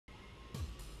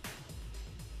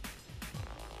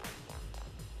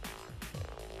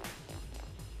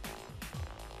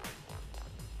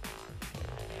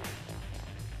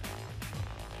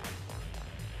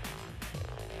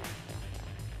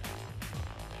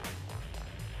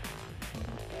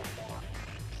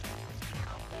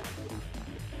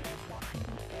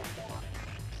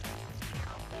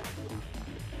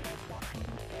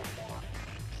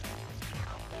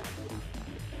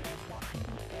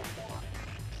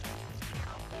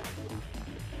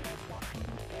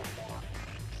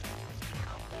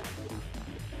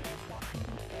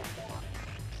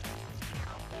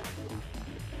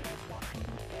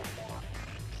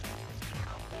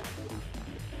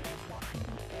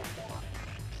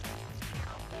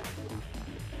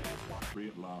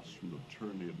at last from the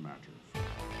tyranny of matter.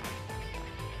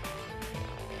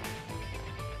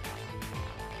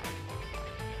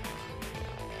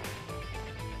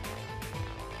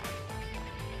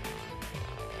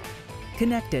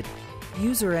 Connected.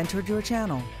 User entered your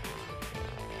channel.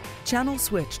 Channel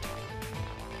switched.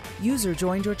 User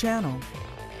joined your channel.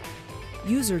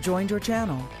 User joined your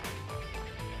channel.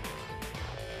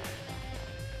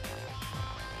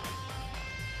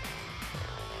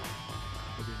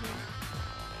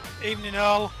 Evening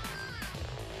all.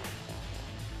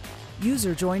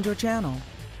 User joined your channel.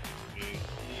 Good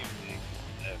evening,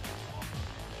 everyone.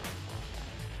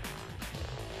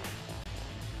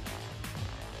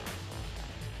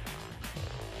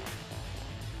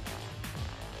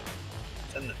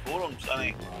 It's in the forums,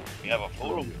 Danny. We have a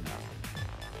forum.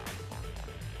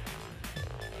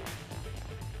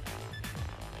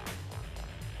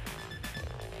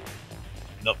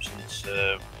 Been up since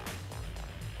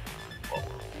what,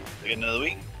 beginning of the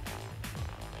week.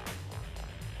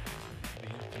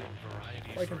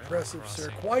 Quite impressive, sir.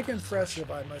 Quite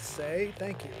impressive, I must say.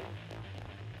 Thank you.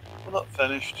 We're not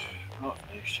finished. We're not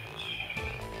finished yet.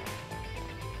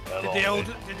 Well,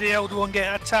 Did the old one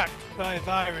get attacked by a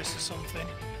virus or something?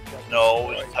 no,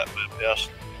 it was attacked by a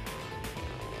person.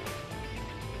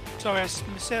 Sorry,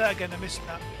 say that again. I missed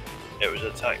that. It was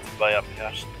attacked by a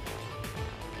person.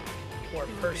 Or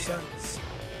persons.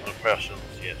 Or persons,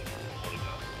 yes.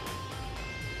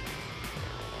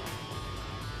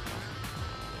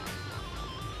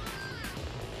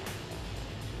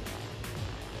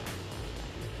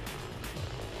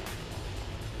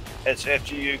 It's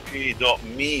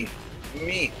FGUK.me.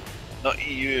 Me, not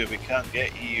EU. We can't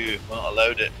get EU. We're not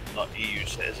allowed it. We're not EU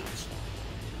citizens.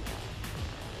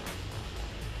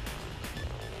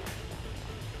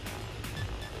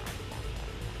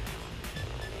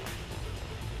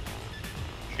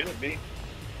 Shouldn't be.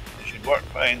 It should work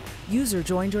fine. User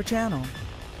joined your channel.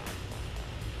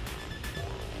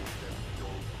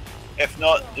 If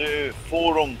not, do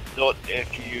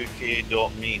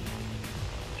forum.fguk.me.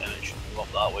 And it should come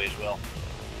up that way as well.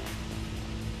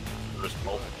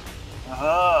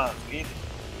 Aha, good.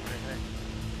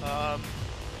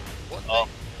 One Oh.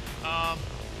 thing,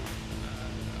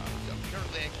 I'm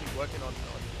currently actually working on a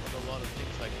lot of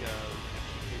things like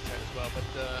FGUK side as well, but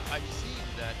I've seen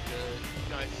that you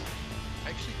guys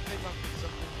actually came up with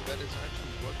something that is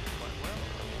actually working quite well. I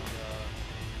mean,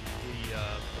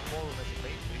 the forum has a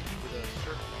main page with a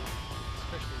certain,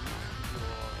 especially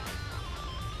your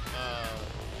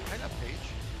sign-up page,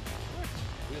 works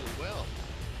really well.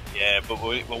 Yeah, but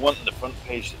we're wanting the front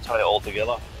page to tie it all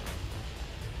together.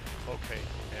 Okay,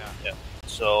 yeah. Yeah.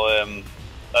 So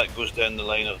that goes down the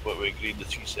line of what we agreed, the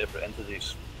two separate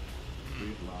entities.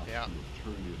 Yeah.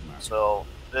 So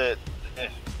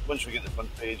once we get the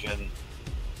front page in,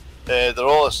 they're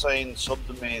all assigned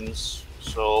subdomains.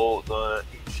 So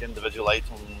each individual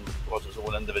item records its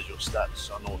own individual stats.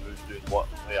 So I know who's doing what,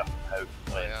 where, how,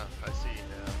 when. Yeah, I see.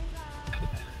 Yeah.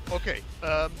 Okay.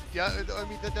 Yeah. I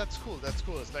mean that's cool. That's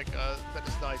cool. It's like that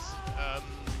is nice.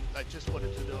 I just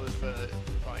wanted to know if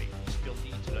I still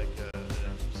need to like do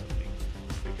something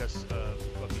because I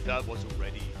mean that was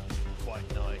already quite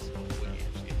nice when we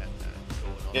actually had that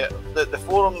going on. Yeah, the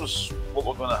forums, what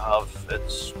we're going to have,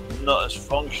 it's not as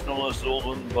functional as the old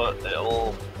one, but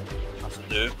it'll have to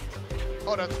do.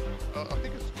 Oh, that's. I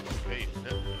think it's okay, isn't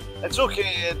it? It's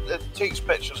okay. It takes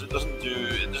pictures. It doesn't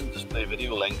display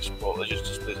video links, but it just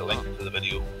displays a link to the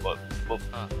video. But we'll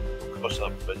cross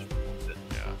that bridge.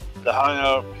 Yeah. The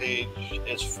Hangar page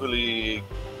is fully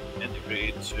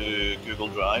integrated to Google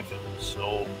Drive,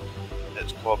 so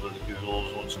it's covered with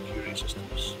Google's own security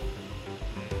systems.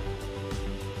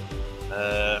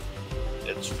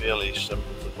 It's fairly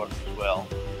simple to work as well.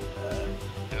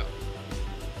 Yeah.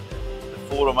 The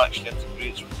forum actually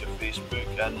integrates with your Facebook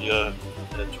and your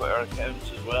Twitter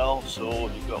accounts as well, so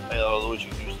you've got either of those, you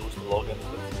can use those to log in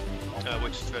with.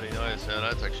 Which is very nice. Yeah,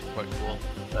 that's actually quite cool.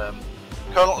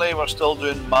 Currently, we're still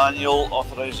doing manual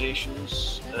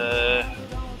authorizations.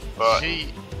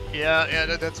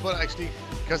 Yeah, that's what actually,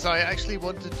 because I actually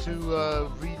wanted to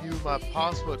renew my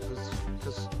password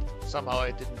because somehow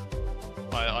I don't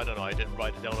know, I didn't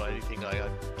write it down or anything. I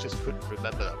just couldn't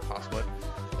remember that password,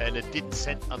 and it didn't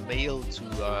send a mail to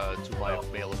my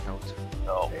mail account.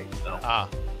 No. Hey. No.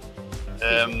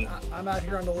 I'm out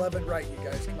here on 11 right, you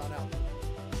guys. Come on out.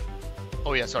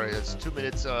 Oh yeah, sorry, it's 2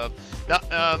 minutes. I'll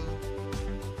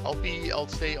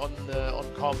stay on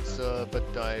comms,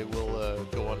 but I will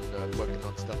go on working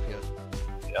on stuff here.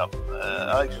 Yeah,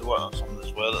 I actually working on something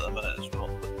as well at the minute as well,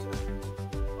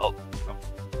 but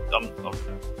I'm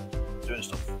doing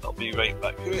stuff. I'll be right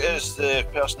back. Who is the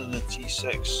person in the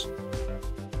T6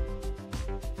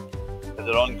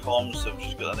 They're on comms, they've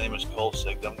just got their name as call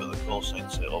sig, they haven't got the call sign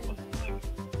set up.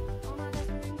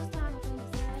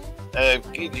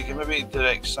 Keith, you can maybe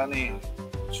direct Sunny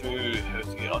to how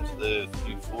to get onto the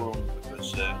new forum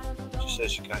because she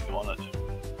says she can't get on it.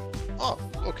 Oh,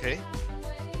 okay.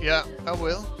 Yeah, I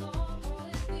will.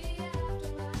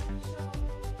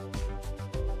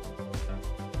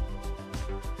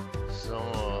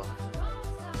 So...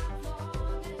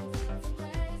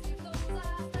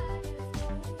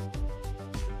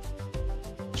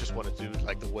 just want to do it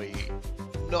like the way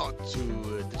not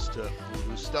to disturb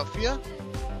voodoo stuff here.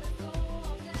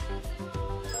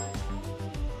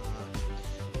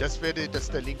 Das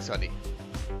ist der Link, Sunny.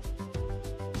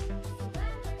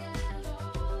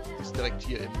 Ist direkt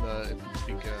hier im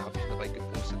Newspeak, habe ich ihn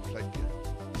reingepostet. Vielleicht hier.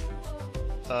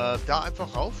 Da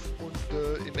einfach rauf und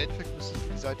im Endeffekt müsstest du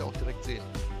die Seite auch direkt sehen.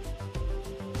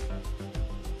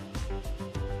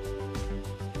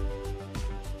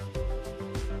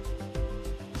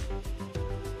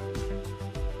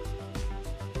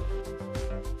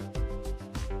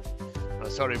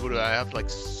 Sorry, Voodoo, I have like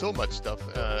so much stuff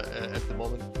at the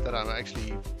moment that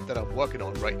I'm working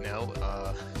on right now.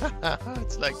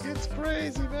 It's like, it's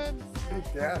crazy, man.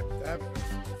 Yeah, that's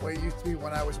the way it used to be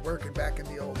when I was working back in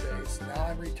the old days. Now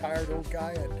I'm a retired old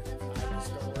guy and I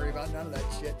just don't worry about none of that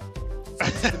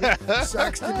shit.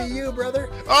 Sucks to be you, brother.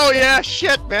 Oh yeah,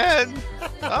 shit, man.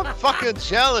 I'm fucking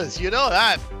jealous, you know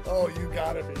that. Oh, you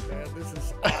gotta be, man. This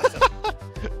is awesome.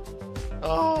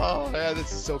 Oh yeah,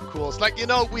 this is so cool. It's like, you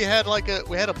know, we had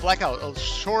a blackout, a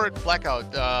short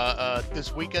blackout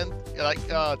this weekend, like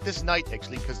this night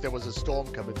actually, because there was a storm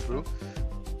coming through.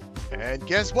 And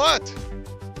guess what?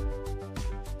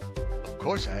 Of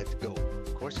course I had to go.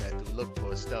 Of course I had to look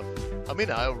for stuff. I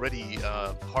mean, I already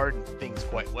hardened things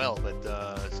quite well, but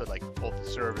so like both the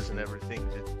servers and everything,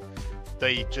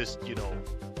 they just, you know,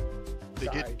 they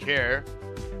didn't care.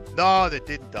 No, they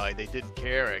didn't die. They didn't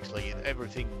care actually.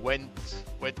 Everything went.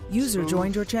 User smooth.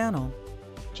 joined your channel.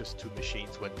 Just 2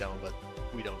 machines went down, but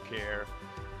we don't care.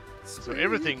 Sweet. So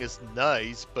everything is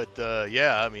nice, but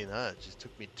yeah, I mean, it just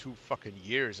took me 2 fucking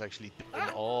years actually doing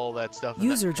all that stuff. in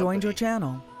User that joined your company.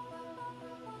 channel.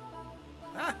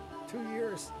 2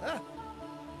 years.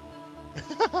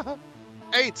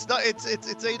 Hey, it's not.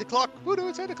 It's 8 o'clock. Voodoo,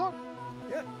 it's 8 o'clock.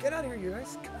 Yeah, get out of here, you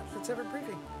guys. Come on, let's have a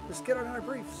briefing. Let's get on our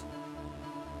briefs.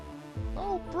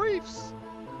 Oh, briefs.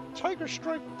 Tiger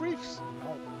Stripe briefs.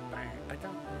 Oh, bang. I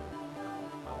don't.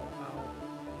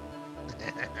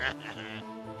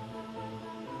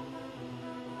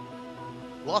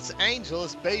 Los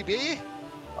Angeles, baby.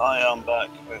 I am back.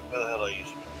 Where the hell are you?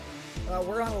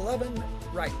 We're on 11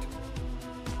 right.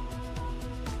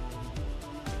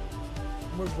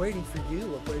 We're waiting for you.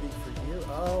 We're waiting for you.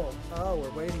 Oh,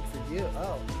 we're waiting for you.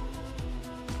 Oh.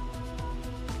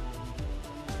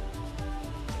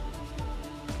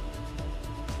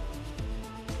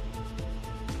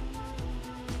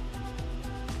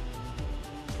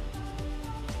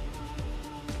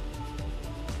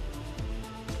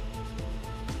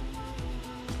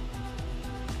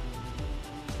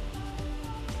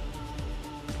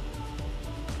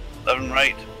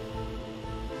 Right.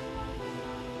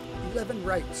 11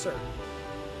 right, sir.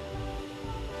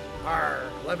 R.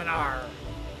 11R.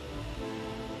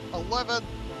 11.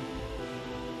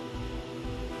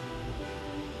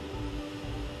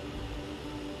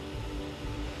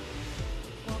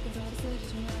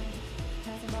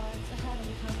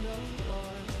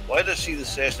 Why did I see the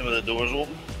Cessna with the doors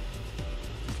open?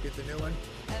 Did you get the new one?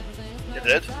 You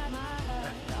did?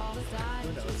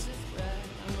 Who knows?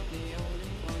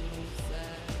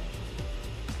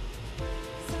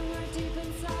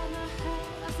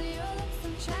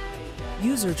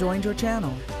 User joined your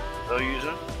channel. No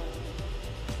user?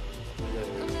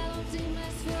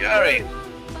 Gary!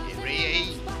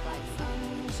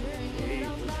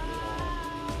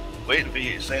 Waiting for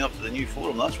you to sign up to the new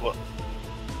forum, that's what.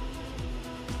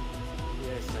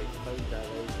 Yes, I found that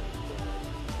out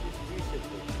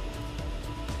recently.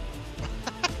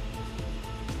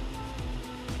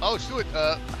 Oh, Stuart,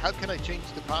 how can I change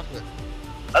the password?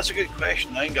 That's a good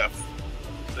question, I ain't got a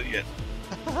clue yet.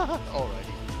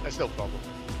 Alrighty, that's no problem.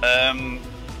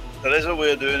 There is a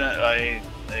way of doing it, I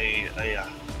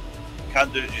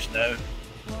can't do it just now.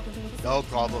 No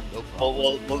problem, no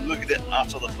problem. We'll look at it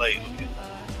after the flight, okay?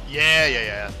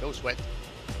 Yeah, no sweat.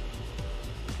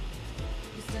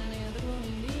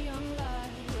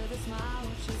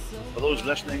 For those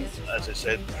listening, as I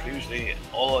said previously,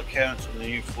 all accounts on the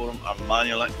new forum are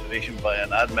manual activation by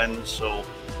an admin, so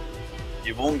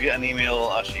you won't get an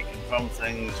email after you confirm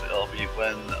things. It'll be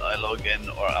when I log in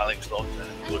or Alex logs in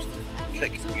and goes to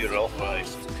click you're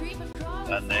authorized,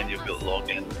 and then you'll be able to log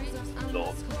in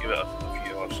so give it a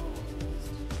few hours.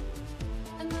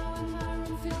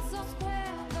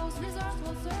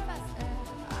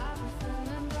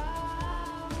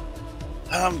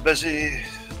 I'm busy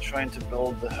trying to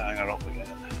build the hangar up again.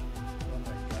 Oh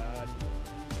my god.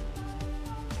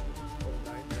 What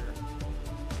a nightmare.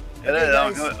 Yeah, Okay,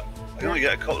 I'm guys. gonna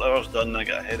get a couple of hours done and I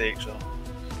get a headache, so.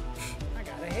 I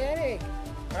got a headache.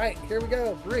 Alright, here we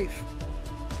go. Brief.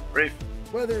 Brief.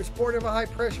 Weather is port of a high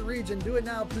pressure region. Do it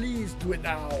now, please. Do it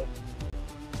now.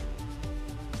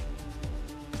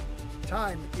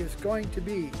 Time is going to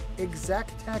be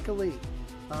exactly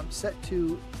set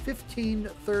to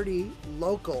 15:30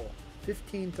 local.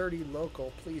 15:30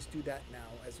 local. Please do that now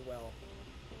as well.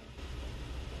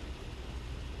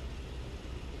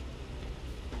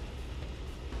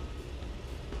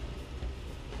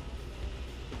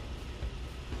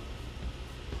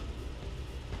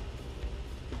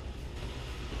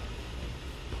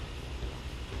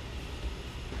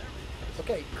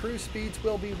 Okay, cruise speeds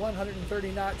will be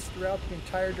 130 knots throughout the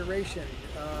entire duration.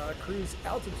 Cruise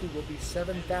altitude will be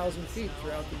 7,000 feet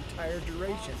throughout the entire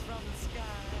duration.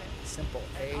 Simple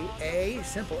A.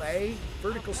 Simple A.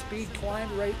 Vertical speed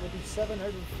climb rate will be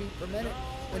 700 feet per minute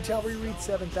until we reach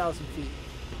 7,000 feet.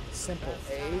 Simple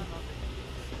A.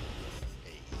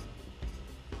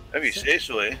 If you say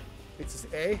so, eh? It's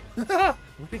A.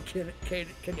 We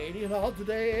Canadian all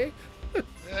today, eh?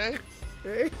 Hey,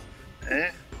 Eh?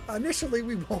 Eh? Initially,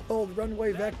 we will hold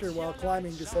runway vector while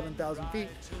climbing to 7,000 feet.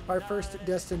 Our first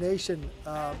destination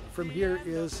from here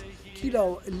is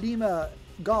Kilo Lima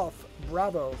Golf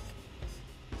Bravo.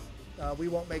 We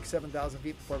won't make 7,000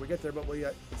 feet before we get there, but we'll be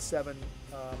at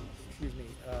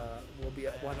we'll be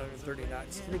at 130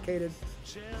 knots indicated.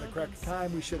 In the correct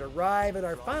time, we should arrive at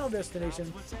our final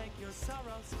destination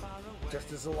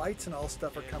just as the lights and all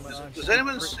stuff are coming on. Does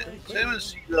anyone see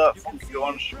that funky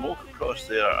orange smoke across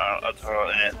there at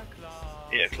her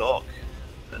 8 o'clock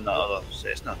in that other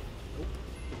Cessna?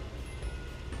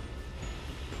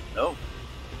 No?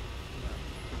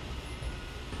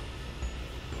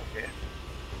 Okay.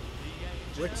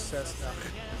 Which Cessna?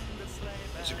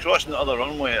 It's across the other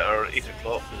runway at our 8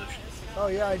 o'clock position. Oh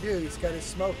yeah, I do. He's got his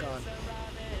smoke on.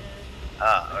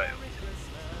 Ah, right.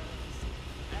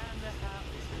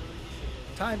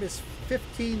 Time is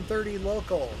 15:30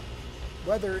 local.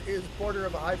 Weather is border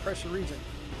of a high pressure region.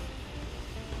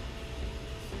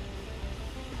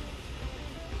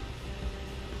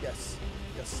 Yes.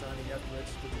 Yes, Sonny, you have to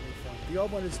register the new phone. The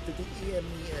old one is the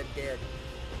EME dead.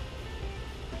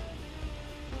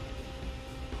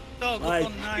 It's all Right,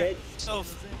 gone now. good.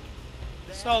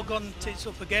 It's all gone tits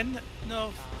up again.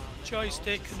 No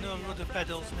joystick and no rudder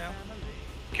pedals now.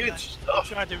 Good stuff.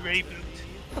 Tried to reboot.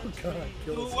 Oh god,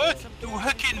 They kill were us all.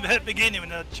 working at the beginning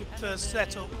when I first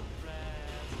set up.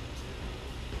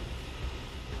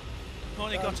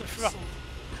 Only got a throttle.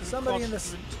 Somebody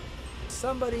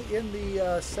in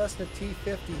the Cessna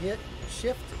T50 hit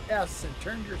Shift S and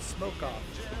turned your smoke off.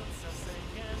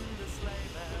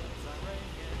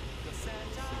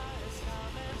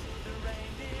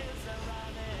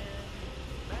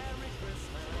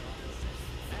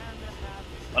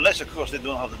 Unless, of course, they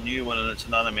don't have the new one and it's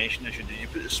an animation issue. Did you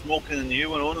put the smoke in the new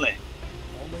one only?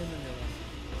 Only in the new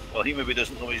one. Well, he maybe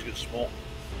doesn't know he's got smoke,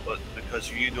 but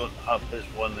because you don't have his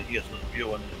one and he has the new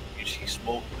one, you see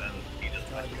smoke and he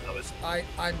doesn't God have knows. it.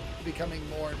 I'm becoming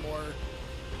more and more,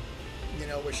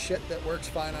 with shit that works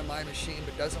fine on my machine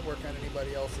but doesn't work on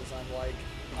anybody else's. I'm like,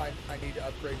 I need to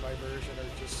upgrade my version or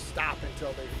just stop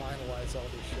until they finalize all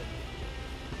this shit.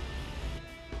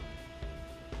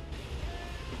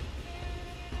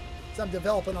 So I'm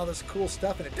developing all this cool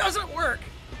stuff and it doesn't work.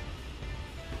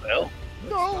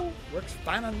 Well, Works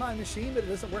fine on my machine, but it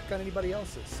doesn't work on anybody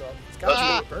else's. So it's got to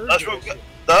be a that's version what, issue.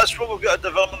 that's what we've got a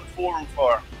development forum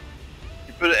for.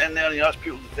 You put it in there and you ask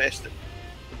people to test it.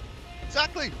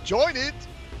 exactly. Join it.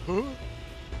 Huh?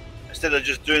 Instead of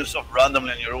just doing stuff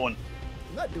randomly on your own.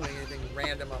 I'm not doing anything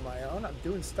random on my own. I'm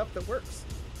doing stuff that works.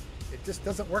 It just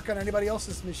doesn't work on anybody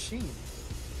else's machine.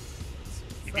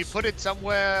 If you put it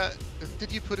somewhere,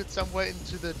 did you put it somewhere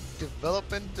into the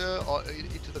development or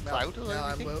into the cloud or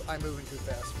anything? I'm moving too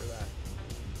fast for that.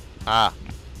 Ah.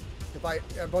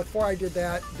 Before I did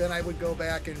that, then I would go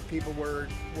back and people were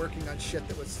working on shit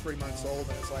that was 3 months old,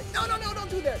 and it's like, no, don't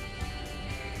do that.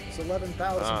 It's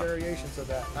 11,000 variations of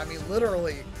that. I mean,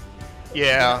 literally.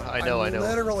 Yeah, I know.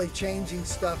 Literally changing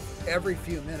stuff every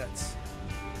few minutes.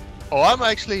 Oh, I'm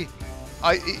actually,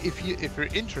 if you're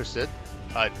interested,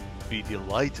 I'd be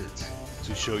delighted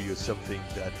to show you something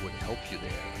that would help you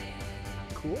there.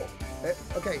 Cool.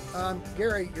 Okay,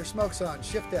 Gary, your smoke's on.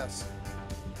 Shift S.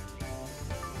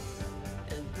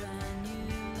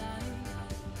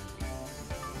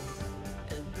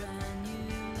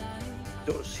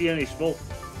 Don't see any smoke.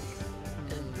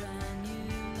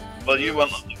 Well, you're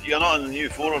not on the new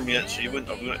forum yet, so you wouldn't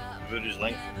have got Voodoo's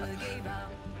link.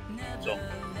 So,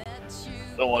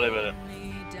 don't worry about it.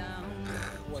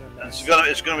 What a And mess.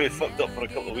 it's gonna be fucked up for a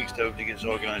couple of weeks till everybody gets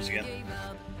organised again.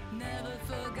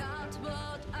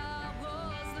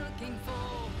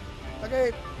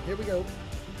 Okay, here we go.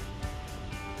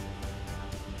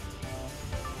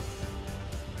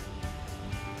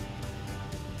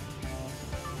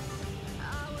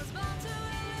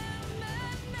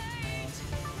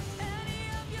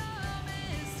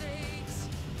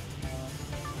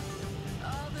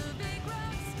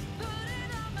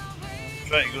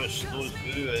 Trying to go as slow as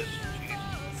Voodoo is.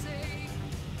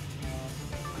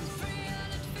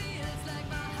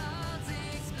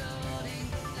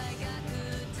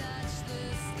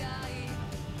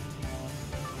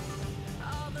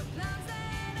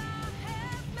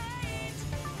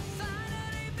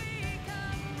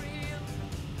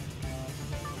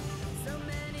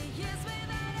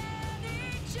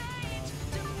 Jeez.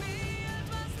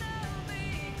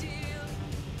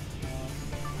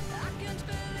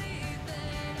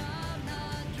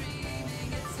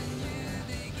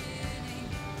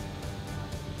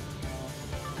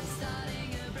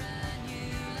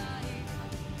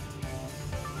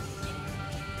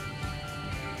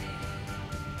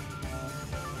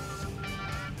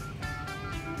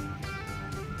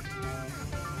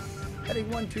 Heading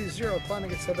 120,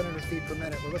 climbing at 700 feet per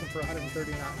minute. We're looking for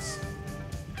 130 knots.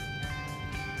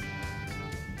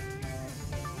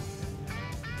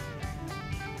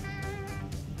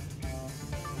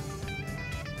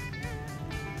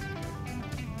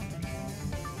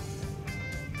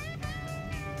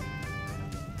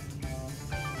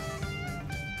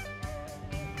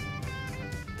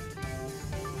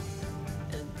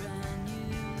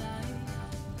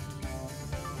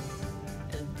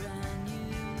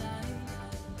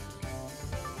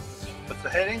 What's the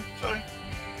heading? Sorry.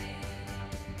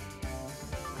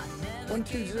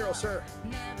 120, sir.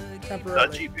 Is that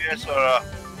Temporarily. GPS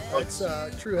or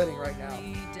That's true heading right now.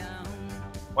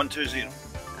 120?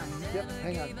 Yep,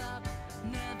 hang on.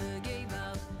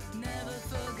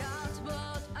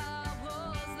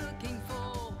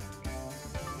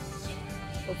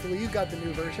 Hopefully you got the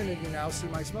new version and you now see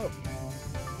my smoke.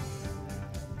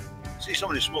 See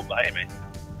somebody smoke behind me.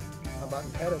 How about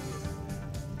ahead of you?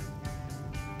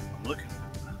 I'm looking.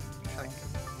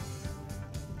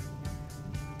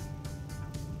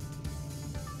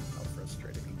 How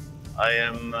frustrating. I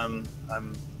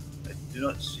do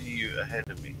not see you ahead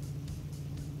of me.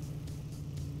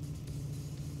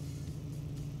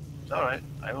 It's alright,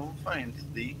 I will find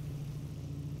thee.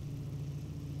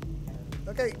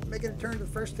 Okay, making a turn to the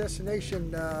first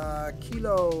destination,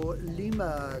 Kilo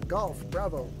Lima Golf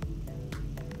Bravo.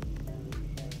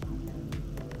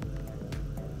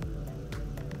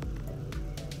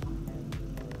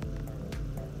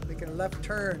 Making a left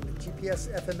turn, GPS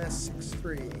FMS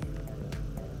 63.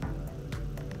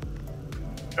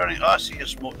 Turning, oh, I see your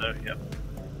smoke now, yep.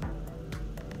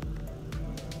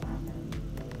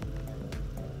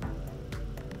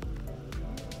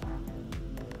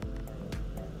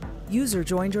 User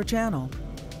joined your channel.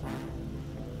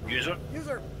 User?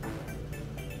 User,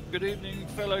 Good evening,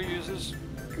 fellow users.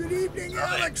 good evening,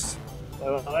 Alex.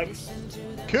 Alex.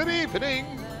 Good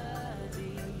evening.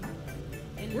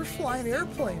 We're flying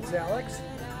airplanes, Alex.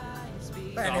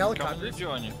 And I'm coming to helicopters.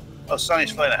 join you. Oh,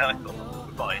 Sonny's flying a helicopter.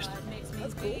 Advised.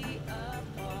 That's cool.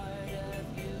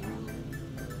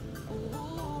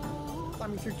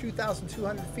 Climbing through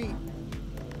 2,200 feet.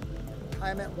 I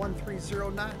am at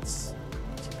 130 knots.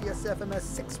 GPS FMS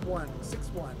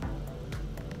 6161.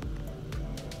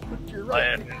 Look to your I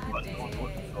right. am.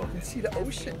 You can see the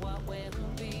ocean.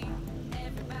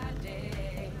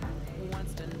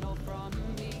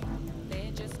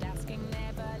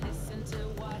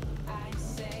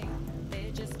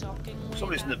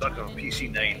 Somebody's in the back of a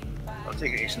PC-9. I'll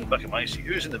take it he's in the back of my seat.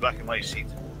 Who's in the back of my seat?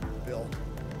 Bill.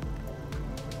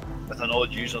 With an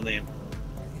odd username.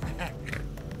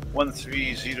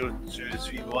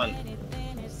 130231.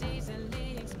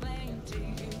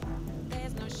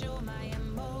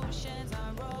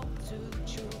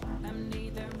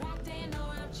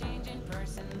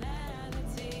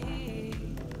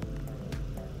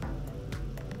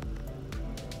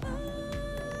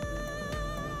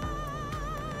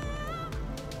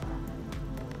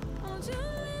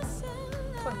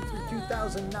 Climbing through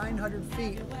 2,900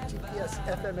 feet. GPS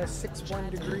FMS 61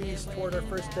 degrees toward our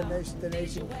first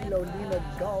destination, Kilo Lima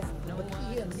Golf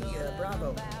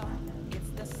Bravo.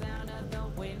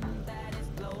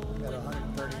 At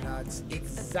 130 knots,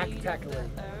 exactly.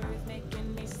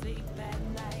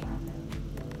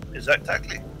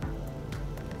 Exactly.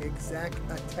 Exactly.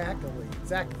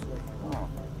 Oh.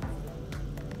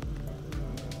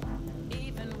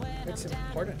 It's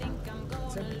important.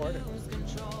 It's important.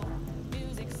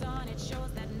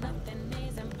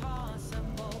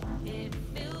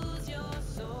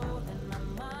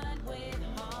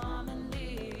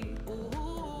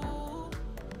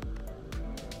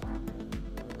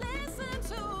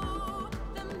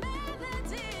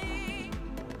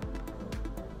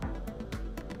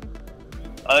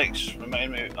 Alex,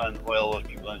 remind me, and while I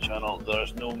keep on the channel, there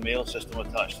is no mail system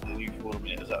attached to the new forum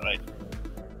yet, is that right?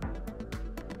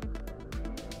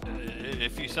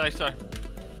 If you say so.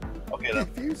 Okay then.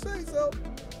 If you say so.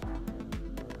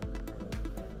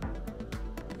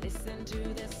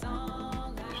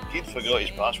 He'd forgot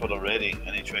his password already,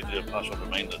 and he tried to do a password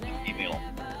reminder to email.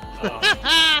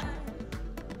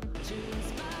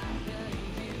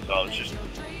 So I was just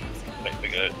trying to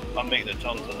figure out. I'm making the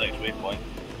turn to the next waypoint.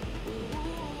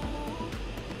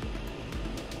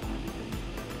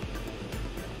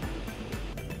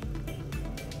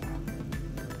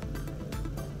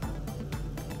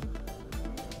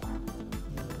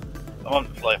 I'm on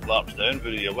 5 laps down,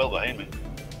 Voodoo, you're well behind me.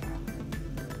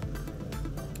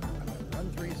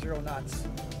 130 knots.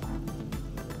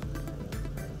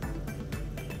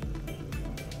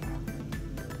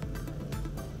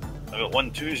 I got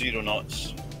 120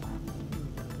 knots.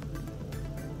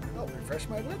 Oh, refresh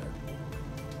my weather.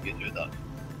 You can do that.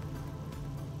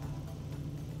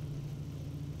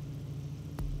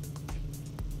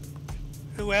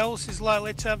 Who else is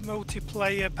likely to have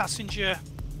multiplayer passenger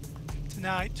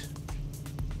tonight?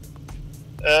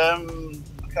 I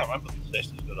can't remember if the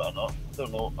session's good or not. I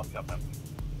don't know, I can't remember.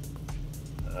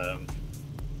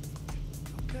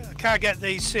 I can't get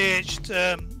these CH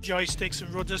joysticks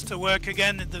and rudders to work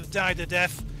again. They've died a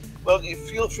death. Well, you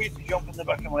feel free to jump in the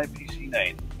back of my PC9.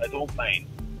 I don't mind.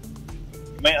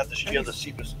 You might have to share the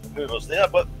seat with whoever's there,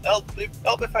 but I'll be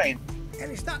fine. And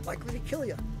he's not likely to kill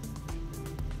you.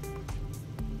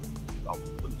 I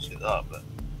wouldn't say that, but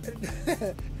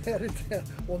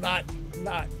well, not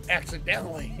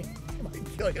accidentally. He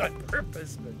might kill you on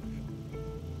purpose, but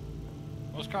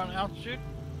What's current altitude?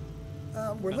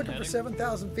 we're looking for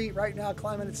 7,000 feet right now,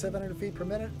 climbing at 700 feet per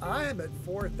minute. I am at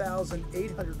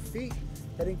 4,800 feet,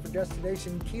 heading for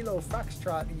destination Kilo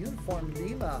Foxtrot Uniform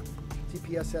Lima,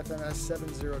 TPS FMS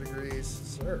 70 degrees,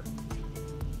 sir.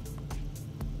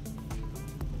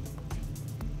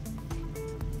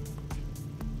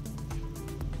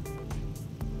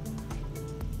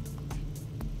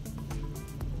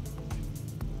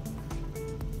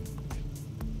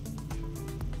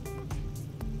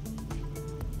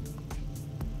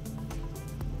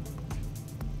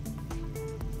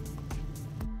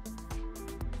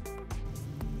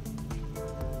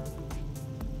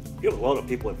 You have a lot of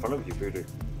people in front of you, Voodoo.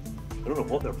 I don't know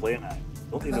what they're playing at.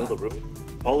 Don't they know the route?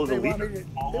 Follow the They want leader. me to,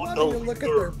 Follow they want the me to look at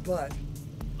leader. their butt.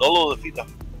 follow the feeder.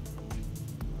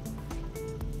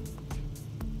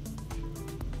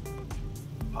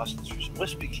 Passing through some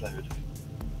wispy cloud.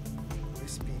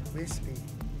 Wispy.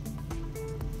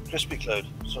 Crispy cloud,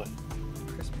 sorry.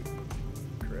 Crispy.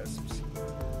 Crisps.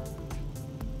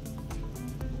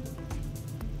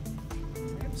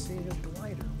 I'm seeing a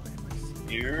glider. Why am I seeing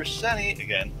You're sunny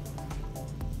again.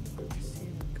 a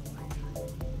glider?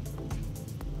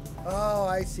 Oh,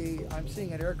 I see. I'm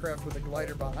seeing an aircraft with a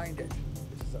glider behind it,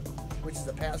 which is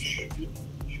a passenger.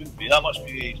 Shouldn't be. That must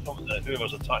be something that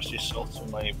whoever's attached himself to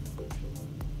my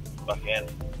back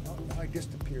end. Oh, now I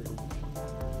disappeared.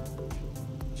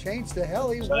 Change the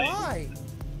heli. Sorry. Why?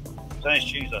 Sounds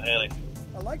changed the heli.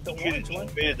 I like the Faded orange one.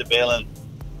 the bell in.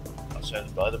 That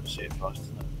sounds bad if we say it fast,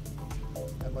 doesn't it?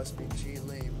 That must be G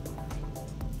Leam.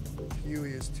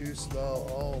 Huey is too slow.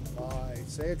 Oh my.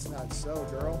 Say it's not so,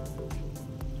 girl.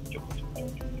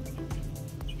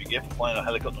 Should be careful flying a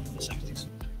helicopter from the 60s.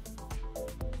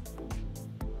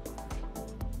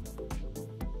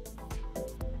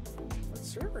 What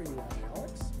server are you on,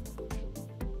 Alex?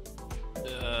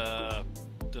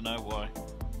 Don't know why.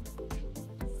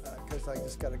 Because I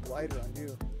just got a glider on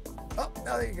you. Oh,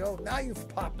 now there you go. Now you've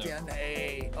popped in.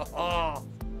 Hey. Oh.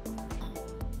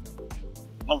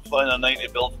 I'm flying a 90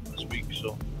 build this week,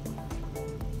 so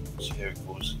let's see how it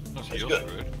goes. That's It's your good.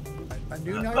 screwed. A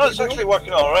new 90 No, it's build? actually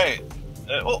working alright.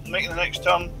 Making the next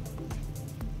turn.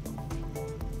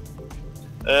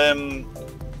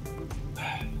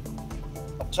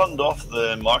 I've turned off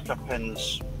the marker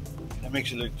pins. It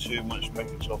makes it look too much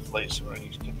Microsoft Flight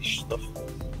Simulator stuff.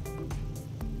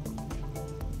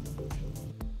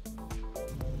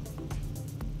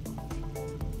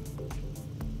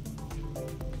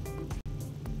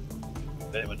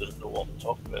 if anyone doesn't know what I'm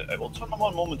talking about. I will turn them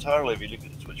on momentarily if you look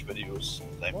at the Twitch videos.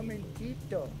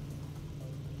 Momentito.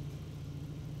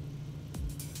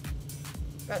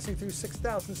 Passing through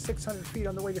 6,600 feet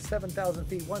on the way to 7,000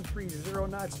 feet, 130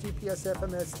 knots, GPS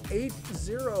FMS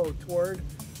 80 toward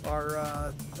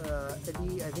our,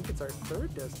 Eddie, I think it's our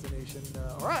third destination.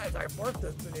 All right, it's our fourth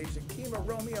destination, Kima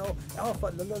Romeo Alpha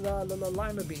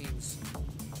Lima Beans.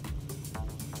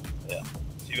 Yeah.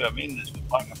 See what I mean? There's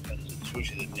backup pins that shows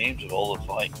you the names of all the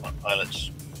flight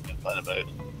pilots you're flying about.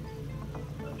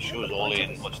 And it shows Ollie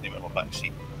and what's the name of my back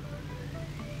seat.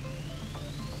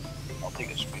 I'll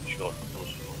take a screenshot of those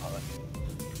who don't have it.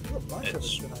 A bunch of us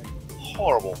It's tonight.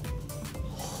 horrible.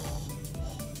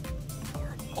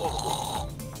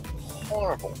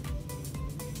 Horrible.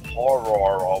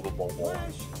 Horrible.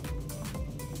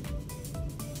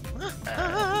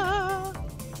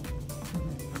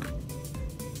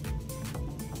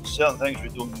 Certain things we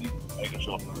don't need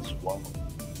Microsoft in this one.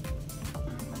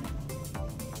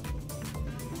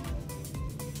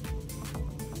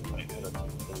 Right, here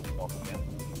it's building up again.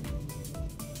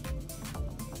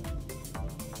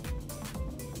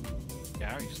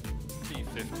 Gary's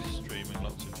T50 streaming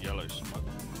lots of yellow smoke.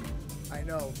 I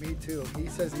know, me too. He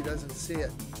says he doesn't see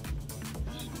it.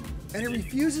 And he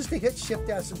refuses to hit Shift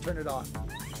S and turn it off.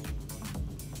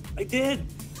 I did.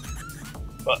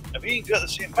 But if you got the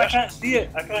same I version, can't see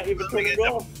it. I can't even turn it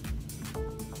off.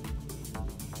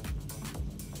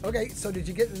 Okay, so did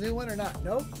you get the new one or not?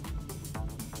 No?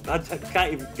 I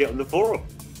can't even get on the forum.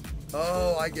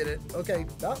 Oh, I get it. Okay,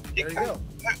 oh, there you go.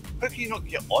 How can you not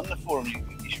get on the forum?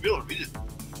 You should be able to read it.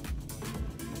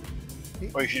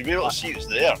 Or you should be able to see it's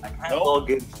there. I can't No? log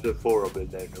into the forum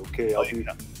and then, okay, I'll be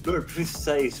yeah. more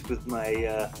precise with my,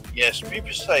 Yes, be my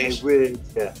precise. words,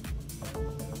 yeah.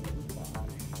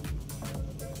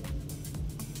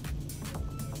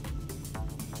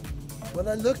 Well,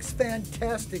 that looks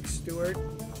fantastic, Stuart.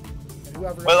 And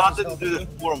whoever Well, I else is didn't do helping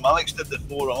the forum. Alex did the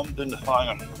forum. I'm doing the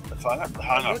hanger. The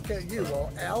hanger. Look at you. Well,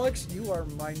 Alex, you are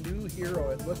my new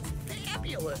hero. It looks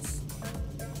fabulous.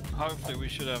 Hopefully we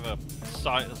should have a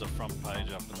site as a front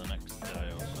page up in the next day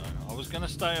or so. I was going to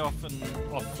stay off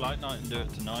FlightNight and do it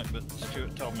tonight, but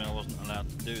Stuart told me I wasn't allowed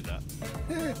to do that.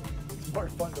 It's more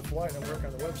fun to fly than work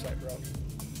on the website, bro.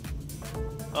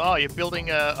 Oh, you're building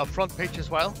a front page as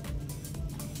well?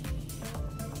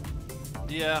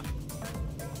 Yeah,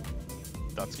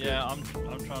 That's good. yeah, I'm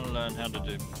trying to learn how to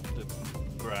do the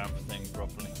graph thing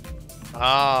properly.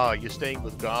 Ah, you're staying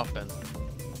with Graph then.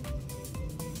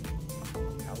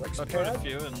 Alex, I tried a Brad?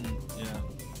 few and yeah.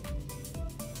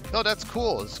 No, that's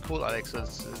cool. It's cool, Alex.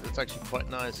 It's actually quite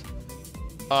nice.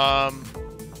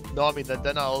 No, I mean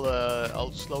then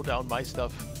I'll slow down my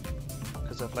stuff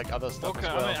because of like other stuff Okay,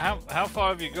 as well. I mean, how far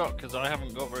have you got? Because I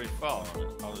haven't got very far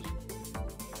on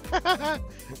it.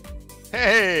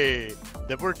 Hey,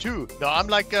 there were two. No, I'm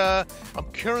like I'm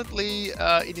currently in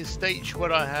a stage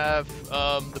where I have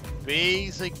the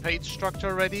basic page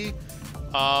structure ready.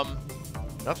 I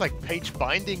have like page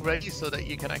binding ready so that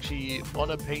you can actually,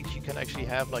 on a page, you can actually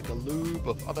have like a loop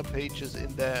of other pages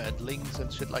in there and links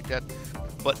and shit like that.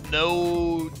 But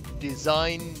no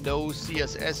design, no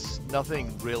CSS,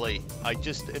 nothing really. I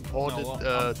just imported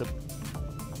the.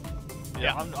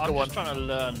 Yeah, I'm go just on. trying to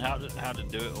learn how to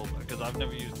do it all because I've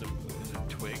never used the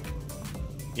Twig.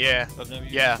 Yeah. I've never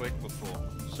used Yeah. Twig before,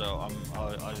 so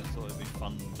I just thought it'd be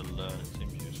fun to learn. It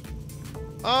seems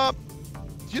useful.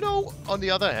 You know, on the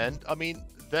other hand, I mean,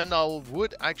 then I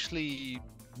would actually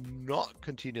not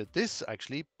continue this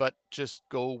actually, but just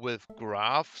go with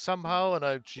Graph somehow, and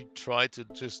I actually try to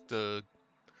just,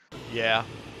 yeah,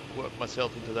 work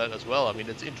myself into that as well. I mean,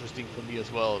 it's interesting for me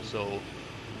as well. So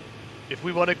if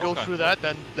we want to go through that,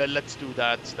 then let's do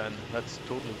that. Then that's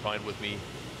totally fine with me.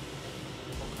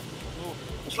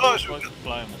 As long as we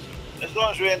play on this. As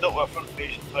long as we end up with a front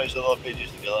page and ties the other pages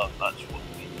together, that's what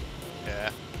we need.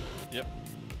 Yeah. Yep.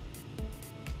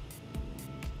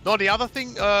 No, the other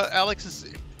thing, Alex,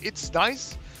 is it's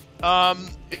nice.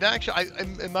 It actually,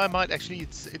 in my mind, actually,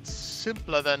 it's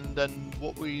simpler than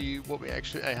what we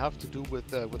actually have to do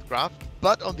with Graph.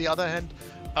 But on the other hand,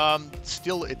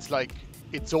 still, it's like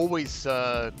it's always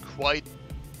quite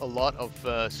a lot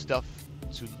of stuff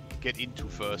to get into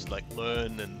first, like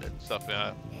learn and stuff.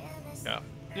 Yeah. Yeah.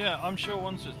 Yeah, I'm sure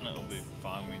once it's done, it'll be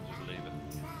fine. We can just leave it.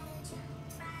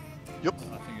 Yep.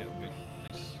 I think it'll be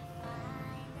nice.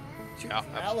 Yeah,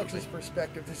 From Alex's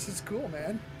perspective, this is cool,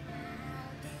 man.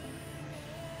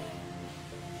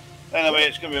 Anyway,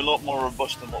 it's going to be a lot more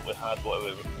robust than what we had, whatever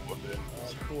we were doing.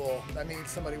 Oh, cool. That means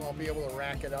somebody won't be able to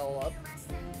rack it all up.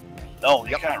 No,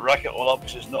 you can't rack it all up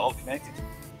because it's not all connected.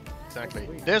 Exactly.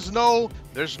 There's no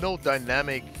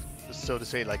dynamic so to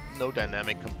say, like no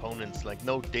dynamic components, like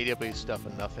no database stuff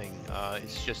and nothing.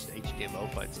 It's just HTML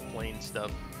files, plain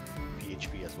stuff,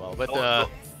 PHP as well. But the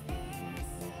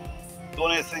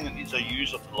only thing that needs a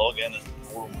user to log in is the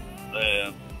forum.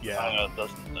 Hangar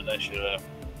doesn't, unless you're a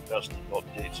person that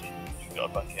updates it. You've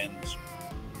got a back end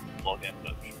log in,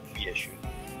 but it's a free issue.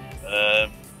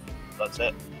 That's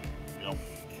it. You know.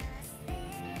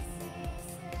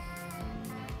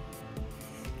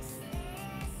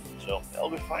 So it'll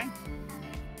be fine.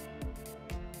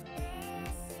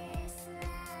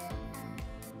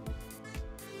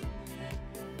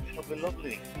 It'll be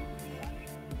lovely.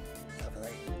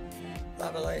 Lovely.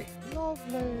 Lovely.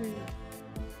 lovely.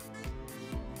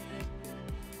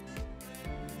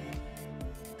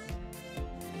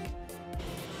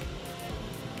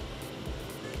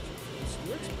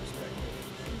 Stewart's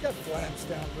perspective. You got flaps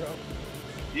down, bro.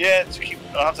 Yeah,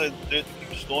 I have to do it to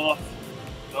keep it slow enough.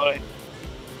 Sorry.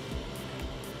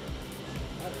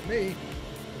 Not me.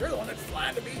 You're the one that's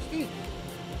flying the BC.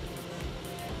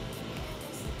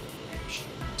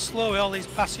 Slow with all these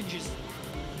passengers.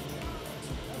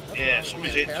 Yeah,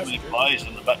 somebody's ate too many pies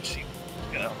in the back seat. It's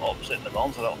kind of upsetting the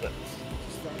balance a little bit.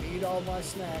 Just don't eat all my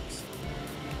snacks.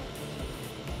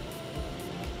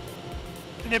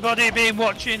 Anybody been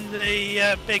watching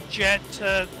the big jet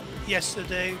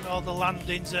yesterday, all the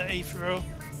landings at Heathrow?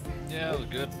 Yeah, it was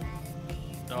good.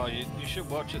 Oh, you should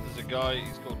watch it. There's a guy,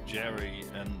 he's called Jerry,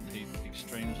 and he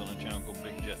streams on a channel called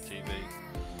Big Jet TV.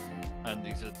 And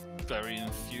he's a very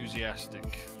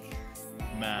enthusiastic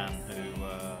man who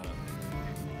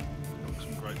took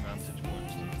some great vantage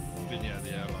points to video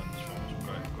the airlines from some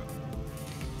great equipment.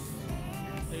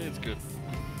 It's good.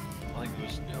 I think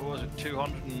it was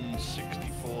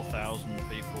 264,000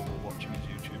 people were watching his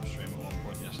YouTube stream at one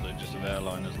point yesterday, just of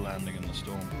airliners landing in the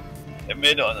storm. It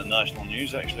made it on the national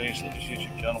news actually, so his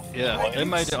YouTube channel. Yeah, it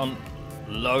made it on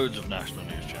loads of national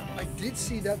news channels. I did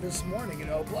see that this morning, you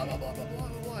know, blah, blah, blah, blah, blah,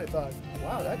 blah. I thought,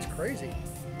 wow, that's crazy.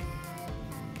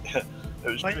 It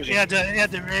was crazy. He had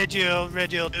the Radio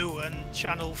 2 and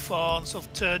Channel 4 and stuff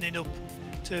turning up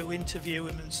to interview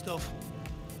him and stuff.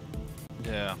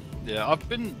 Yeah, I've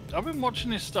been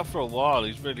watching his stuff for a while.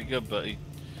 He's really good, but he,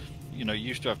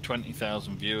 used to have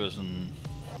 20,000 viewers, and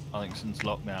I think since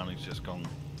lockdown he's just gone.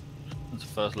 Since the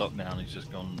first lockdown, he's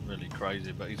just gone really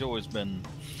crazy. But he's always been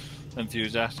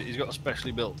enthusiastic. He's got a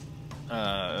specially built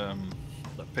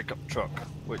pickup truck,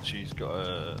 which he's got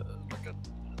a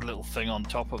little thing on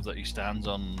top of that he stands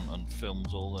on and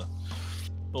films all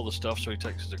the stuff. So he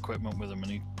takes his equipment with him,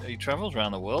 and he travels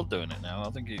around the world doing it now. I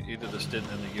think he did a stint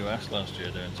in the US last year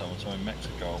doing some in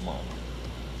Mexico or more.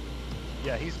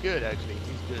 Yeah, he's good actually.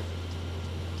 He's good.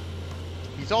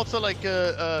 He's also like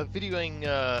videoing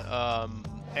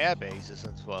air bases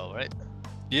as well, right?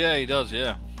 Yeah, he does.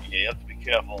 Yeah. Yeah, you have to be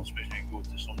careful, especially when you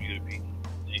go to some European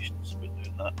nations with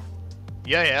doing that.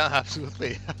 Yeah,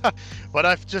 absolutely. But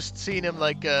I've just seen him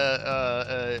like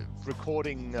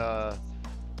recording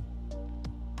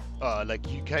like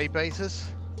UK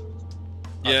bases.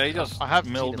 Yeah, he does. I have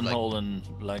Mildenhall and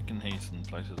Lakenheath and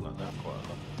places like that quite a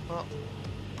lot. Oh.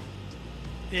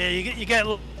 Yeah, you get a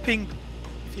little ping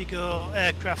if you go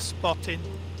aircraft spotting.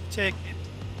 They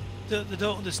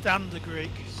don't understand the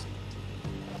Greek.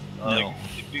 No.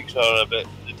 The Greeks are a bit.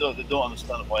 They don't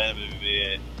understand why anybody would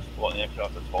be spotting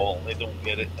aircraft at all. They don't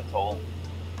get it at all.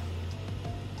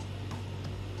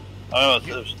 I don't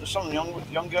know. There's some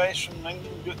young guys from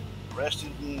England got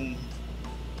arrested and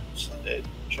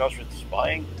charged with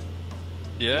spying.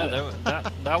 Yeah,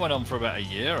 that went on for about a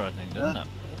year, I think, didn't it?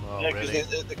 Oh, yeah, because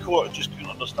really? the court just couldn't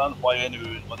understand why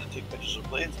anybody would want to take pictures of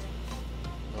planes.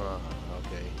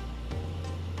 Okay.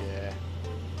 Yeah.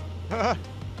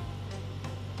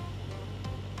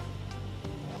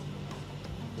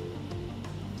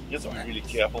 You have to be really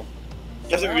careful.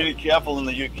 You have to be really careful in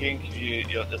the UK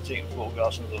because they're taking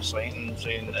photographs of the sign and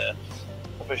saying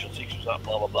official secrets, that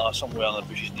blah blah blah, somewhere in the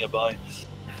bushes nearby.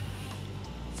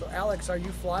 So, Alex, are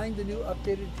you flying the new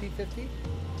updated T50?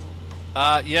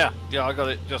 Yeah, I got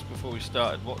it just before we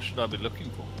started. What should I be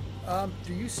looking for?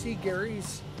 Do you see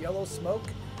Gary's yellow smoke?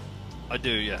 I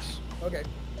do, yes. Okay.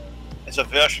 It's a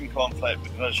version conflict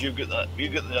because you get the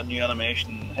new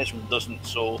animation, his one doesn't.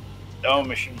 So our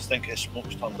machines think his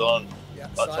smoke's turned on. Yeah.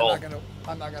 That's so all.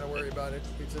 I'm not gonna worry about it.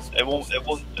 It's just. It won't.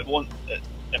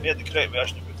 If you had the correct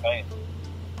version, it'd be fine.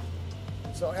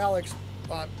 So, Alex,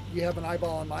 you have an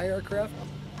eyeball on my aircraft?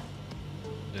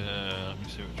 Let me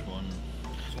see which one.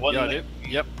 So Yeah, I do.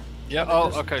 Yep. Yeah.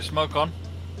 Oh, okay. Smoke on.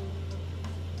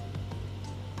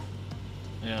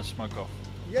 Yeah, smoke off.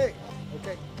 Yay.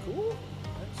 Okay. Cool.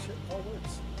 That shit all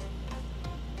works.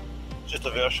 Just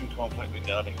a version conflict with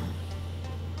Gary.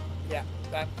 Yeah,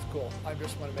 that's cool. I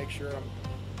just want to make sure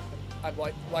I'm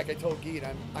like I told Geet,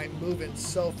 I'm moving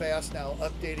so fast now,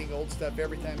 updating old stuff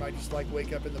every time. I just like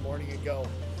wake up in the morning and go,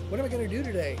 what am I going to do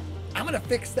today? I'm going to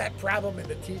fix that problem in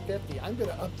the T50. I'm going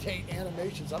to update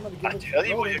animations. I'm going to give it. Tell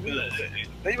you what you're going to do.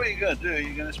 Tell you what you're going to do.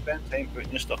 You're going to spend time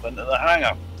putting your stuff into the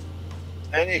hangar.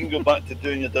 Then you can go back to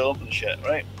doing your development shit,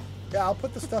 right? Yeah, I'll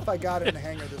put the stuff I got in the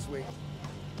hangar this week.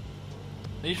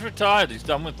 He's retired. He's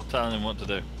done with telling him what to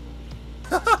do.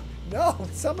 No,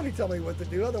 somebody tell me what to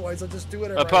do. Otherwise, I'll just do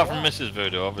whatever. Apart I from want. Mrs.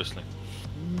 Voodoo, obviously.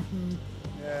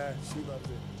 Yeah, she loves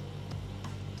it.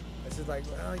 I said, like,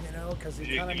 well, you know, because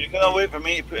you're going to wait for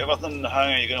me to put everything in the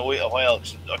hangar. You're going to wait a while.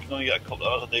 Cause I can only get a couple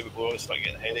of hours a day before I start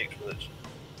getting headaches with it.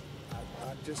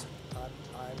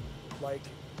 I'm like,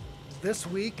 this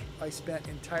week I spent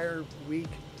entire week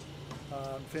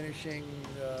finishing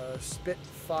Spit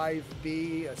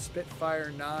 5B, a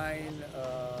Spitfire 9,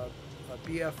 a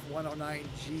BF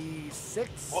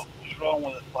 109G6. What was wrong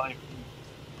with the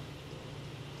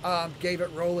 5B? Gave it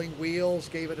rolling wheels,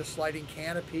 gave it a sliding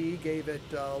canopy, gave it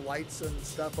lights and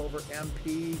stuff over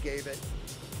MP, gave it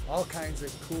all kinds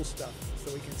of cool stuff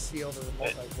so we can see over the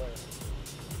multiplayer.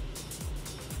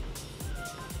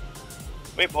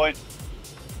 Waypoint.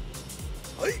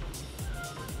 Hey.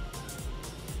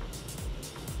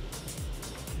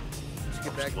 Let's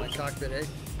get back in my cockpit, eh?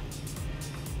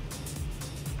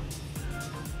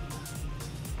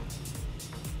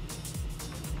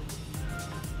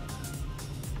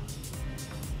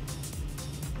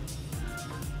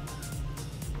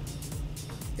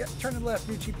 Yep, turn to the left,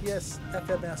 new GPS,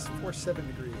 FMS 47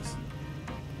 degrees.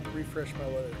 I'll refresh my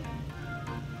weather.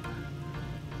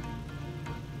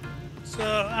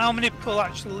 So, how many people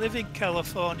actually live in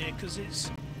California? Because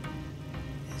it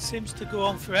seems to go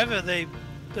on forever, the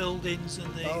buildings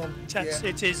and the tech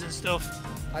cities and stuff.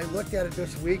 I looked at it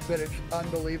this week, but it's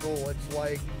unbelievable. It's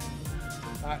like,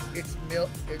 in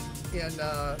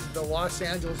the Los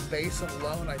Angeles Basin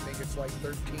alone, I think it's like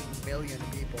 13 million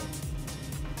people.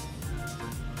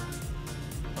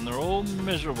 And they're all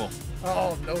miserable.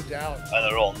 Oh, no doubt. And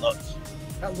they're all nuts.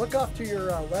 Now look off to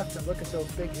your left and look at those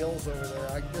big hills over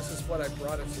there. This is what I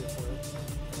brought us here for.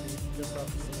 Just off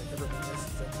to see if everyone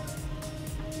misses it.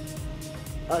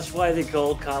 That's why they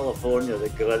call California the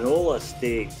granola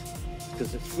state,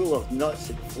 because it's full of nuts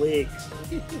and flakes.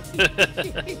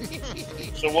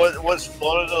 So what's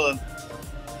Florida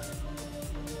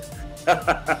then?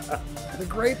 The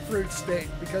grapefruit state,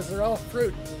 because they're all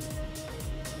fruit.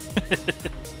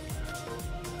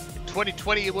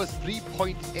 2020 it was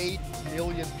 3.8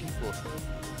 million people.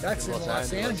 That's in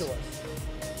Los Angeles.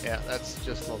 Yeah, that's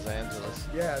just Los Angeles.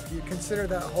 Yeah, if you consider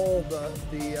that whole the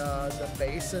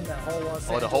basin, that whole Los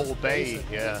Angeles. The whole bay, basin,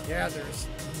 yeah. Yeah, there's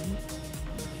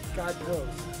God knows.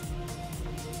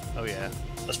 Oh yeah.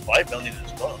 There's 5 million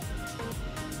as well.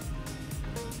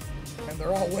 And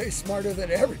they're all way smarter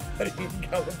than everybody in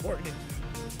California.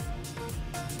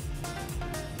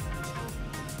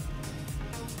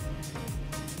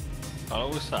 I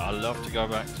always say I love to go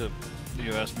back to the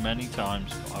US many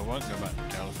times, but I won't go back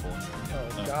to California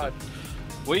again. Oh God.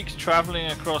 Weeks traveling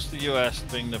across the US,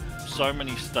 being so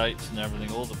many states and everything,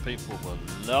 all the people were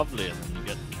lovely, and then you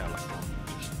get to California,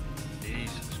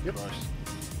 Jesus Christ.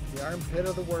 The armpit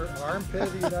of the world, armpit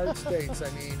of the United States. I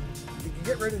mean, you can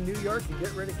get rid of New York, you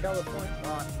get rid of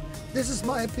California. This is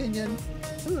my opinion.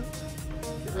 Get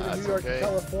rid of New York and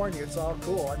California, it's all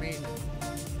cool. I mean,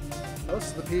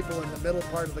 most of the people in the middle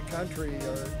part of the country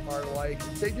are like,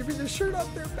 they give you the shirt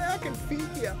off their back and feed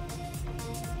you.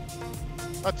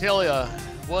 I'll tell you,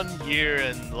 1 year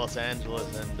in Los Angeles,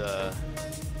 and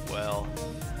well,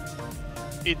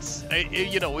 it's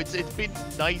it's been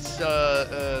nice.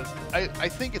 I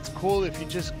think it's cool if you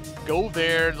just go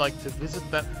there like to visit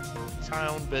that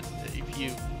town, but if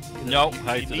you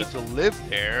need to live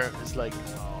there, it's like,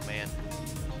 oh man.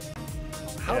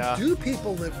 How do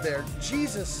people live there?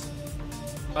 Jesus.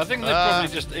 I think they probably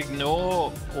just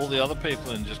ignore all the other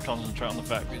people and just concentrate on the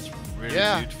fact that it's really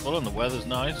beautiful and the weather's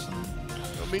nice. And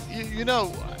I mean, you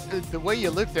know, the way you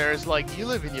live there is like you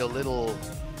live in your little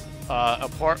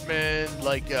apartment.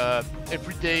 Like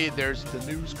every day there's the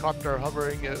news copter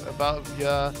hovering above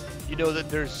you. You know that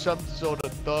there's some sort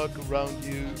of thug around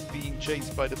you being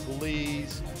chased by the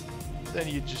police. Then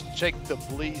you just check the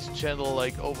police channel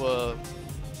like over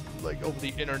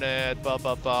the internet, blah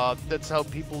blah blah. That's how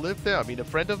people live there. I mean, a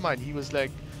friend of mine, he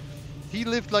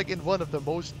lived like in one of the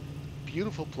most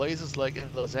beautiful places like in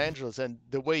Los Angeles, and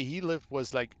the way he lived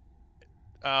was like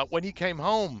when he came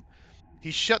home,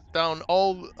 he shut down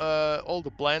all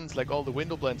the blends, like all the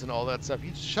window blends and all that stuff.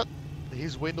 He shut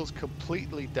his windows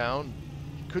completely down.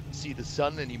 He couldn't see the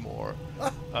sun anymore.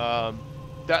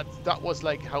 that was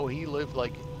like how he lived,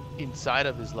 like inside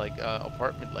of his like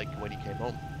apartment, like when he came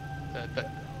home.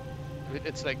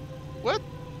 It's like, what?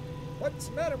 What's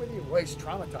the matter with you? Well, he's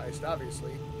traumatized,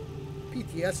 obviously.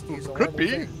 PTSD is a horrible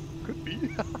thing. Could be.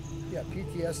 Yeah,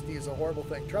 PTSD is a horrible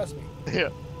thing. Trust me. Yeah.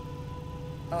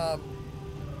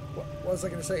 What was I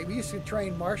going to say? We used to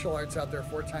train martial arts out there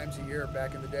 4 times a year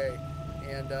back in the day,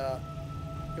 and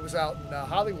it was out in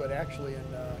Hollywood, actually, in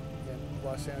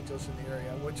Los Angeles, in the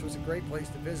area, which was a great place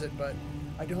to visit. But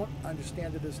I don't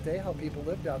understand to this day how people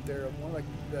lived out there. One of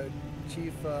the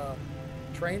chief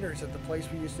trainers at the place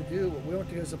we used to do, we went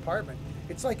to his apartment.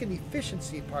 It's like an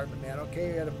efficiency apartment, man.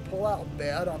 Okay, you had a pull-out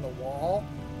bed on the wall.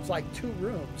 It's like 2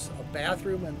 rooms, a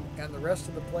bathroom, and the rest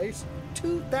of the place.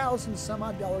 $2,000 some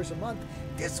odd a month.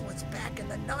 This was back in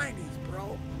the 90s,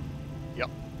 bro. Yep,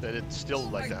 that it's still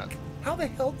like that. How the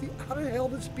hell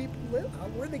does people live?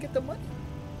 Where do they get the money?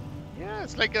 Yeah,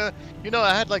 it's like you know,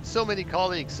 I had like so many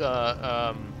colleagues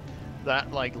that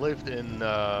like lived in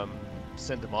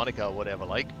Santa Monica or whatever,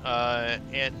 like,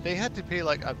 and they had to pay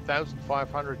like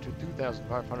 $1,500 to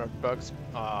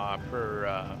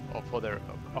 $2,500 for their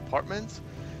apartments.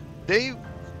 They've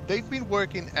been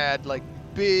working at like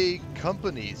big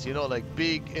companies, you know, like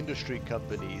big industry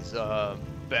companies,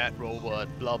 Bat Robot,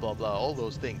 blah blah blah, all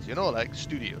those things, you know, like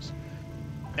studios.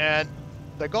 And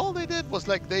like all they did was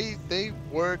like they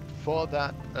worked for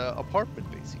that apartment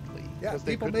basically, Yeah, because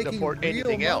they people couldn't making afford real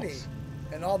anything money, else.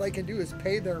 and all they can do is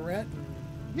pay their rent.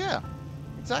 Yeah,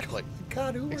 exactly.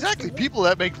 God, who wants Exactly. to People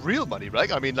that make real money, right?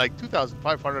 I mean, like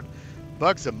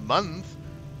 $2,500 a month.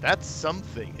 That's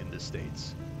something in the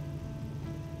States.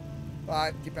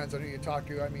 It depends on who you talk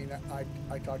to. I mean,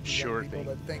 I talk to Sure young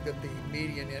people that think that the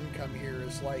median income here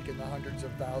is like in the hundreds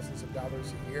of thousands of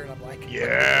dollars a year, and I'm like,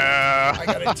 Yeah. I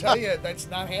gotta tell you, that's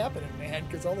not happening, man.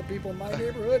 Because all the people in my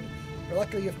neighborhood, are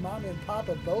luckily if Mom and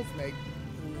Papa both make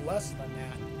less than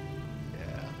that.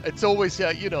 Yeah. It's always,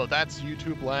 you know, that's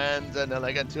YouTube land, and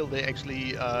like until they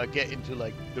actually get into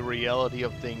like the reality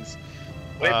of things.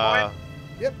 Waypoint?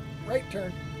 Yep, right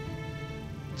turn.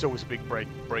 It's always a big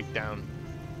breakdown.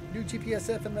 New GPS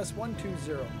FMS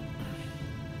 120.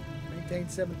 Maintain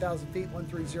 7,000 feet,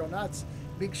 130 knots.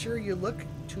 Make sure you look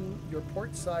to your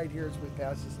port side here as we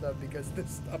pass this stuff, because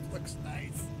this stuff looks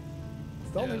nice.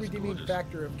 It's the only redeeming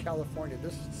factor of California.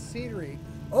 This scenery,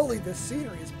 this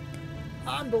scenery is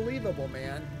unbelievable,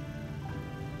 man.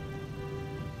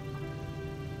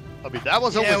 I mean, that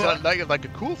was always well, like a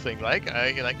cool thing, like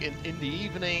in the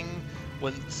evening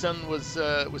when the sun was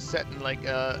setting, like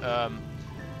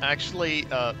actually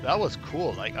that was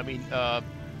cool. Like, I mean,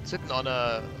 sitting on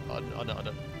a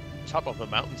top of a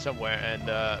mountain somewhere and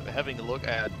having a look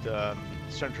at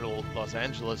central Los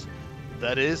Angeles,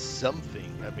 that is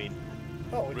something. I mean,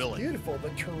 oh, it's really beautiful.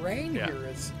 The terrain here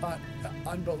is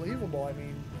unbelievable. I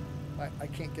mean, I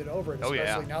can't get over it,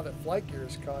 especially now that flight gear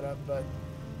is caught up. But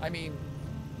I mean,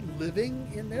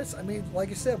 living in this, I mean,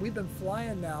 like I said, we've been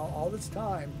flying now all this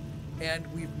time, and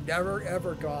we've never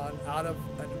ever gone out of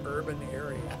an urban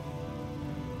area.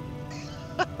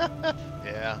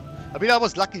 Yeah, I mean, I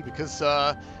was lucky because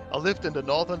I lived in the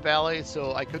Northern Valley,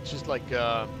 so I could just like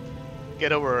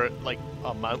get over like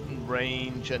a mountain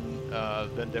range, and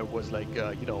then there was like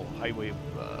you know, highway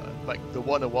like the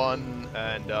 101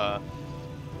 and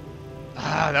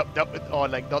or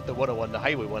like not the 101, the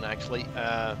highway one actually.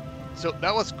 So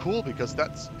that was cool because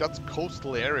that's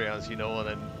coastal areas, you know, and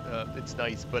then it's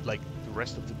nice. But like the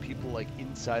rest of the people, like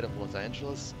inside of Los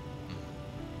Angeles,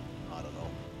 I don't know.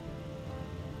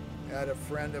 I had a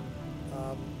friend of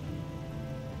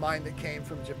mine that came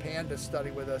from Japan to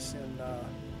study with us in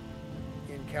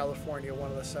California.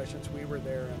 One of the sessions we were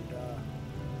there, and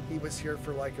he was here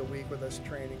for like a week with us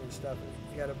training and stuff. And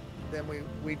he had then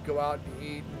we'd go out and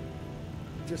eat and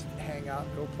just hang out,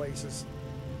 go places.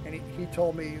 And he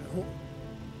told me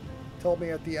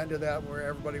at the end of that, where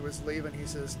everybody was leaving, he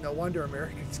says, "No wonder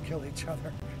Americans kill each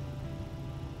other.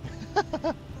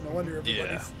 No wonder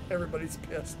everybody's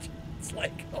pissed." It's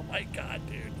like, oh my God,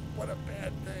 dude, what a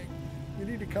bad thing. You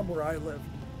need to come where I live.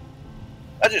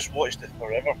 I just watched the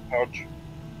Forever Purge.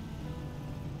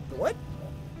 The what?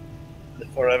 The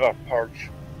Forever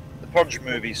Purge. The Purge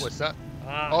movies. What's that?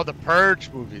 Oh, the Purge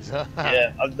movies, huh?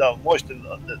 Yeah, I watched the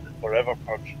Forever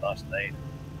Purge last night.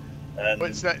 And but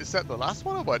is that the last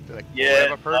one or what? Like, yeah,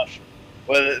 Forever Purge?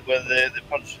 Where the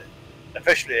Purge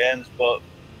officially ends, but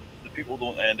the people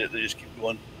don't end it, they just keep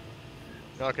going.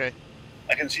 Okay.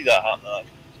 I can see that happening.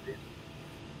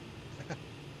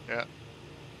 Yeah.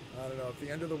 I don't know. If the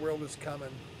end of the world is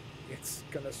coming, it's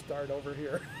going to start over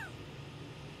here.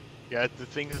 Yeah, the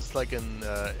thing is, like in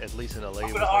at least in LA, I'm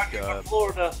it gonna was argue like for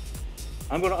Florida.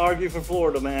 I'm going to argue for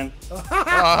Florida, man.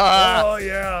 Oh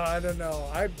yeah, I don't know.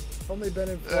 I've only been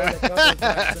in Florida a couple of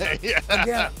times. Yeah.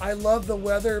 Again, I love the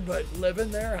weather, but living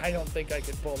there, I don't think I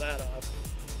could pull that off.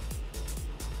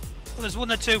 Well, there's one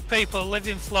or two people live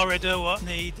in Florida what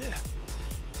need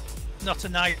not a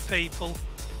night people.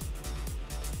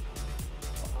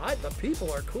 The people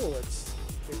are cool. It's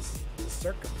the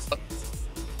circumstances.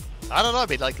 I don't know. I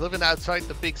mean, like living outside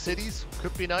the big cities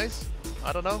could be nice.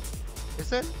 I don't know.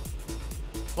 Is it?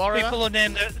 Florida? People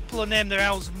who name their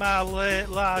house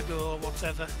Mar-Lago or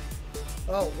whatever.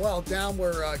 Oh well, down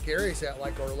where Gary's at,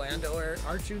 like Orlando.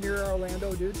 Aren't you near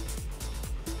Orlando, dude?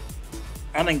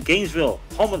 I'm in Gainesville,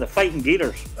 home of the Fighting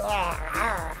Gators.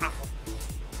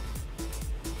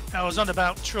 I was on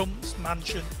about Trump's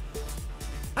mansion.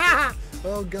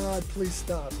 Oh God, please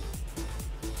stop.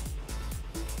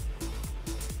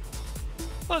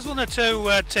 Well, there's one or two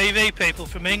TV people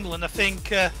from England. I think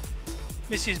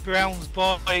Mrs. Brown's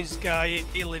boys guy,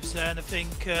 he lives there, and I think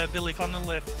Billy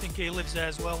Connolly, I think he lives there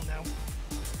as well now.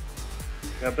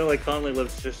 Yeah, Billy Connolly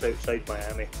lives just outside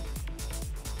Miami.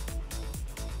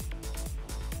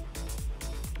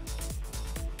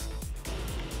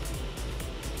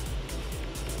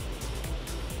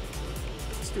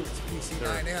 Let's do its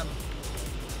PC9M.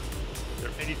 Is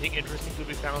there anything interesting to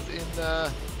be found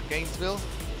in Gainesville?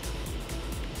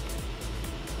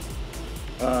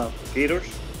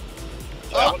 Gators.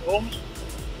 Homes?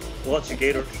 Lots of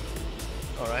gators.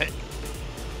 Alright.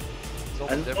 It's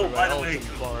almost And oh, everywhere by the else way, in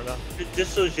Florida.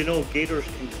 just so as you know, gators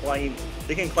can climb.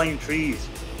 They can climb trees.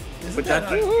 Isn't Which that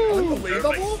I think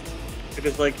unbelievable?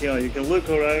 because, like, you know, you can look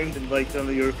around and like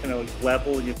on your kind of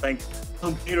level, and you think,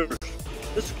 "Oh, gators,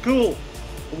 this is cool."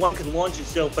 But one can launch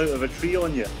itself out of a tree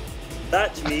on you.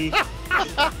 That to me is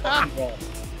just fucking wrong.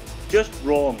 Just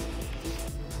wrong.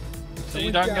 So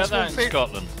you don't get that in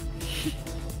Scotland.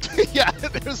 Yeah,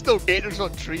 there's no gators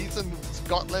on trees in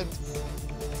Scotland.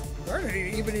 There aren't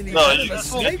even any No,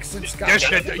 venomous snakes in Yes,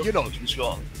 Scotland. you know, In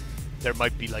Scotland. there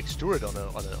might be like Stewart on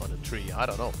a tree. I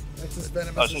don't know. That's as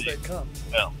venomous as they come.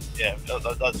 Well, yeah,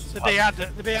 that's... The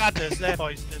bee adders, they're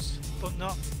poisonous, but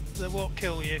not, they won't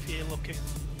kill you if you're lucky.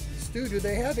 Stu, do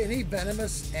they have any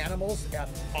venomous animals at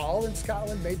all in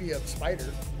Scotland? Maybe a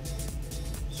spider.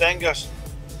 Sangus.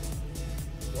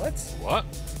 What? What?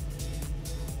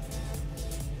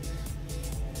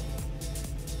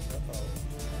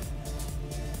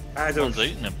 Uh-oh. Someone's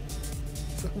eating him.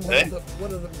 So Eh?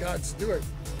 one of them got Stuart.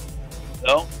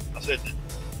 No? I said...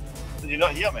 Did you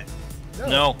not hear me?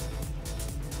 No.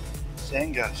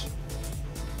 Sangus.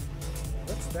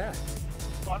 What's that?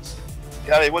 What's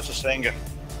Gary, what's a Sangus?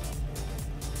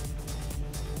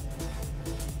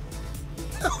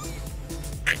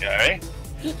 Gary?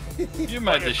 You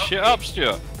made this shit up,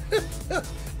 Stuart.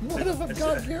 One of them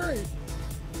got Gary.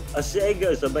 A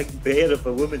Sega is a big bear of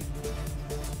a woman.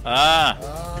 Ah.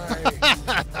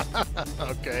 Aye.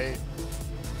 Okay.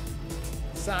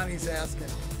 Sonny's asking.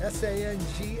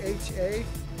 S-A-N-G-H-A?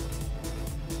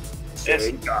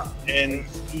 Senga.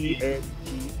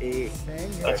 S-E-N-G-A.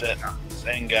 Sanga. That's it.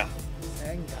 Sanga.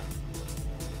 Sanga.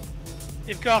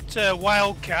 You've got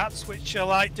wild cats, which are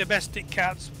like domestic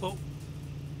cats, but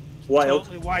Wild.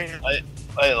 totally wild.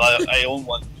 I own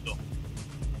one, so...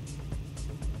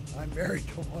 I'm married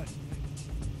to one.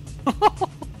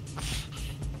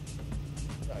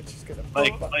 She's gonna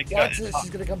Mike, watch Mike, this. She's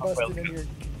gonna come well, busting in your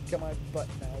come on butt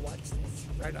now. Watch this.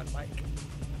 Right on mic.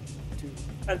 Two.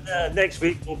 And next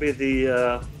week will be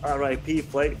the RIP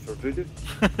flight for Voodoo.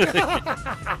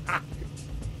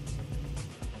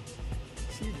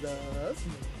 She loves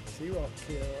me. She won't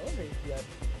kill me yet.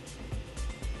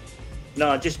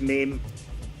 No, just maim.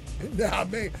 Nah,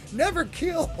 never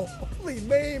kill. Only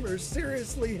maim or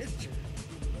seriously injured.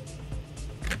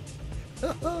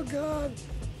 Oh God.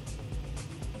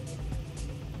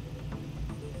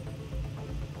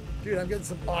 Dude, I'm getting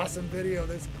some awesome video.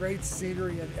 There's great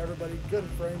scenery and everybody, good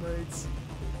frame rates.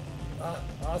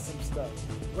 Awesome stuff.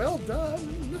 Well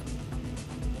done.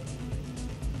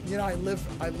 You know, I live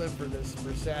for this,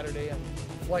 for Saturday and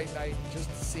Flight Night, just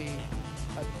to see.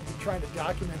 I've been trying to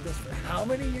document this for how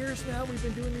many years now we've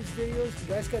been doing these videos. You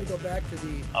guys got to go back to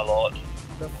A lot.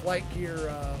 the Flight Gear,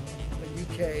 the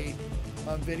UK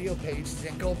video page,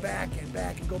 and go back and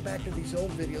go back to these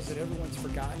old videos that everyone's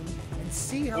forgotten, and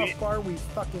see how far we've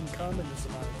fucking come in this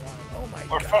amount of time. Oh my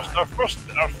God! Our first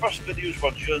videos were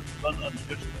just done on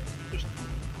just.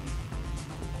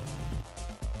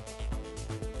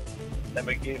 Then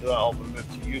we gave that up and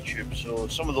moved to YouTube. So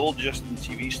some of the old Justin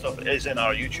TV stuff is in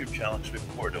our YouTube channel because we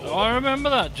recorded it. Oh, I remember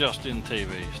that Justin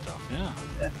TV stuff. Yeah.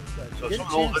 Yeah. So some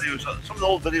of the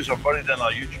old videos are buried in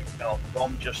our YouTube channel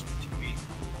from Justin TV.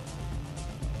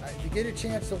 If you get a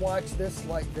chance to watch this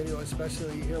flight video,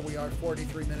 especially here we are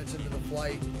 43 minutes into the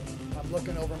flight, I'm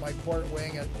looking over my port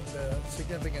wing at the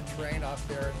significant terrain off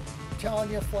there. I'm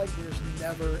telling you, flight gears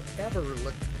never, ever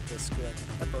looked this good.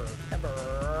 Ever,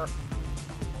 ever.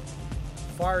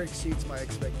 Far exceeds my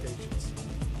expectations.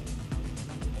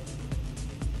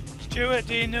 Stuart,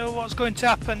 do you know what's going to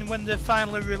happen when they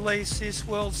finally release this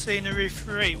World Scenery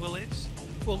 3?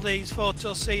 Will these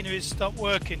photo sceneries stop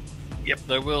working? Yep,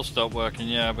 they will stop working.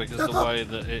 Yeah, because the way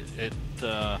that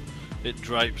it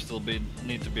drapes,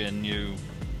 need to be a new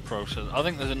process. I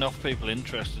think there's enough people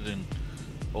interested in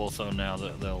ortho now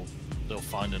that they'll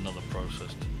find another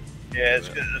process. Yeah, it's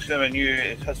going to be new.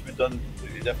 It has to be done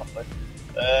completely differently.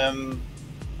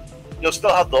 You'll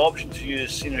still have the option to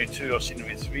use Scenery 2 or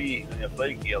Scenery 3 in your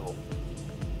flight gear though.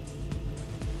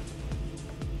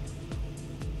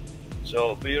 So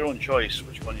it'll be your own choice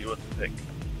which one you want to pick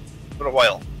for a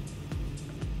while.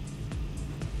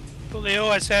 But the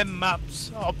OSM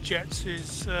maps objects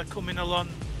is coming along.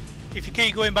 If you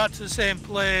keep going back to the same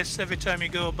place every time you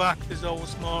go back, there's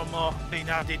always more and more being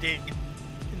added in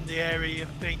the area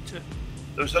you've been to.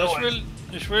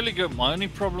 It's really good. My only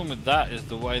problem with that is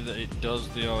the way that it does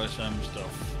the OSM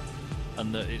stuff,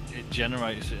 and that it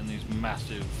generates it in these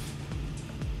massive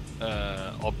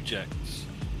objects.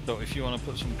 So if you want to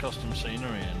put some custom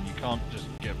scenery in, you can't just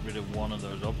get rid of one of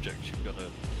those objects. You've got to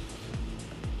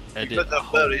edit a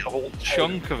whole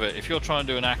chunk of it. If you're trying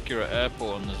to do an accurate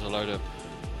airport and there's a load of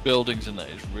buildings in there,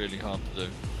 it's really hard to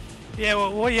do. Yeah,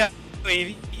 well,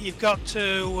 you've got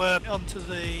to onto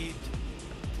the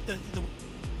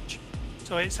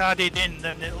so it's added in,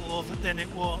 then it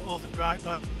won't overwrite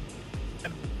that.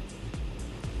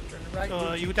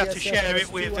 So you would have to share it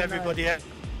with everybody else.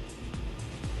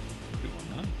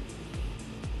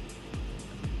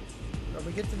 When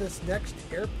we get to this next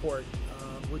airport,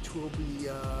 which will be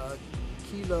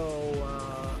Kilo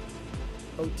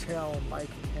Hotel Mike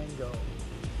Tango.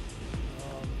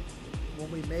 When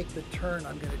we make the turn,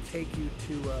 I'm going to take you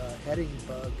to a heading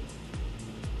bug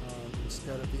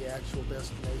instead of the actual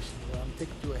destination. Well, I'm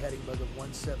taking you to a heading bug of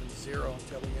 170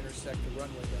 until we intersect the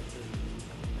runway back there,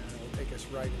 and it'll take us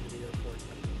right into the airport.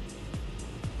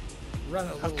 Run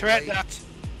a little late.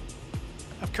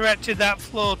 I've corrected that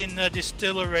float in the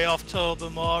distillery off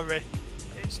Tobermory.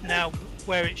 It's now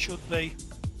where it should be.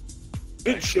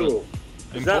 Good show.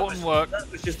 Important work.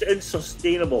 That was just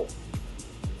unsustainable.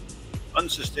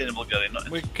 Unsustainable, Gary.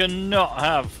 We cannot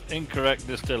have incorrect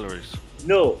distilleries.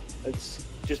 No, it's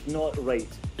just not right.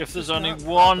 If there's only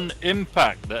one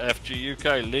impact that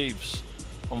FGUK leaves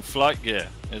on flight gear,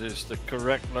 it is the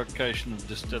correct location of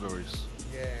distilleries.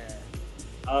 Yeah.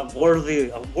 A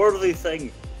worthy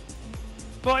thing.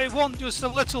 But it wasn't just a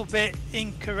little bit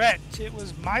incorrect, it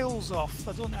was miles off.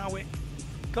 I don't know how it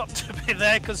got to be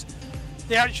there, because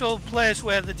the actual place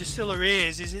where the distillery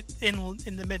is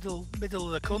in the middle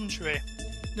of the country,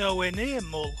 nowhere near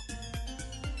Mull.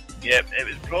 Yeah, it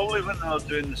was probably when I was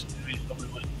doing this, somebody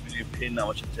wasn't really paying that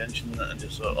much attention and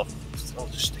just sort of, I'll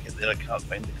just stick it there, I can't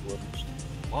find the coordinates.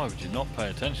 Why would you not pay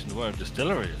attention to where a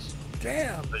distillery is?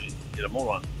 Damn! You're a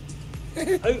moron.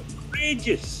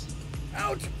 Outrageous!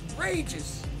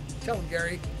 Outrageous! Tell him,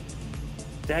 Gary.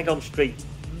 Daggum straight.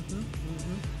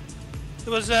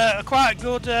 There was a quite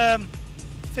good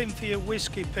thing for your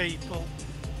whiskey people.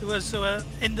 There was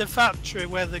in the factory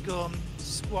where they go and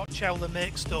watch how they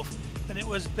make stuff, and it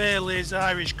was Bailey's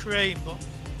Irish Cream, but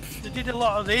they did a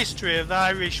lot of the history of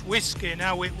Irish whiskey and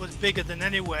how it was bigger than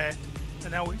anywhere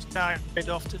and how it's died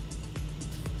off to...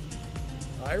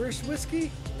 Irish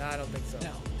whiskey? No, I don't think so.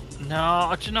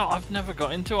 No, do you know, I've never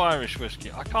got into Irish whiskey.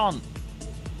 I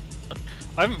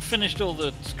haven't finished all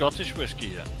the Scottish whiskey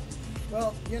yet.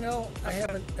 Well, you know, I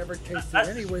haven't ever tasted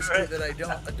any whiskey that I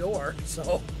don't adore,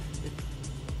 so...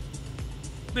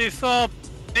 Before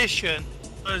Basin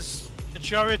was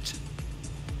majority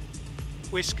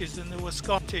whiskies and there were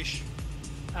Scottish.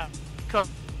 Because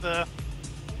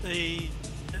the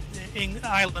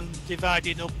island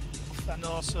divided up and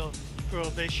also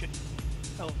Prohibition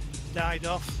died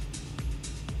off.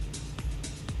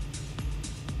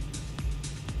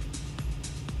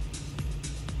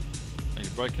 Are you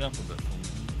breaking up a bit for me?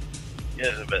 Yeah,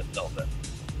 a little bit.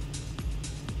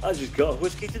 I just got a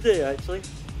whiskey today, actually.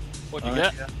 What did you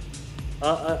get?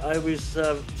 I was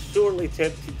sorely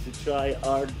tempted to try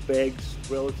Ardbeg's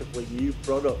relatively new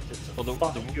product. It's a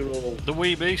 5-year-old. The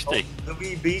Wee Beastie. The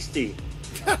Wee Beastie.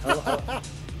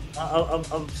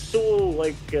 I'm so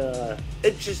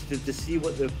interested to see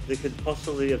what they could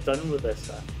possibly have done with this.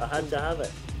 I had to have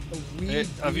it.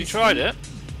 Have you tried it?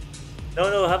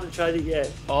 No, I haven't tried it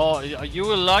yet. Oh, you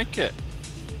will like it.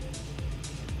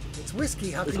 It's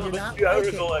whiskey. How It's can you only not a few hours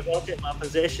like ago it? I got it in my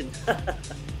possession.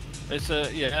 It's a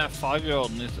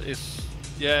 5-year-old, and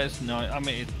it's nice. I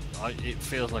mean, it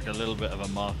feels like a little bit of a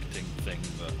marketing thing,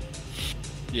 but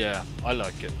yeah, I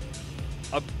like it.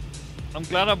 I'm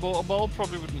glad I bought a bottle.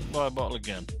 Probably wouldn't buy a bottle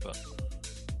again, but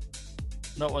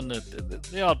not when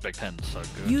the odd big pen's so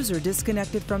good. User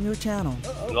disconnected from your channel.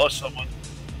 We lost someone.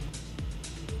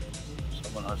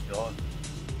 Someone has gone.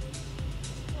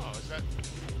 Oh, is that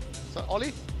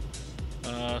Ollie?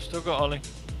 Still got Ollie.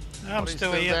 I'm Ollie's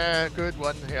still here. there. Good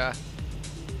one. Yeah.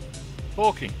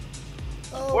 Walking.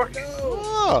 Oh Working. no!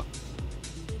 Oh.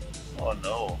 Oh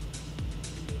no.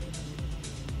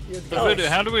 You have to So go Voodoo,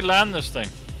 how do we land this thing?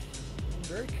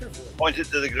 very carefully. Point it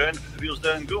to the ground, put the wheels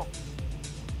down and go.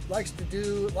 Likes to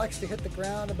hit the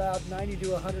ground about 90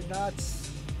 to 100 knots.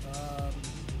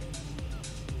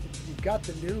 You've got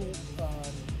the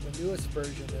newest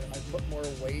version that I put more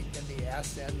weight in the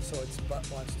ass end, so its butt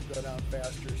wants to go down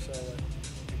faster, so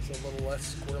it's a little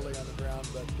less squirrely on the ground.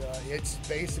 But it's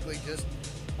basically just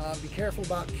be careful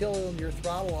about killing your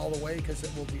throttle all the way because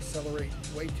it will decelerate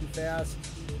way too fast.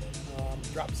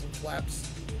 Drop some flaps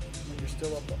when you're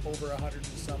still up to over 100 and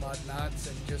some odd knots,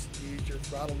 and just use your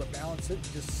throttle to balance it.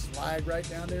 Just slide right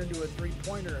down there into a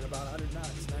 3-pointer at about 100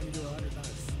 knots, 90 to 100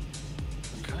 knots.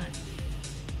 Okay.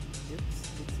 It's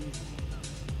easy.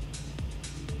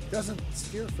 Doesn't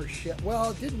steer for shit.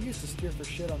 Well, it didn't used to steer for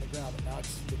shit on the ground, but now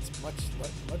it's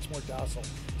much more docile.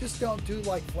 Just don't do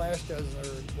like Flash does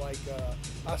or like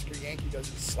Oscar Yankee does.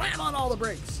 Slam on all the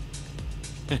brakes.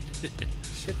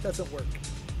 Shit doesn't work.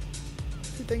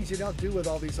 Two things you don't do with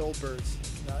all these old birds.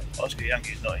 Oscar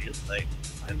Yankee's not here tonight.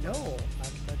 I know.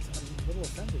 I'm a little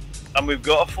offended. And we've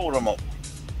got a forum up,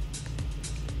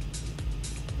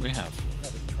 We have.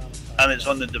 Probably traumatized. and it's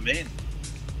on the domain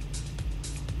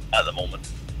at the moment.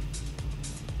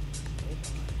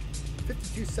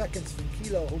 52 seconds from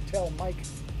Kilo Hotel Mike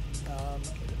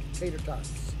Tater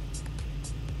Tots.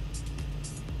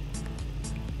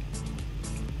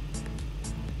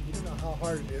 You don't know how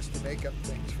hard it is to make up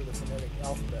things for the phonetic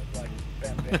alphabet like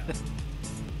Bam Bam.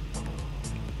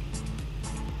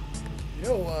 You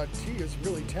know, T is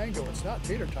really Tango. It's not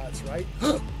Tater Tots, right?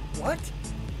 What?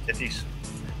 Titties.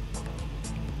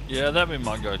 Yeah, that'd be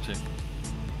my go-to.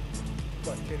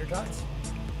 What, Tater Tots?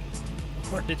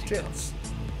 Or Titty tits?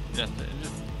 Just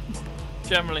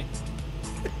generally.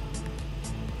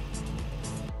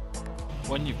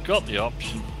 When you've got the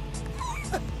option.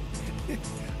 I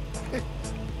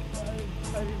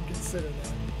didn't consider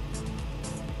that.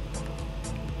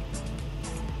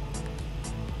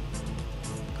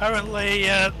 Apparently,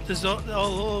 there's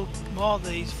all more of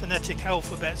these phonetic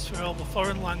alphabets for all the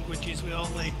foreign languages with all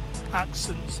the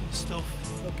accents and stuff.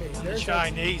 Okay, And the there's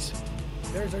Chinese.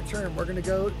 There's our turn. We're gonna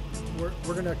go. We're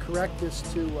gonna correct this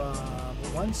to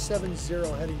 170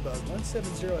 heading bug.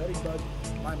 170 heading bug.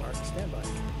 My mark. Stand by.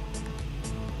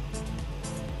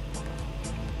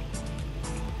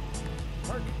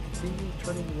 Mark. Continue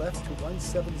turning left to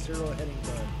 170 heading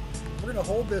bug. We're gonna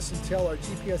hold this until our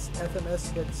GPS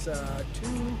FMS hits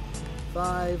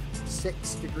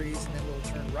 256 degrees, and then we'll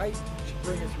turn right. Should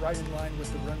bring us right in line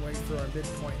with the runway for our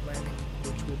midpoint landing,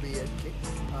 which will be at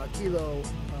Kilo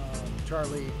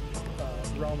Charlie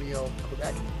Romeo,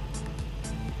 Quebec.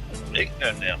 Lake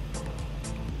down there.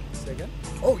 Say again?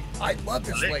 Oh, I love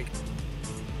this Lake. lake.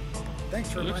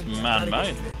 Thanks for It looks reminding me.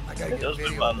 man-made. I gotta It get a does look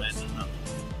video of man-made, this. doesn't it?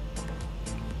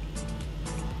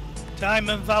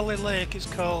 Diamond Valley Lake is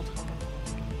called.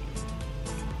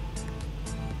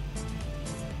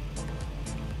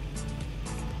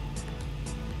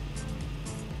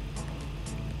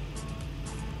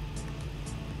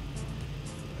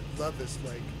 Love this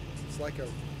lake. It's like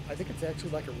I think it's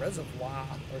actually like a reservoir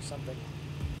or something.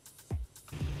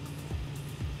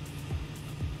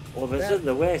 Well, if it's in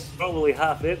the west, probably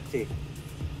half empty.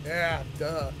 Yeah,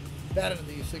 duh. That and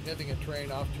the significant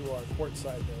terrain off to our port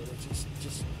side there, which is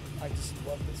just, I just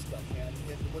love this stuff, man.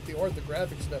 And with the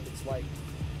orthographic stuff, it's like,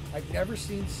 I've never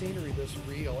seen scenery this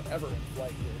real ever in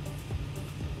flight here.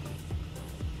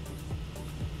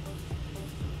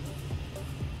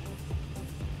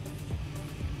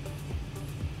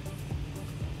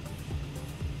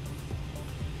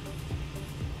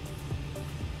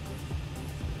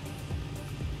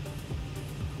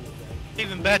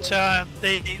 Even better,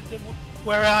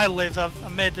 where I live, I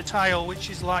made the tile, which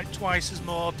is like twice as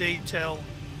more detail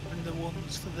than the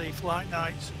ones for the flight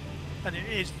nights, and it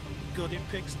is good. It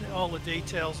picks all the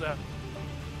details out.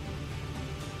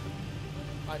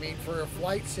 I mean, for a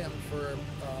flight sim,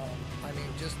 I mean,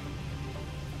 just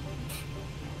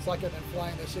It's like I've been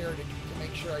flying this area to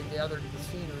make sure I gathered the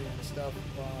scenery and stuff.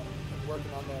 I'm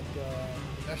working on that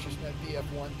Messerschmitt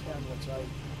BF-110, which I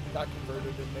got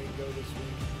converted and made go this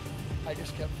week. I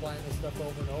just kept flying this stuff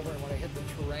over and over, and when I hit the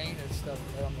terrain and stuff,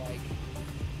 I'm like,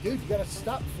 dude, you gotta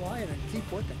stop flying and keep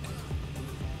working.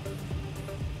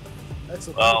 That's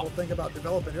the beautiful thing about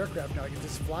developing aircraft now. You can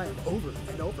just fly them over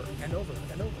and over and over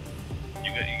and over.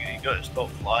 You got to stop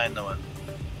flying them.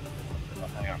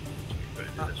 Hang on.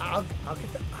 I'll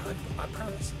get that. I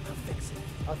promise. I'll fix it.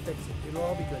 I'll fix it. It'll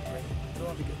all be good, right? It'll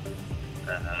all be good.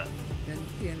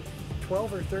 In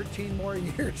 12 or 13 more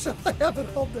years, I'll have it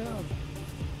all down.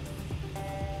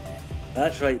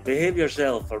 That's right. Behave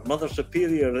yourself, or Mother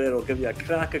Superior there will give you a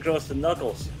crack across the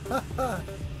knuckles.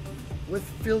 With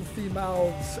filthy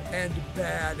mouths and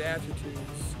bad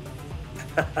attitudes.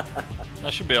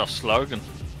 That should be our slogan.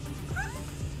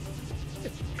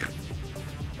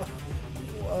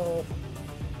 Well,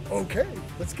 okay.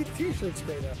 Let's get t-shirts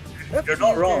made up. You're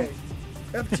not wrong.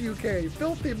 FGUK,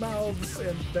 filthy mouths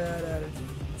and bad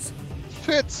attitudes.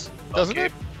 Fits, doesn't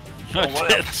it? Well,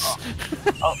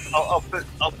 I'll put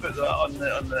that on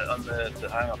the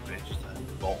hang up page.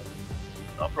 Boom.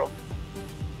 No problem.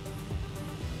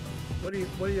 What do you?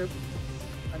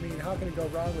 I mean, how can it go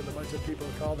wrong with a bunch of people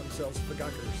who call themselves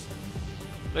FGUKers?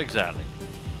 Exactly.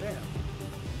 Damn.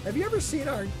 Have you ever seen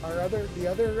the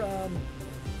other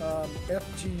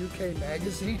FGUK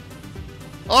magazine?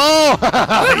 Oh!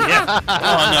 Yeah.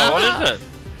 Oh no, what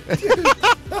is it?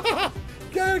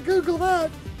 Gotta Google that.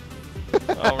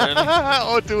 Oh really?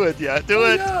 Oh, do it, yeah, do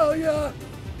it. Yeah, yeah.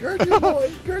 Gird your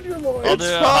loins. Gird your loins. I'll do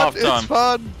it at It's halftime.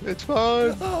 fun. It's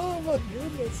fun. Oh my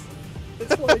goodness.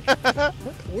 It's like,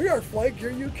 we are Flight Gear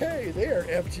UK. They are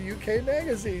FGUK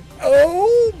magazine.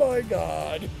 Oh my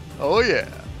god. Oh yeah.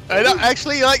 And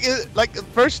actually, like the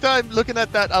first time looking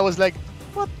at that, I was like,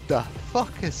 "What the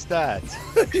fuck is that?"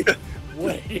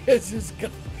 Wait, it's this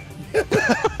guy.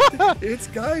 It's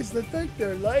guys that think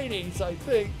they're ladies, I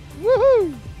think.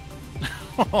 Woohoo!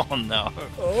 Oh no.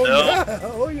 Oh No. yeah.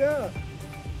 Oh yeah.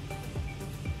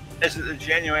 Is it the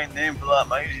genuine name for that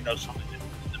magazine or something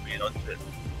to be onto it?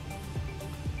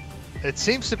 It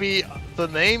seems to be the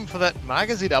name for that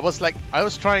magazine. I was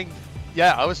trying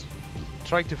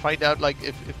to find out like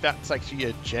if that's actually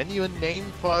a genuine name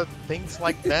for things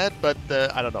like that, but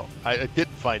I don't know. I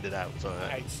didn't find it out. So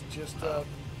It's just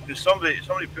Because somebody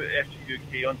put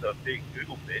FGUK onto a fake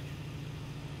Google page.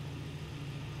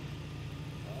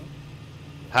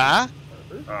 huh?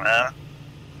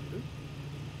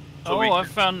 So we I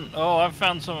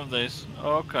found some of these.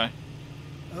 Oh, okay.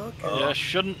 okay. Yeah,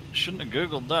 shouldn't have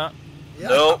googled that. Yeah.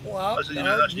 No. Well, That's- no,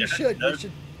 that's- you yeah, should. no.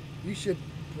 You should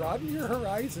broaden your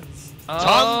horizons.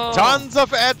 Tons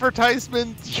of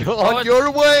advertisement on it's- your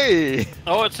way.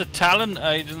 Oh, it's a talent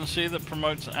agency that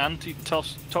promotes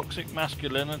anti-toxic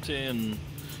masculinity and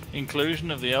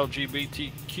inclusion of the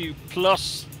LGBTQ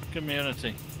plus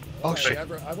community. Oh shit. I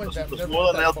went that. There's never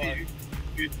more went than that far.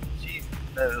 LGBT.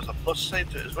 There's a plus side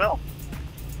to it as well.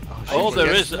 Oh, there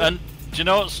yes. is. And do you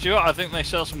know what, Stuart? I think they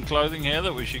sell some clothing here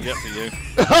that we should get for you.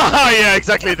 Yeah,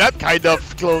 exactly. That kind of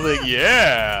clothing.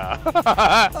 Yeah.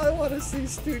 I want to see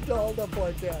Stu dolled up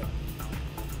like that.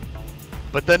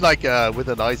 But then, like, with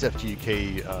a nice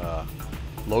FGUK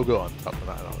logo on top of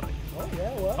that, I don't like. Oh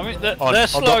yeah, well. I mean, their On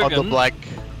slogan. the black.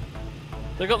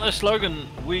 They got their slogan.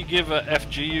 We give a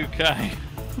FGUK.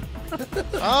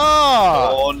 Ah.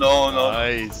 Oh no.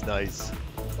 Nice, nice.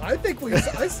 I think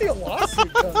I see a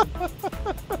lawsuit coming.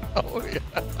 Oh yeah.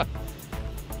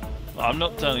 I'm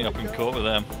not turning up in court with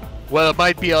them. Well, it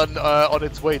might be on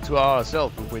its way to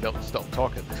ourselves if we don't stop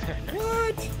talking.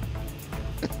 What?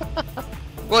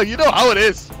 Well, you know how it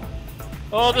is.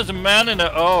 Oh, there's a man in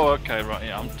it. Oh, okay, right.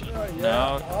 Yeah, yeah.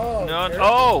 No. Oh, No. there-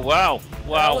 Oh, wow.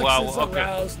 Wow, Alex wow. is Okay.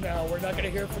 aroused now. We're not going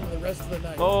to hear from him the rest of the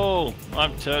night. Oh,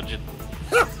 I'm turgid.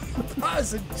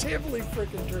 Positively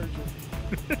freaking turgid.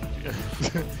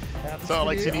 Happens So, to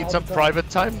Alex, me you need all some the time. private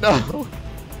time now.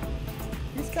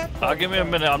 He's got Give me a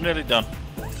minute. I'm nearly done.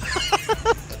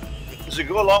 Does it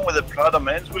go along with the Prada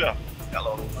menswear?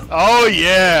 Hello. Oh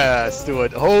yes,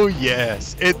 Stuart. Oh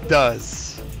yes, it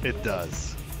does. It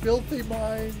does. Filthy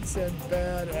minds and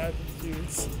bad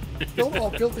attitudes.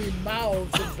 Filthy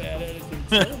mouths and bad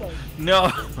attitudes. Never mind.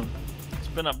 No. It's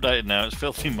been updated now. It's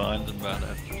filthy minds and bad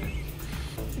attitudes.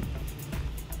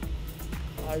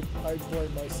 I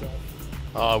blame myself.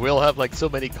 We'll have like so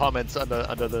many comments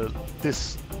under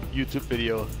this YouTube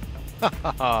video.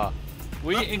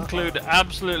 We include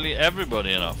absolutely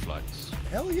everybody in our flights.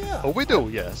 Hell yeah. Oh, we do,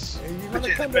 yes. Hey, you're We gonna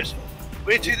take the come to, piss.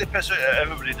 We take the piss out of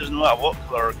everybody. Doesn't matter what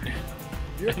colour.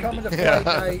 You're coming to flight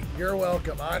night. You're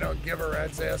welcome. I don't give a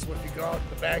rat's ass if you go out in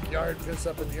the backyard, piss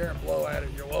up in the air, and blow at it.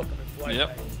 You're welcome in flight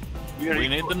Yep. night. We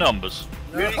need the numbers.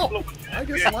 No, I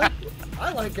just like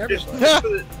I like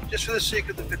everybody. Just for the sake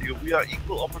of the video, we are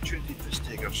equal opportunity piss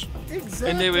takers.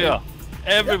 Exactly. And there we are.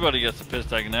 Everybody gets the piss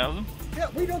taken out of them. Yeah,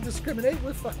 we don't discriminate.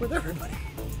 We fuck with everybody.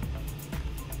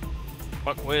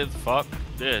 Fuck with, fuck,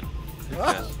 did.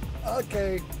 Oh,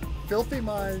 okay. Filthy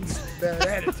minds, bad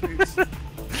attitudes.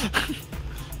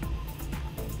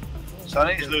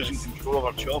 Sandy's losing control of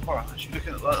our chopper. Is she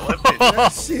looking at that webpage?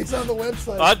 Yes, she's on the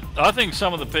website. I think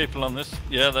some of the people on this,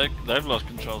 yeah, they've lost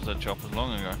control of their choppers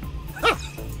long ago.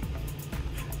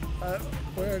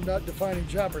 We're not defining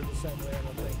chopper the same way, I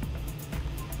don't think.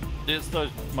 It's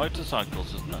those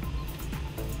motorcycles, isn't it?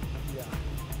 Yeah.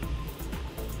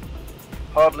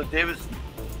 Harley Davidson.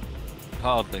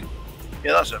 Hardly.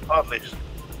 Yeah, that's it. Harley's.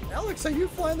 Alex, are you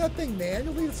flying that thing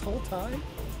manually this whole time?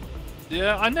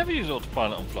 Yeah, I never use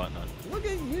autopilot on FlightNight. Look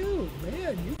at you,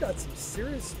 man. You got some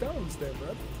serious stones there,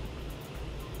 bud.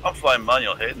 I'm flying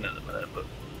manual heading at the minute, but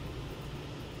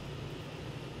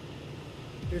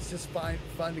It's just fun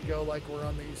to go like we're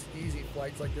on these easy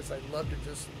flights like this. I'd love to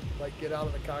just like get out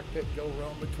of the cockpit, go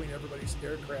roam between everybody's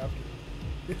aircraft.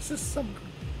 It's just some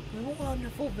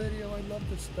wonderful video. I love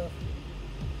this stuff.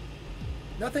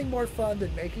 Nothing more fun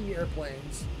than making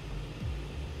airplanes,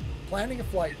 planning a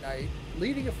flight night,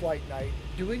 leading a flight night,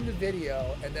 doing the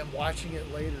video, and then watching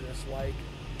it later. It's like,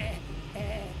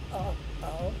 oh,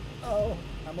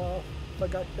 I'm all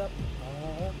fucked up.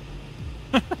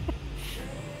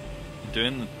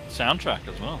 Doing the soundtrack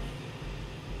as well.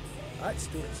 Let's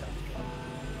do it, sounds good.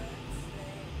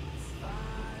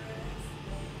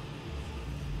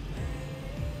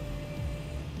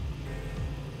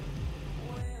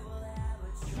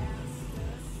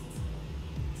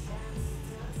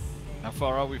 How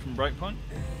far are we from breakpoint?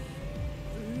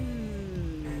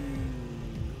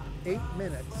 8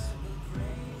 minutes.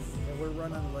 And we're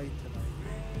running late tonight.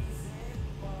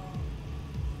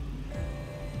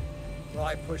 Well,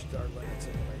 I pushed our limits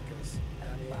anyway because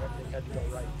everything had to go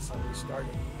right, so we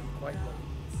started quite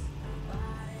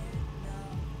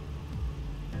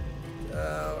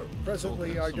late.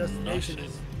 Presently, our destination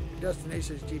is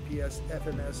GPS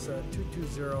FMS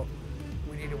 220.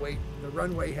 We need to wait. The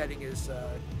runway heading is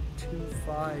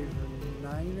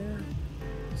 259er.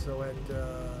 So at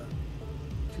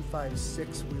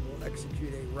 256, we will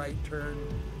execute a right turn,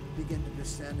 begin to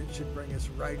descend. It should bring us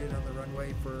right in on the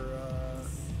runway for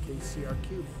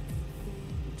KCRQ.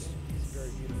 It's a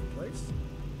very beautiful place.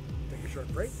 Take a short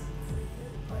break.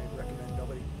 I recommend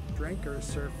nobody drink or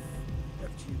surf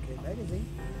FGUK magazine.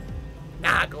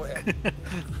 Nah, go ahead.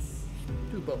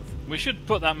 Do both. We should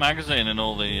put that magazine in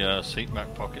all the seat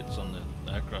back pockets on the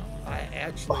aircraft. I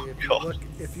actually,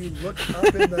 if you look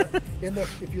up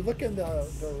if you look in the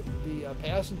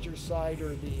passenger side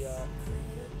or the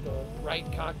right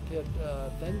cockpit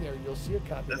thing there, you'll see a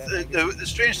copy of that. The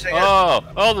strange thing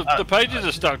the pages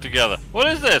are stuck together. What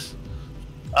is this?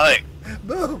 I think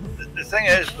Boom. the thing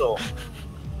is though,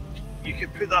 you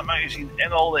could put that magazine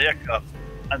in all the aircraft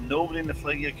and nobody in the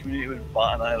flight gear community would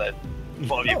bat an eyelid.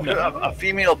 But if you put a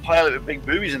female pilot with big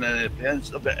boobies in it,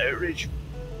 it's a bit outrage.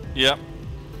 Yeah.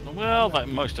 Well, like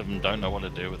most of them don't know what to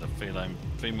do with a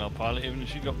female pilot, even if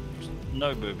she got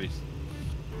no boobies.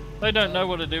 They don't know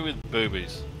what to do with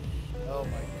boobies. Oh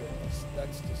my goodness,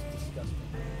 that's just disgusting.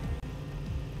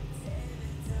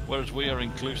 Whereas we are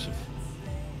inclusive.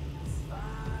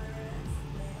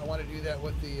 I want to do that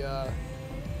with the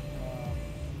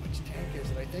which tank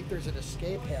is it? I think there's an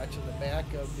escape hatch in the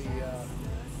back of the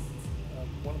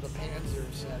one of the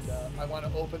Panzers, and I want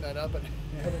to open that up and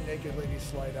have a naked lady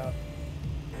slide out.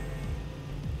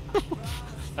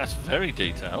 That's very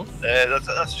detailed. That's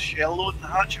a shell loading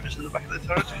hatch. It was in the back of the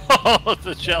turret. Oh,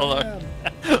 the shell load.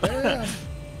 Damn.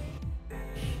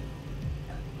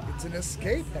 It's an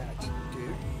escape hatch,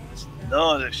 dude.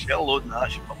 No, the shell loading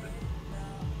hatch.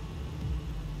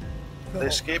 The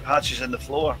escape hatch is in the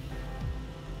floor.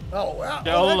 Oh wow.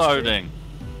 Shell loading.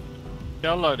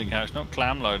 Shell loading hatch, not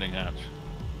clam loading hatch.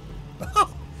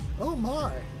 Oh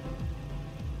my.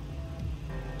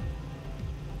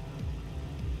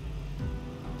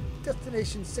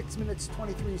 Destination 6 minutes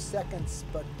 23 seconds,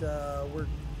 but we're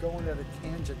going at a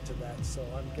tangent to that, so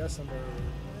I'm guessing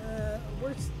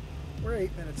we're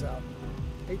 8 minutes out,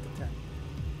 8 to 10.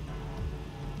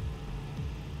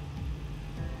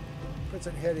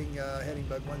 Present heading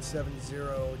bug 170.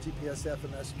 GPS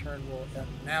FMS turn will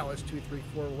now is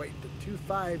 234. Wait to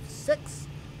 256.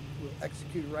 We'll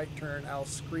execute right turn. I'll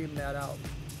scream that out.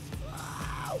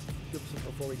 Wow.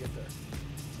 Before we get there.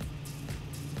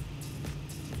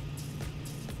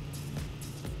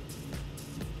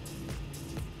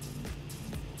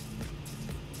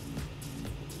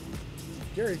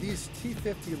 Gary, these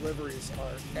T50 liveries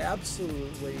are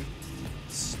absolutely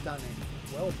stunning.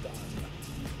 Well done.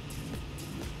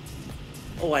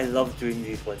 Oh, I love doing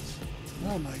these ones.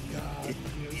 Oh my God,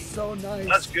 you're so nice.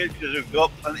 That's good because we've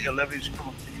got plenty of levies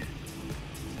coming to you.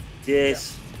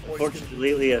 Yes. Yeah. Unfortunately,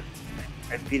 lately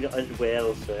I've been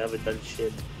unwell, so I haven't done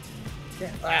shit.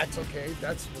 That's okay.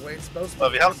 That's the way it's supposed to be. Well,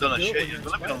 if you haven't done a Do it shit, when you're you're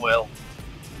living inspired. well.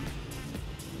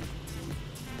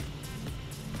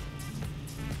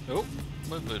 Oh,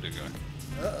 where did it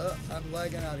go? I'm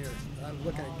lagging out here. I'm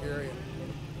looking at Gary.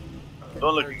 And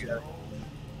Don't look again.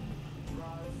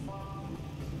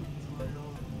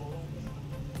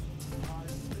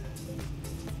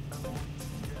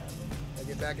 I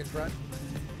get back in front.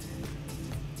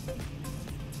 I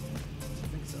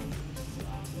think so.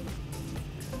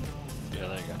 Yeah,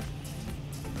 there you go.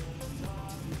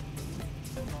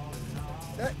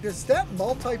 Does that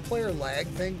multiplayer lag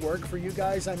thing work for you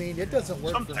guys? I mean, it doesn't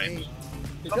work for me.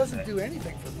 It doesn't do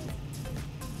anything for me.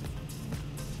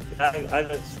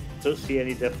 I don't see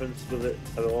any difference with it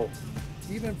at all.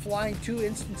 Even flying 2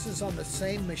 instances on the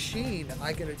same machine,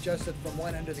 I can adjust it from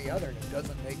one end to the other, and it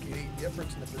doesn't make any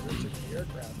difference in the position of the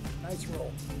aircraft. Nice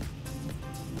roll.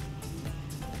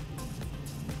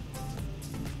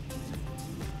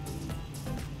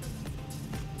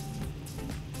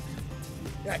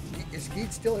 Yeah, is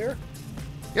Geet still here?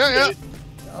 Yeah.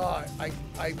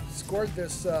 I scored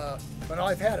this, but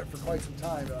I've had it for quite some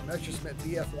time. Messerschmitt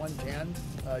BF-110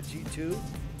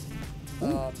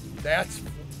 G2. That's,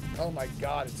 oh my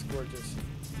God, it's gorgeous.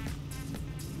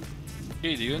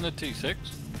 Keith, are you in the T6?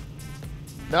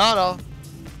 No.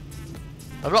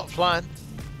 I'm not flying.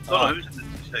 Don't know who's in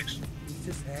the T6. He's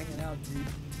just hanging out, dude.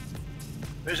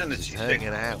 Who's in the Just T6? hanging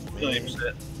out, Don't man. even say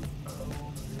it.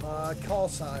 Call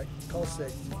sig.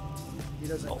 He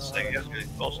doesn't know. I'll say it.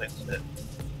 I'll say it.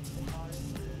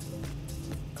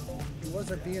 He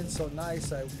wasn't being so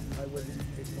nice, I would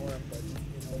ignore him, but,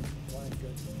 flying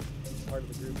good. He's part of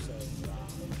the group, so.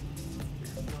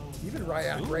 Even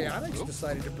Ryonics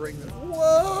decided to bring the.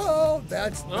 Whoa!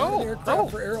 That's not an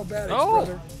aircraft for aerobatics,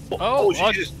 brother. Oh,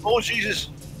 Jesus. Oh, Jesus.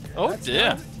 Oh, That's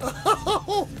dear.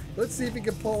 not- Let's see if he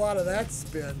can pull out of that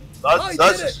spin. That's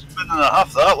a spin and a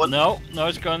half, that one. No,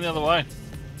 it's going the other way.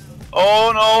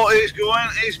 Oh, no, he's going.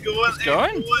 He's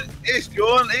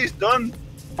done.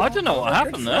 I don't know what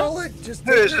happened there. Control it. Just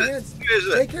Who take is your it? hands. Who is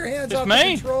it? Take your hands It's off me.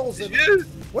 the controls. It's you.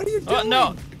 What are you doing?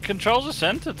 No, controls are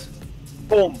centered.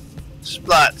 Boom.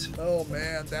 Splat. Oh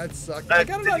man, that sucked. I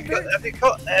got it on video.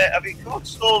 Have you caught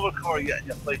stall record yet in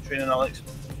your flight training, Alex?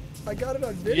 I got it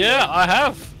on video. Yeah, I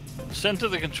have. Center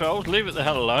the controls, leave it the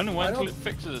hell alone, and wait I until don't- it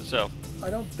fixes itself. I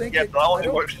don't think Yeah, it. but I I only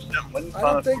don't, works with them wind I don't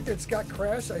panel. think it's got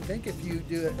crashed. I think if you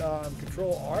do it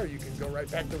Control R, you can go right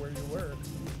back to where you were.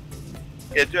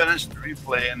 Yeah, do an instant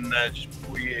replay and just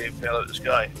before you fell out of the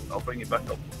sky. I'll bring you back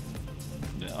up.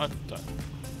 Yeah, I don't.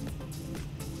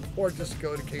 Or just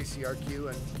go to KCRQ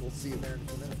and we'll see you there in a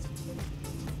few minutes.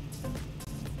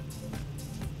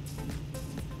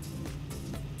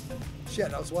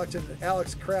 Shit, I was watching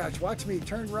Alex crash. Watch me,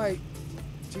 turn right.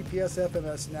 GPS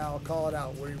FMS now, I'll call it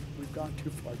out. We've gone too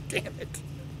far. Damn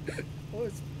it. Well,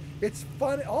 it's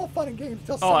fun, all fun and games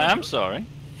till Oh, I somebody- am sorry.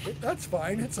 That's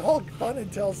fine. It's all fun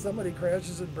until somebody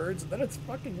crashes and burns, and then it's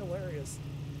fucking hilarious.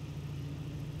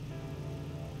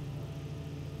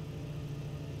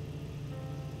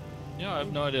 Yeah, I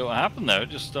have no idea what happened there. It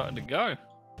just started to go.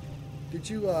 Did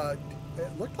you, it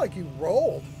looked like you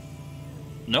rolled.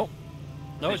 Nope.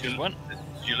 No, it Did just you- went. Did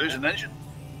you lose an engine?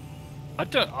 I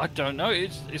don't know.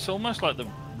 It's almost like the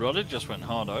rudder just went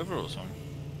hard over or something.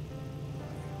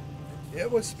 It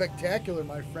was spectacular,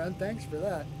 my friend. Thanks for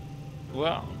that.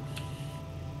 Well,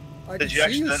 I Did could you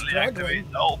see you accidentally struggling.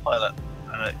 activate the autopilot?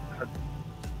 And it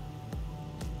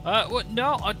had well,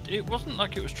 no, it wasn't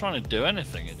like it was trying to do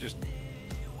anything. It just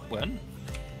went.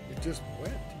 It just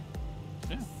went.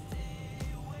 Yeah.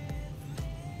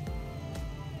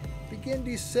 Begin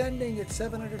descending at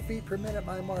 700 feet per minute,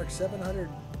 my mark. 700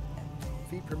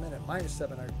 feet per minute, minus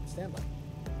 700. Stand by.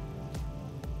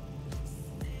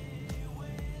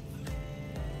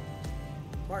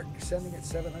 Mark, descending at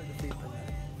 700 feet per minute.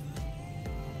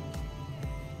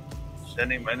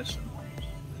 sending medicine.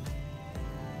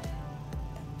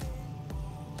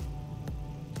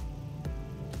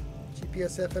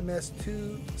 GPS FMS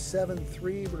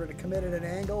 273. We're going to come in at an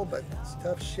angle, but it's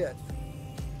tough shit.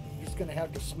 Just going to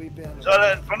have to sweep in. Is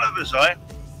that in front of us, eh?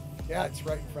 Yeah, it's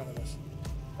right in front of us.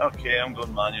 Okay, I'm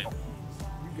going manual.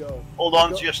 You go. Hold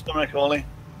on to your stomach, Ollie.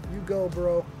 You go,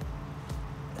 bro.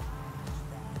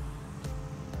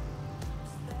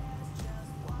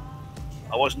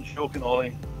 I wasn't joking,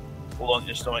 Ollie. Hold on to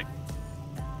your stomach.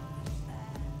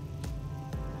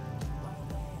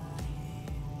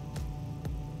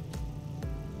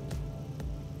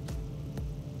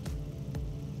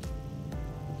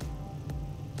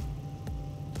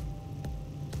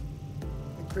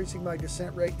 increasing my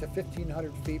descent rate to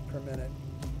 1,500 feet per minute.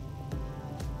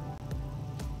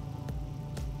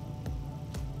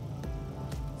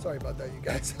 Sorry about that, you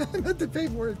guys. I meant to pay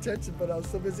more attention, but I was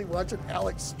so busy watching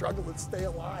Alex struggle and stay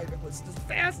alive. It was just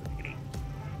fascinating.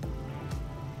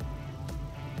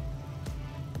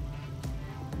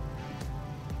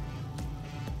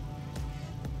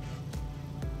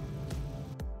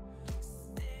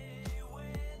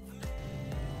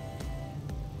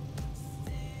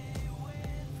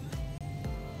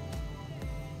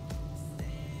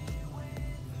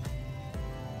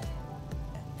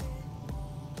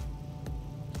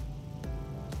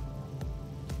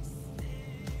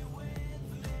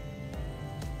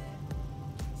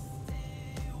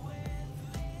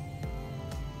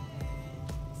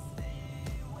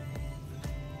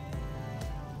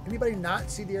 Anybody not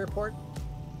see the airport?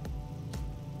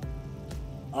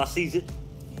 I sees it.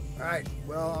 All right.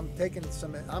 Well, I'm taking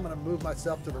some. I'm going to move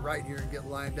myself to the right here and get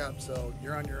lined up. So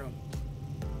you're on your own.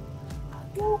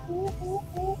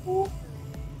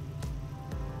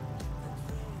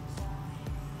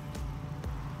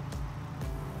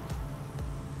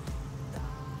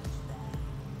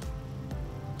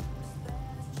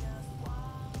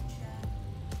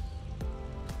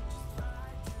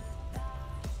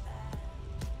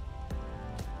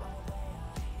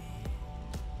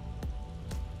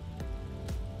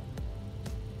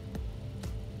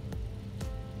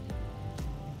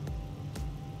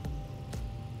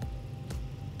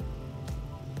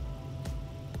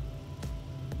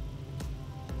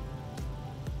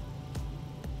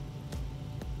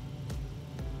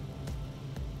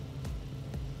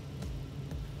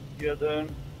 Gear down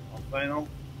on final.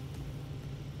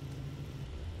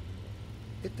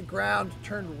 Hit the ground,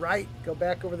 turn right, go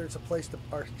back over. There's a place to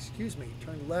park. Excuse me,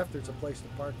 turn left. There's a place to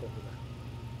park over there.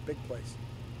 Big place.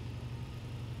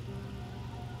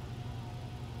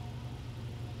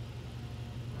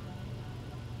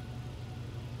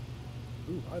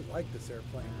 Ooh, I like this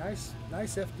airplane. Nice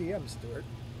FDM, Stuart.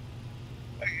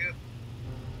 Thank you.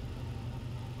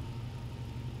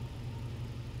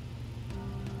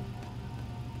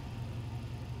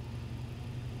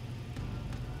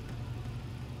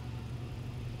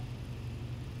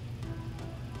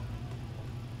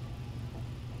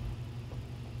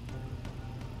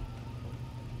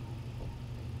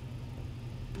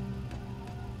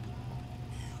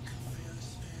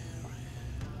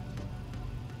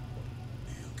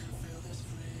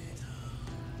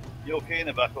 You okay in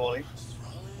the back, Ollie?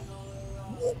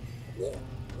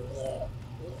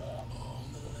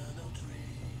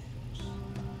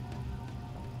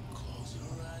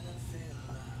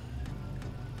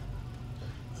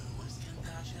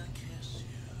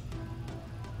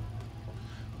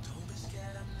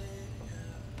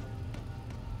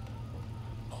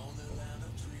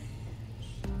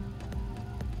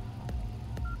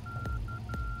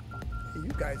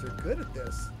 You guys are good at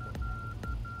this.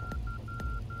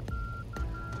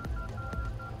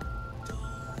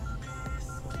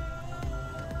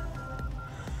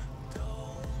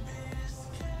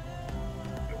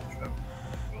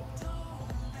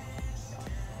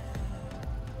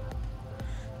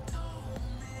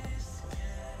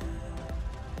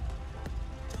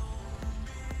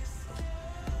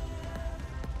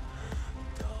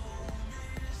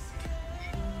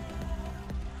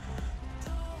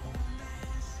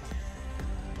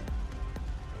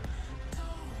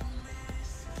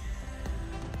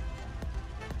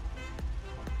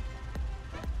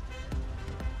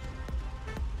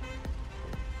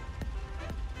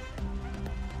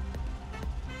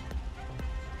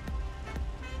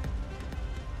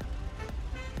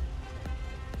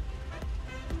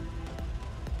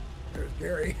 There's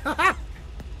Gary.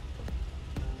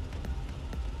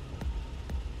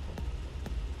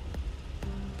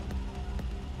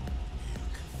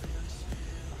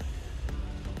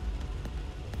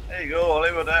 There you go,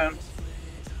 Ollie, we're down.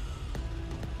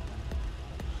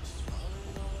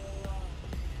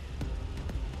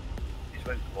 He's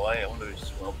went quiet. I wonder if he's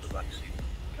swelled the back seat.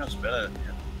 Can't spell it.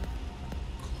 Yeah.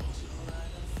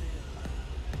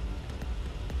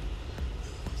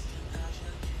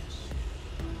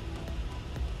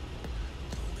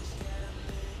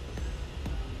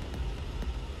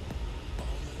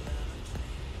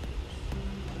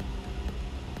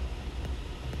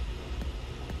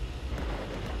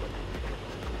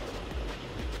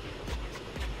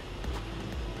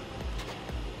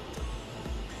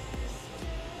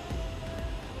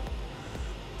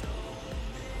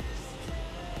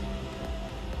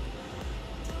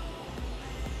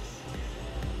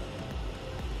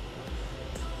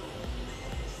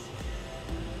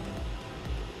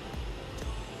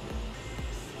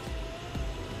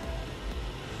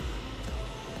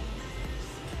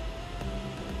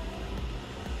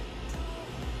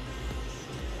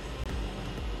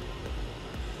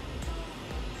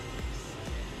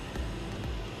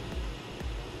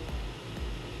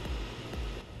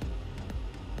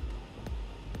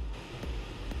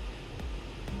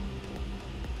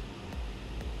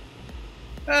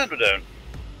 And we're down.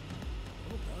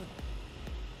 Well done.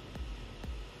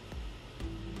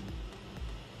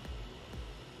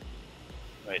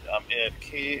 Right, I'm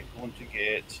AFK, going to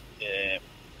get a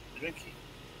drinky.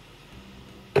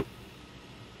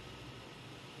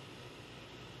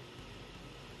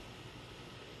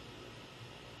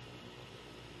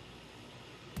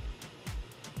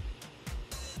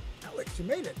 Alex, you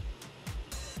made it.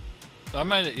 I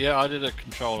made it. Yeah, I did a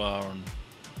control R and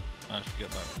managed to get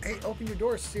back. Hey, open your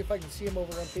doors to see if I can see him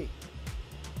over MP.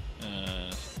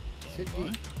 Hit D.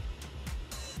 Right.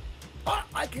 Ah,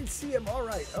 I can see him. All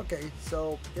right. Okay,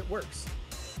 so it works.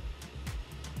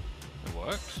 It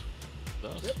works. It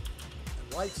does. Yep.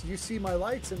 And lights. You see my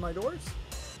lights and my doors?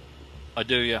 I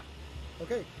do. Yeah.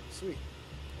 Okay, sweet.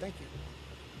 Thank you.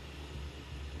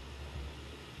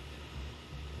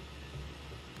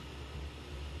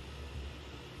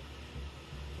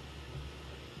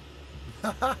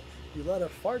 Haha, you let a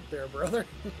fart there, brother.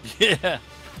 Yeah.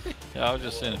 Yeah. I was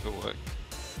just seeing if it worked.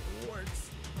 It works.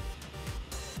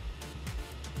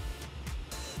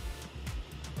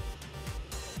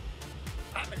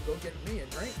 I'm gonna go get me a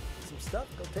drink, some stuff,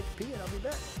 go take a pee, and I'll be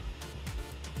back.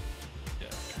 Yeah.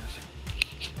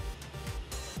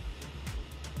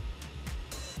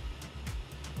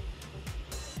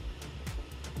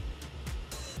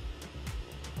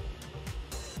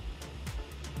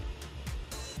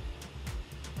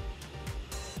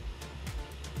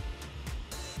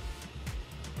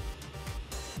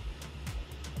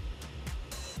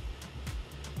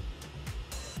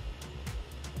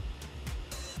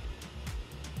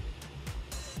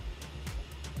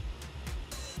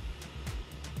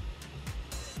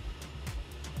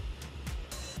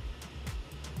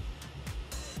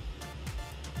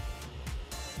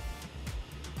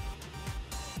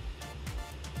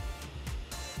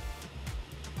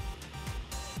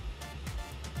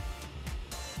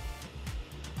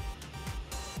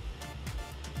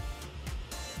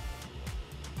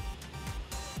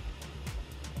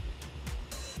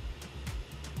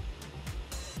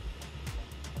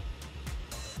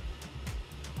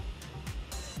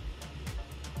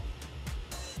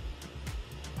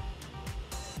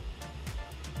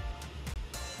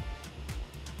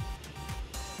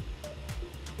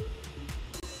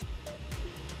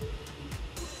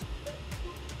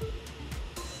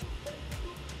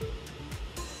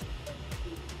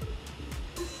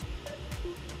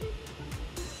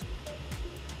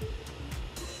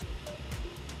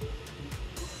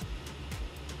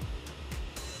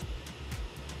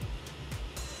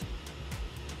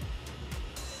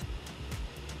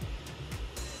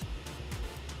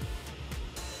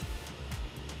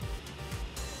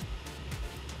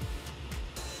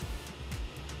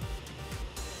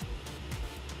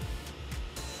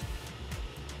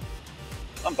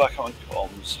 I'm back on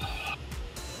comms.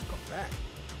 Welcome back.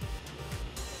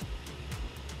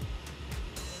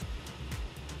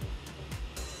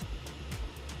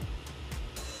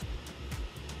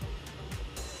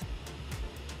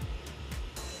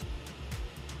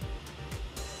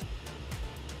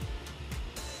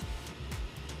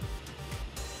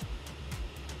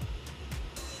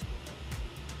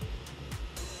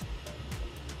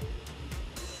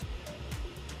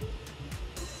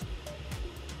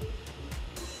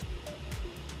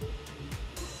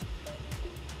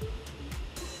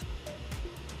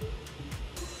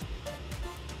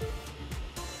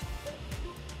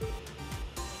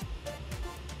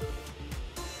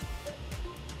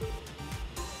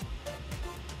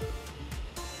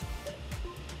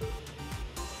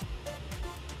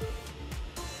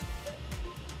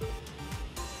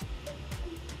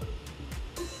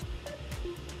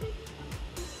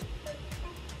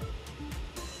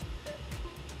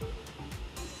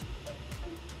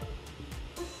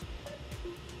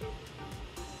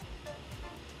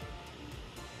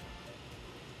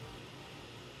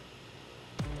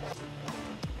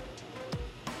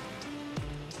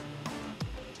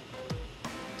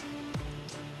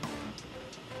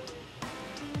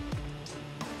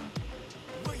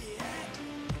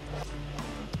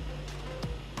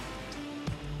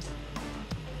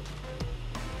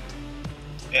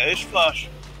 Yeah, it's Flash.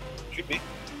 Should be.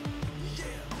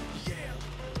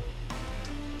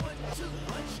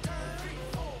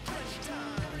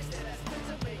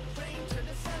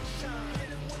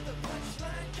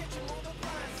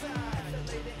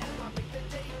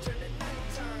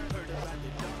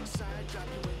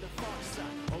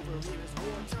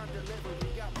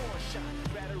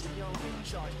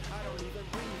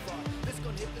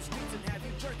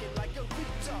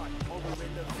 Over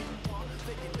in the V-Pump,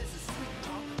 thinking this is sweet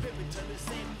pump. Pimpin' to the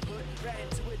same hood, ratting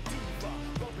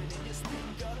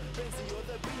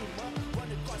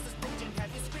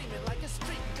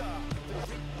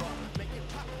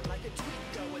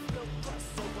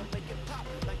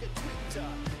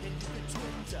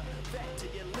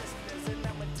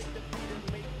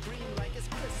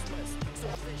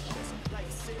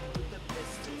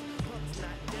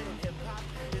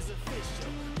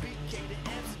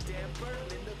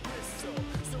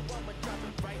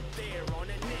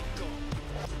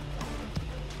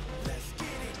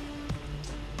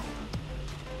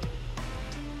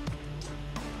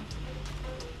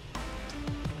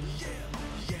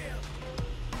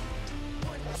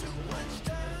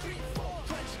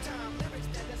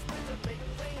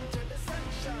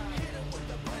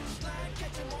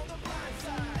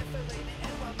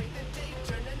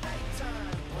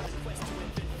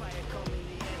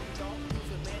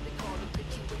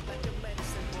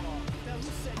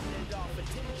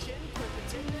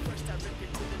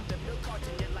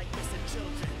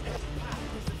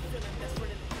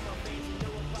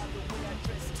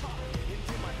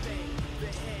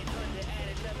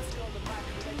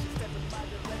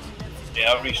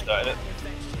Yeah, I restarted it.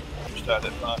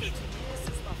 Restarted it flash.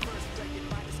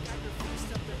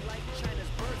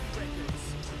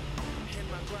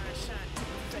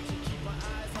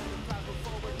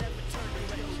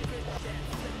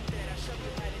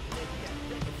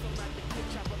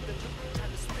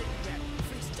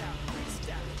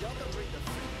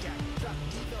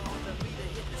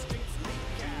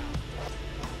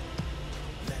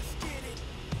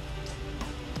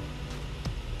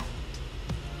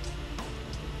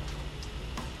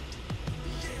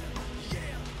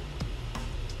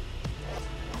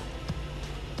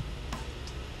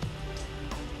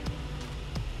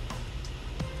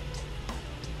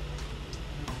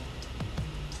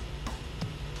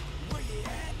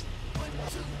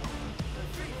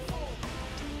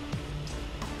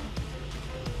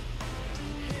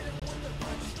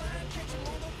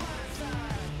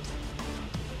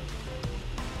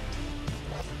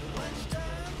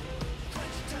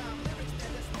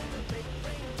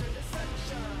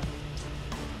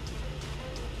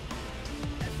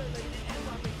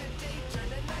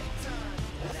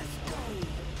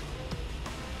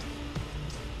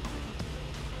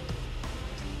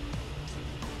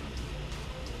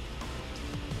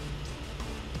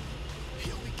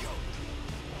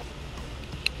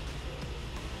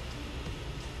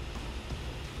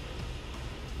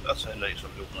 That sounds like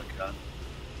somebody opening a can.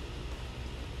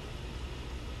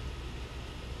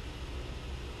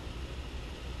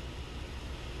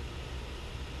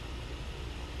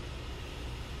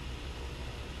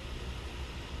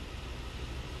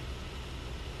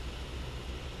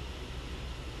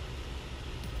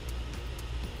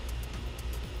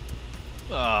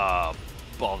 Ah,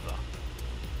 bother.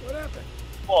 What happened?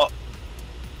 What?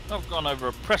 I've gone over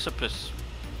a precipice.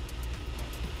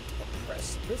 A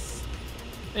precipice?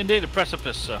 Indeed, a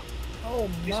precipice, sir. Oh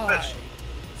He's my! missing.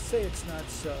 Say it's not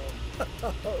so.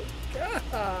 Oh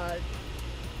God!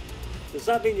 Does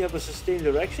that mean you have a sustained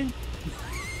erection?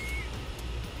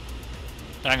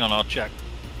 Hang on, I'll check.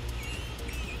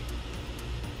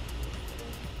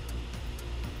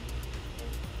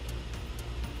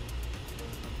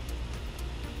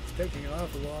 It's taking an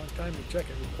awful long time to check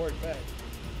and report back.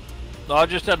 No, I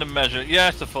just had to measure. Yeah,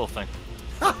 it's the full thing.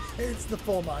 It's the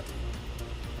full Monty.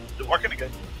 Is it working again?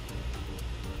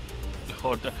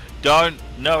 Oh, don't.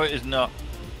 No, it is not.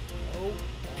 Oh,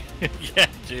 Yeah,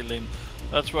 Julian.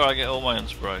 That's where I get all my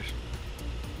inspiration.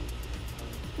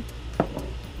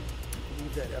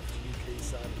 leave that FGUK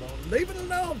side alone. Leave it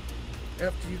alone!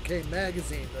 FGUK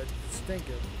magazine, the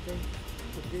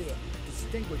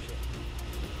distinguish it.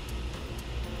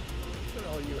 Look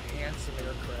at all you handsome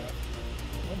aircraft.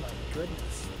 Oh my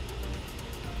goodness.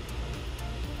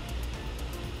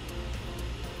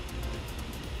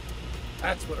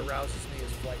 That's what arouses me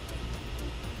is flight.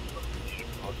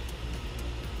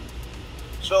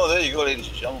 So there you go, ladies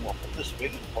and gentlemen. We're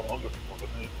participating in pornography.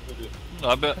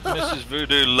 I bet Mrs.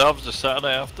 Voodoo loves a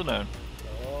Saturday afternoon.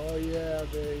 Oh yeah,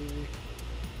 baby.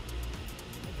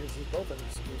 That gives us both an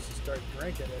excuse to start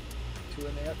drinking at 2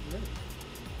 in the afternoon.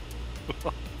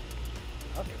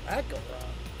 How can that go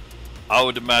wrong? I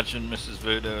would imagine Mrs.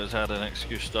 Voodoo has had an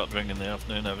excuse to start drinking in the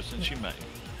afternoon ever since she met you.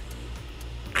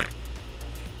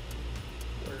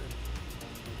 Word.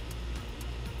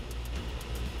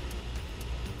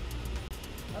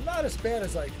 I'm not as bad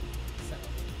as I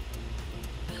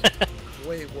sound.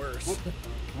 Way worse.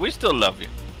 We still love you.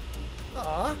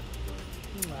 Aw.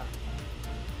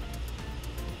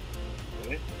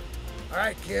 All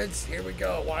right, kids, here we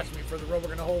go. Watch me for the roll. We're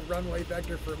going to hold runway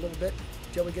vector for a little bit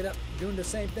until we get up. Doing the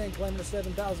same thing, climbing to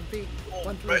 7,000 feet.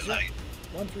 130.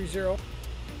 130.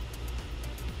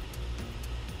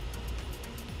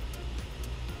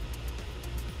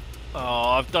 Oh,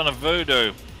 I've done a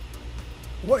voodoo.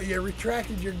 What, you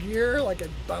retracted your gear like a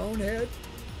bonehead?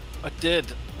 I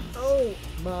did. Oh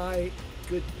my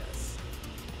goodness.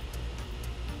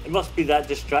 It must be that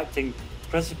distracting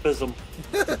precipism.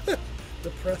 The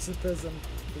precipism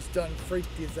was done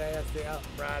freaked his ass out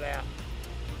right out.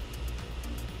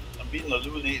 I'm being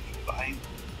illuminated from behind.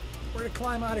 We're going to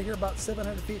climb out of here about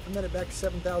 700 feet per minute back to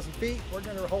 7,000 feet. We're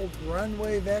going to hold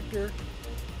runway vector.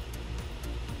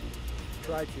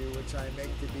 Try to, which I make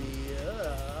to be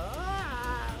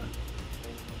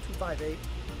 258.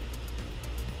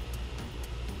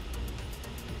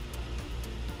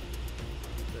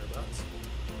 Thereabouts.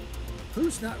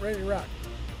 Who's not ready to rock?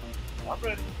 I'm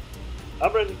ready.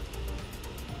 I'm ready.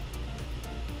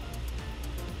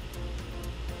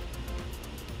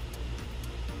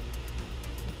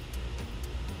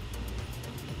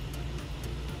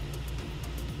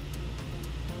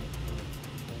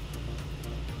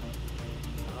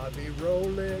 I'll be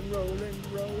rolling, rolling,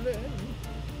 rolling.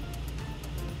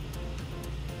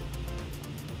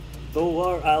 Though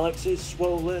our Alex is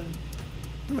swollen.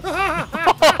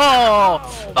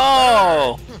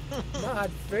 Oh! Not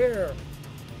fair.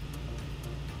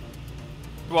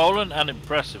 Swollen and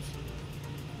impressive.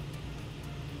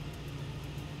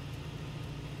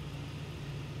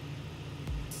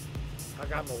 I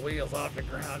got my wheels off the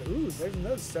ground. Ooh, there's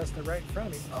another Cessna right in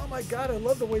front of me. Oh my god, I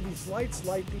love the way these lights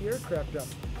light the aircraft up.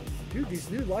 Dude, these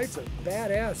new lights are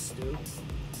badass, Stu.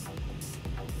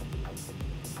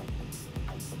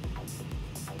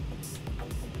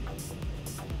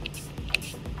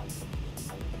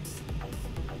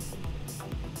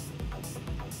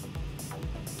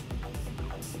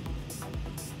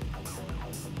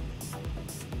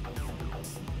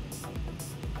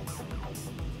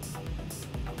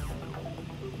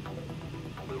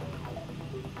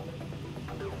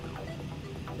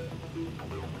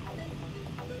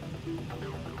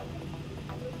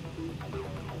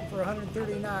 For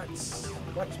 130 knots.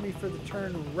 Watch me for the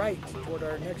turn right toward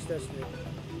our next destination.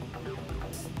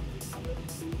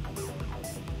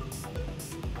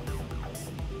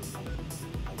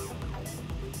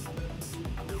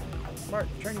 Mark,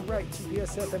 turning right,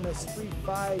 GPS FMS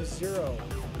 350.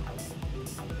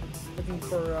 Looking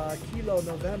for Kilo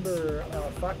November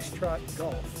Foxtrot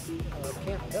Golf.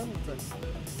 Camp Pendleton.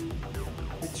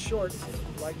 It's short,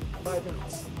 like 5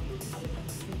 minutes.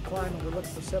 Keep climbing, we're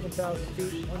looking for 7,000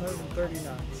 feet, 130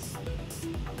 knots.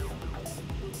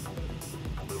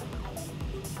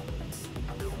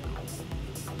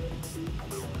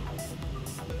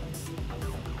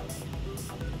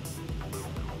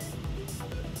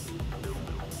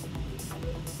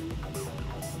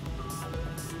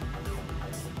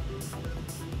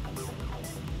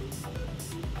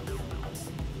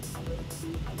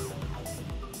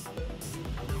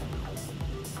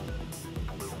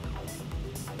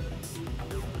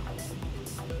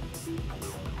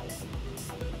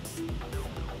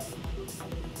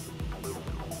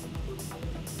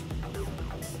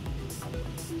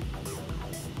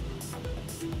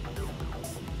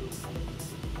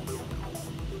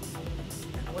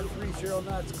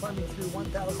 Knots, climbing through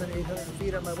 1,800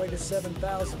 feet on my way to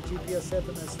 7,000. GPS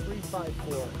FMS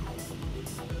 354.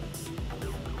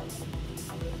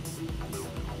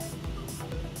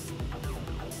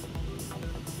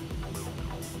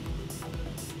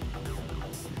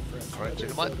 Alright, check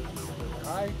them out.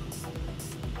 Hi.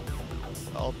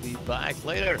 I'll be back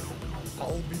later.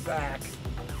 I'll be back.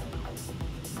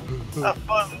 Have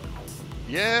fun.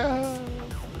 Yeah.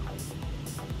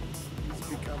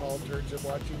 Become all turds of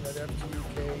watching that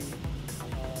FGUK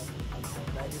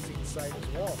magazine site as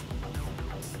well.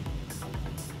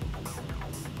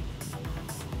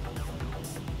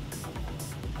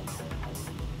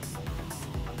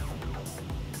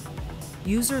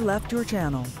 User left your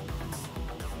channel.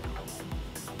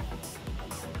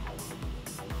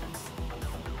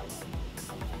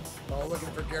 Well, looking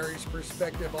for Gary's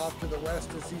perspective off to the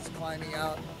west as he's climbing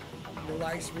out. The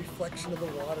nice reflection of the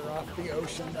water off the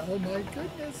ocean. Oh my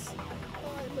goodness.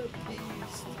 I'm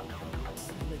appeased.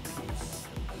 I'm appeased.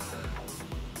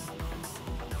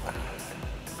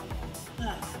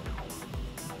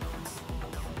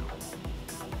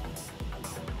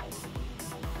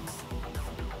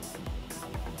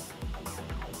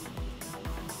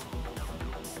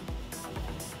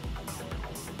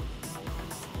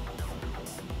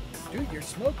 Dude, your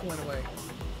smoke went away.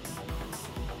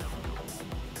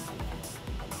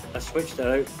 I switched it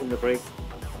out in the break.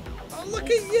 Oh, look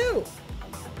at you!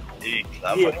 Hey,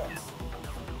 clever. Yeah.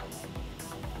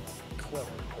 Clever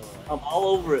boy. I'm all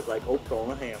over it like Oprah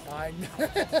on a ham. I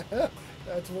know.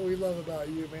 That's what we love about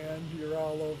you, man. You're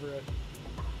all over it.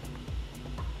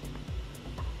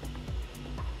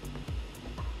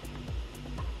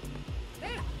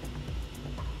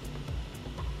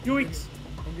 Yoinks!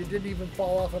 And you didn't even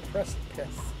fall off a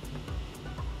precipice.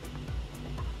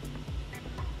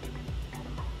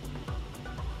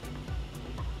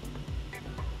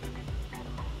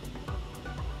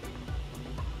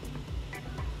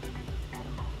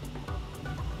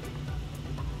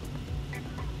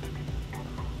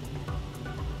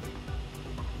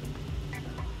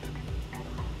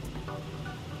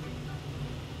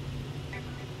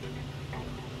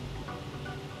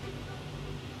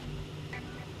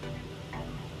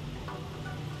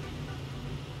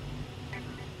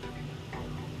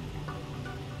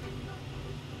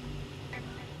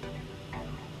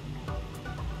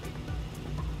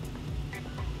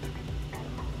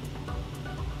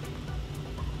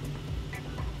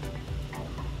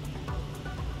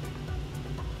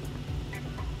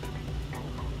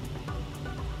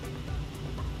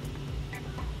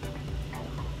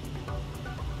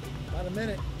 About a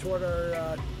minute toward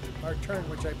our turn,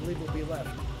 which I believe will be left.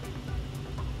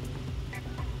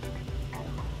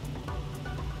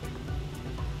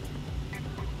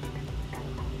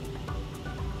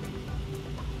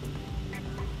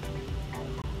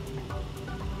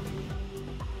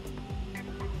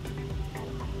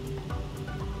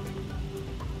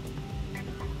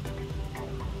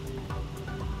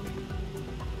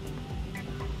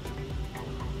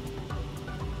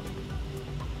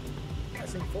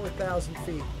 7,000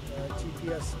 feet.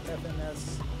 GPS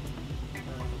FMS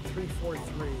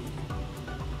 343.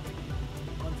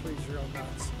 130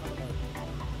 knots.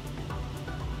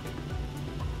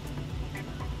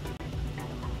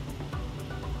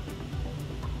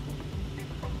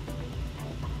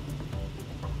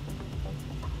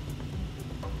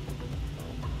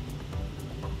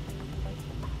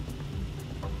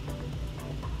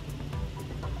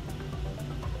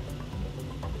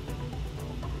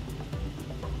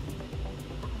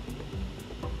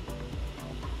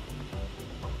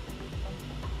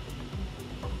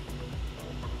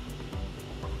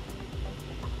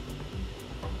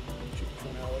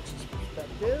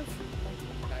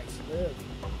 Nice live.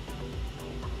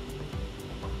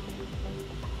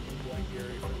 Blank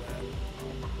Gary for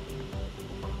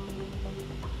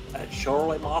that. It's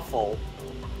surely my fault.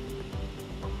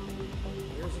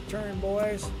 Here's a turn,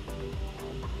 boys.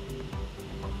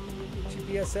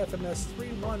 GPS FMS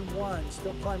 311,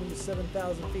 still climbing to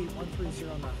 7,000 feet, 130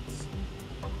 knots.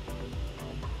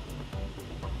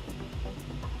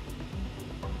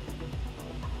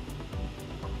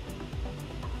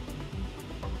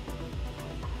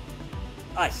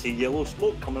 I see yellow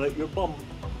smoke coming out your bum.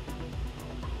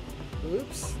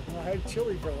 Oops, I had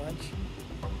chili for lunch.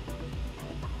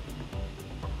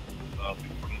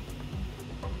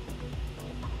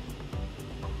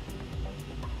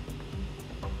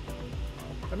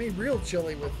 I mean real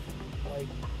chili with like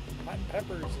hot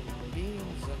peppers and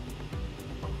beans and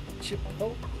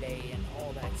chipotle and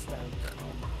all that stuff.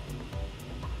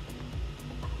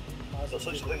 There's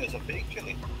such a thing as a fake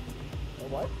chili. A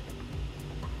what?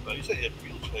 Well, you say you have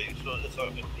real chili, so it's not a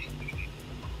fake chili.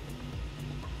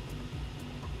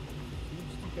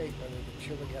 Huge debate whether the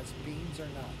chili has beans or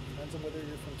not. Depends on whether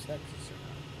you're from Texas or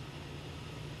not.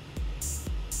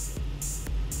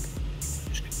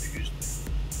 Just confused me.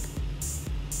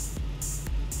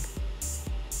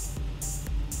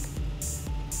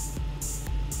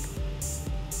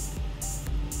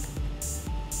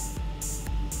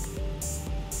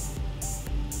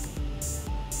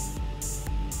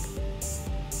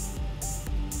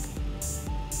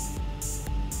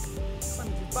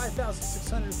 Climbing to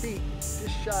 5,600 feet,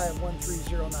 just shy of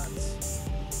 130 knots.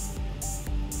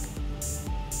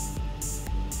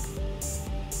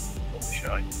 Don't be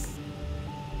shy.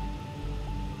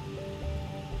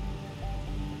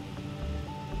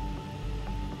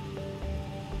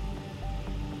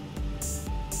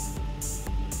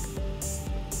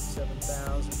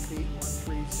 Feet,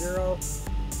 130.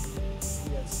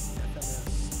 Yes,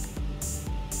 FMS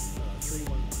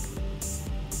 311.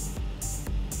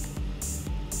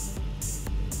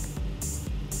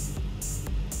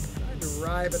 Trying to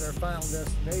arrive at our final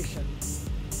destination.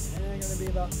 And I'm going to be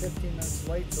about 15 minutes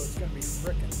late, so it's going to be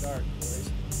frickin' dark, boys.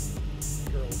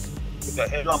 Girls. Put that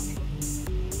head on.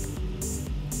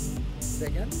 Say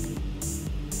again?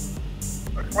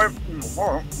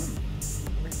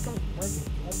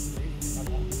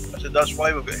 I said that's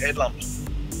why we've got headlamps.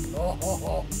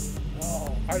 Oh.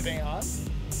 Are they on?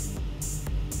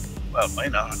 Well,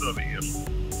 mine are. I don't know about yours.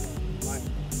 Mine.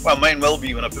 Well, mine will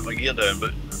be when I put my gear down,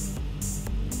 but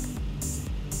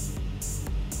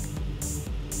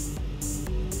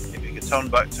maybe you can turn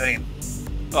back time.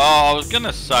 Oh, I was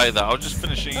gonna say that. I was just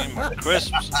finishing eating my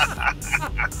crisps.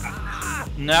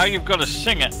 Now you've got to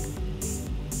sing it.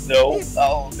 No.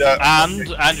 And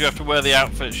you have to wear the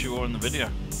outfits you wore in the video.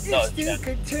 If you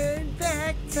could turn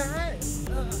back time.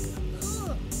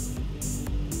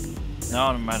 Now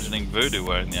I'm imagining Voodoo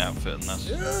wearing the outfit, and that's.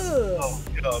 Oh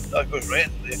god, that goes right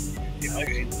into the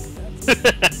magazine.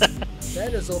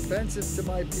 That is offensive to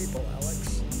my people,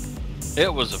 Alex.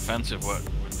 It was offensive when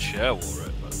Cher wore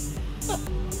it, but.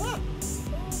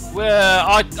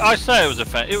 Well, I say it was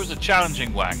offensive. It was a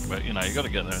challenging wank, but you know you got to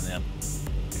get there in the end.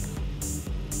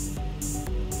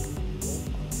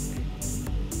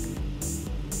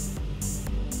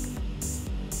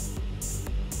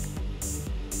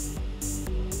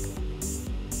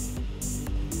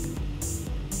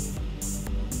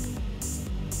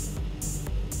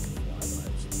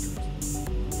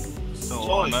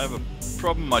 Oh, I have a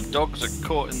problem. My dogs are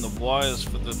caught in the wires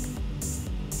for the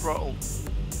throttle.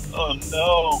 Oh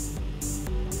no!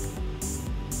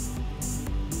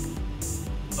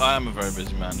 I am a very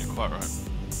busy man. You're quite right.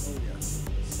 Oh yes.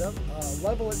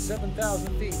 Level at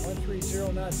 7,000 feet,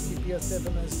 130 knots. GPS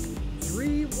FMS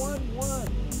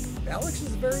 311. Alex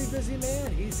is a very busy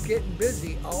man. He's getting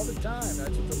busy all the time.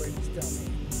 That's what the ladies tell me.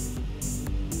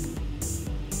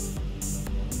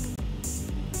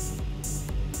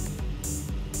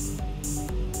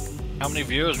 How many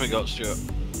viewers we got, Stuart?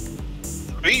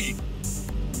 3.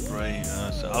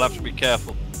 So I'll have to be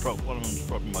careful. One of them's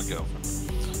probably my girlfriend.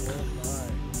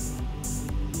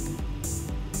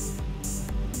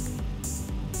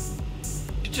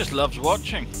 just loves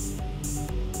watching.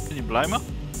 Can you blame her? No,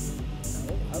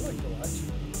 I like to watch.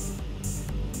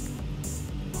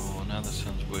 Oh, now this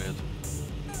sounds weird.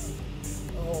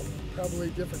 Oh,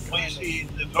 probably different Well, you kind see,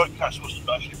 the broadcast wasn't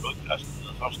actually broadcasting in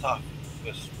the first half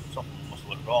because something must have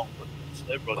went wrong, but it's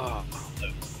now broadcasting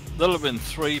now. There'll have been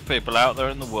 3 people out there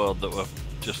in the world that were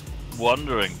just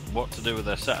wondering what to do with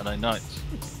their Saturday nights.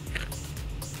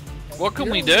 What can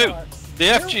we do? The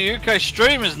FGUK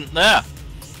stream isn't there.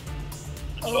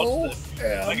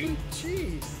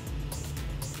 OMG!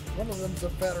 One of them's a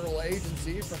federal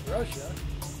agency from Russia.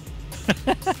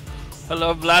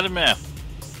 Hello, Vladimir.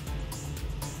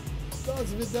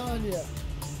 Vidania.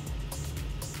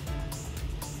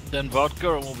 Then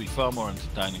vodka and will be far more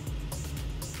entertaining.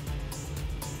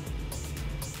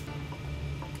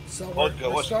 So Vodka,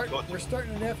 we're what's starting vodka? an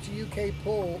FGUK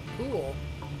pool. Who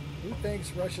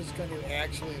thinks Russia's going to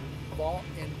actually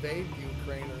invade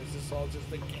Ukraine, or is this all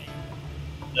just a game?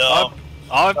 No.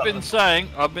 I've been saying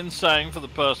for the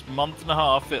past month and a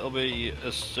half it'll be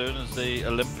as soon as the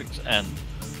Olympics end.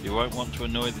 You won't want to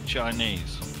annoy the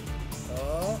Chinese.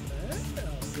 Oh, yeah,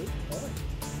 good point.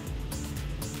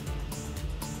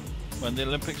 When the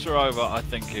Olympics are over, I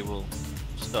think he will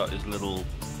start his little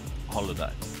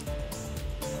holiday.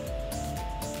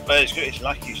 Well, he's got his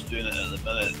lackeys doing it at the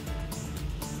minute.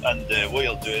 And what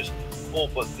he'll do is, oh,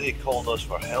 but they called us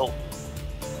for help.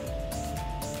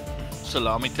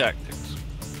 Salami tactics.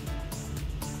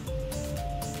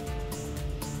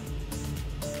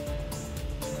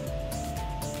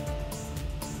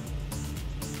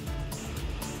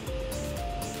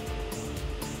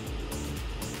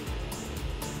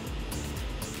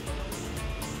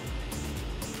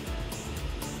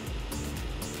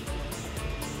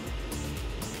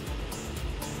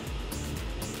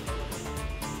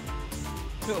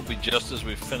 It'll be just as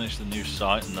we finish the new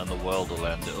site and then the world will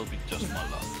end. It'll be just my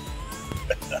luck.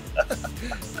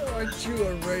 Aren't you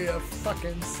a ray of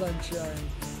fucking sunshine?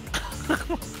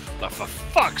 Like, for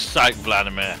fuck's sake,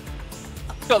 Vladimir.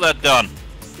 Got that done.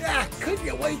 Yeah, couldn't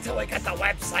you wait till I got the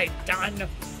website done?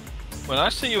 When I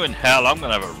see you in hell, I'm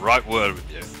going to have a right word with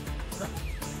you.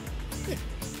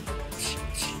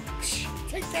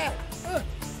 Take that.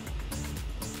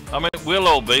 I mean, we'll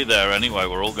all be there anyway.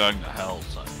 We're all going to hell,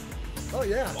 so. Oh,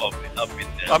 yeah. Well, I've been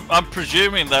there. I'm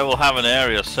presuming they will have an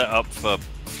area set up for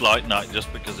FlightNight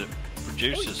just because it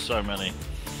produces so many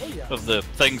of the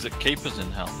things that keep us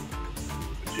in hell.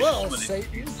 Well,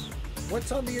 Satan,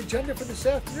 what's on the agenda for this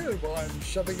afternoon? Well, I'm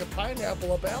shoving a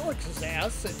pineapple up Alex's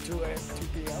ass at 2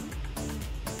 p.m.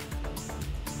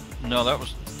 No, that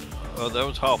was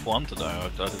 1:30 today. I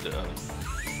did it early.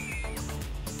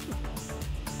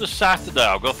 It's Saturday.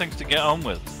 I've got things to get on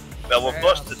with. Well,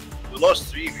 we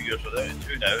lost 3 viewers, we're down to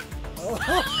 2 now. Oh,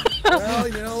 well,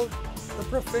 you know, the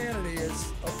profanity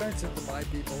is offensive to my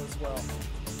people as well.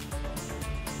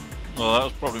 Well, that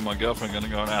was probably my girlfriend going to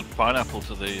go and add pineapple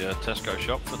to the Tesco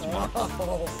shop for tomorrow.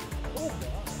 Oh,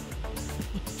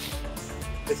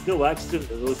 It's no accident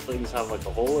that those things have like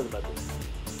a hole in the middle.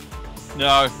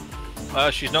 No,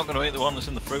 she's not going to eat the one that's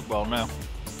in the fruit bowl now.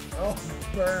 oh,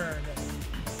 burn.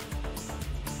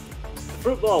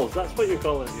 Fruit balls, that's what you're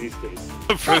calling it these days.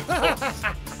 Fruit balls.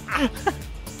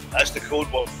 That's the code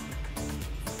one.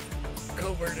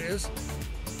 Covert is.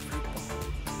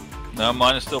 No,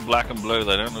 mine is still black and blue.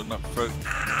 They don't look like fruit.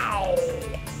 Ow!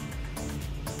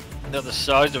 They're the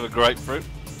size of a grapefruit.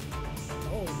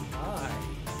 Oh, my.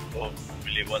 Oh,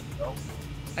 really want to know?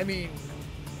 I mean,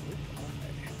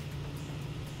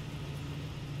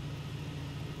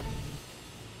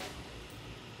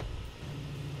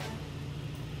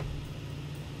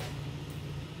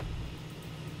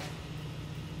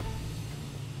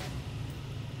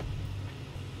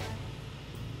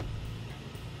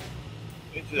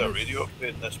 Into a radio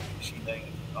upgrade in this PC9,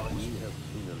 Alex. We have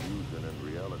seen illusion and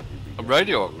reality. A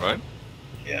radio upgrade?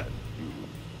 Yeah.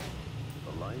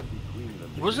 The line between them.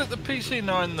 Was it the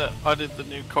PC9 that I did the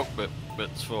new cockpit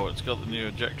bits for? It's got the new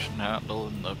ejection handle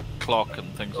and the clock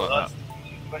and things Well, like that's that.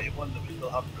 the PC21 that we still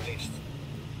haven't released.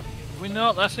 We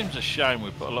know that seems a shame.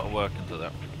 We put a lot of work into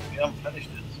that. We haven't finished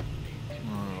it.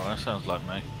 Oh, that sounds like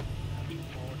me.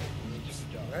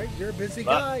 right, you're a busy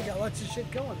guy. Got lots of shit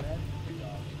going, man.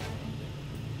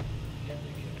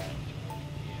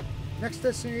 Next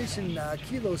destination,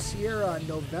 Kilo Sierra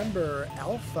November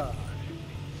Alpha.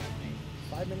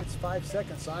 5 minutes, 5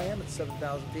 seconds. I am at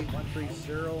 7,000 feet,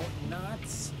 130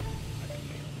 knots.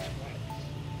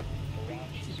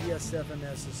 GPS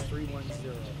FMS is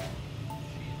 310.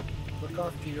 Look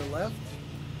off to your left,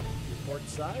 your port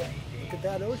side. Look at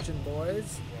that ocean,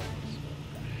 boys.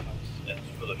 It's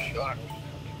full of sharks.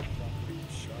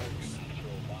 Sharks.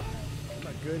 I'm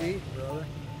a good eat, brother.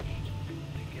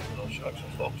 No sharks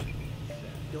and foxes.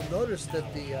 You'll notice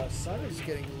that the sun is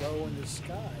getting low in the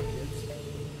sky.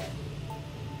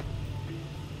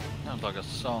 Sounds like a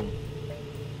song.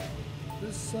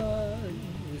 The sun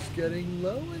is getting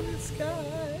low in the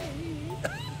sky.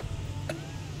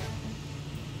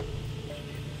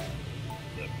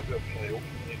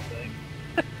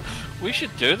 We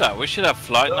should do that. We should have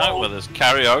flight night with us.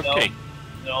 Karaoke.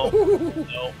 No.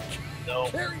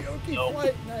 Karaoke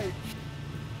flight night.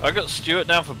 I got Stuart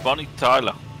down for Bonnie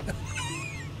Tyler.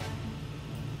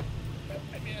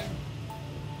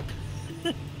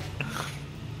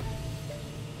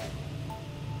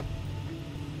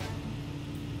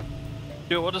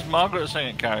 Stuart, what does Margaret sing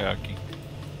at karaoke?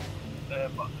 I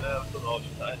don't know.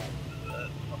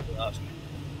 Nothing to ask me.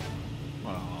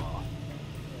 Oh.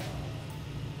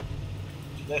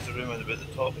 She's nice to rumour about the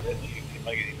top of it. You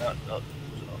might get that close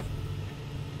enough.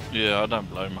 Yeah, I don't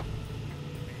blame her.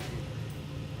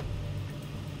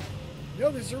 You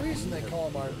know, there's a reason they call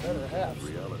them our better halves.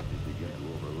 Reality begin to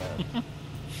overlap and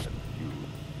fuse.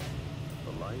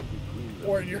 The line between them.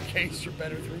 Or in your case, your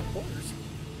better three-quarters.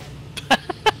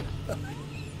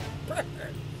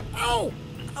 Ow!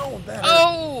 Oh, that hurt.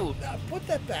 Oh! Now, put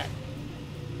that back.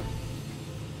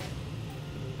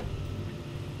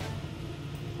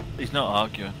 He's not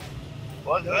arguing.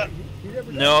 What's that? He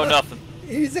never does No, that. nothing.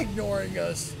 He's ignoring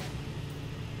us.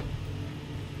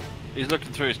 He's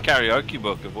looking through his karaoke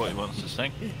book of what he wants to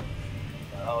sing.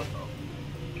 I don't know.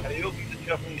 Karaoke, the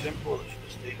Japanese import that should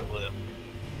have stayed over there.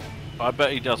 I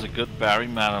bet he does a good Barry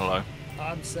Manilow.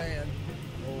 I'm saying,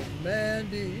 oh,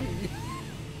 Mandy.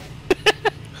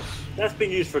 That's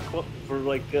been used for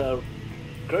like crowd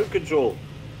control.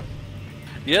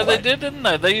 Yeah, they did, didn't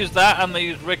they? They used that, and they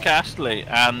used Rick Astley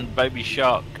and Baby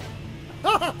Shark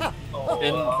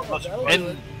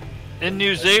in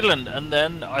New Zealand. And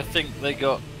then I think they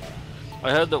got.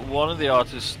 I heard that one of the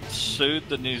artists sued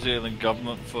the New Zealand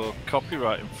government for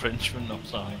copyright infringement or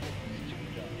something.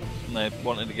 And they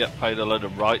wanted to get paid a load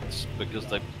of rights because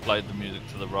they played the music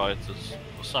to the rioters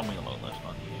or something along those lines.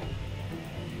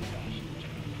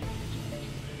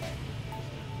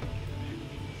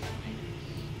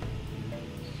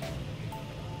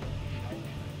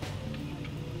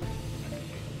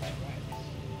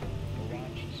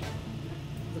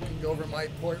 Looking over my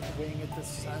port wing at the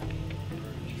sun,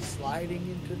 sliding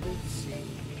into the sea,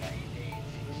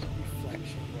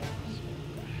 reflection.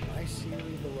 My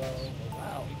scenery below.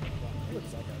 Wow, it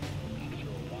looks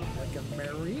like a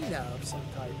marina of some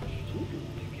type.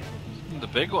 Ooh. The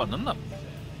big one, isn't it?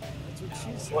 That's what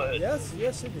she said. Yes,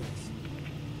 yes, it is.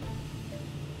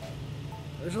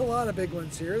 There's a lot of big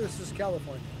ones here. This is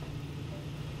California.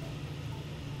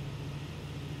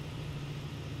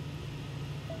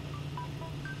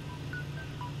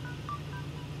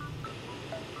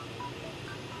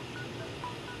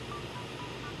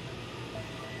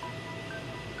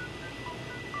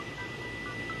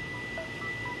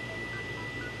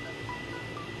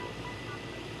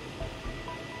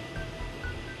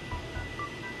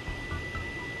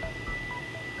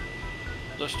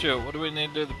 So Stuart, what do we need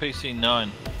to do with the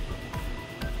PC-9?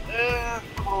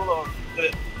 Hold on.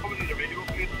 Probably need a radio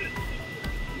upgrade to the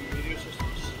radio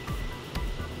systems.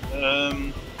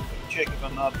 Check if our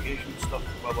navigation stuff,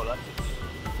 about that is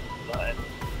that in.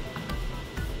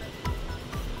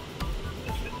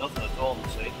 There's been nothing at all on the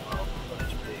site on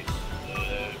its place.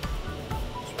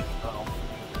 Switch the panel.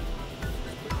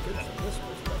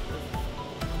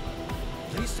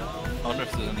 I wonder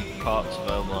if there's any parts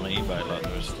available on eBay like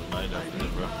there is made of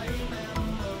Libra.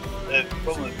 The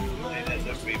problem is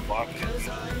every market.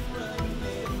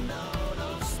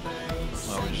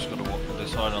 Well, we just got to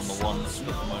decide on the one that's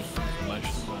got the most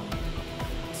information about it.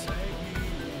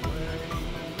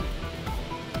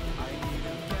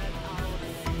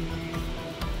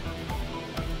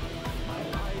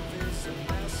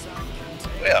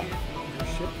 Yeah.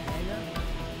 Ship hangar.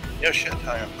 Yeah, shit,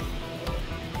 hang on.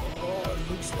 Oh, it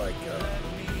looks like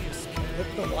look,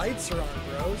 the lights are on,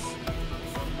 bros.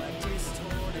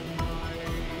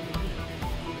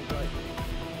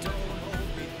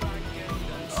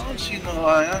 I don't see no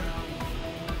hanger.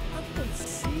 I don't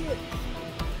see it.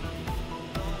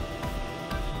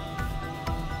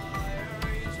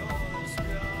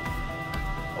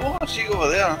 Oh, I see over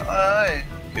there. Aye.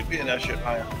 Could be an airship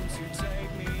hanger.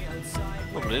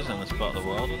 Probably is in this part of the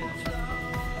world, isn't it?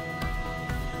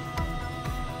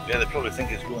 Yeah, they probably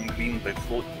think it's going green by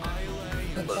float.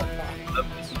 But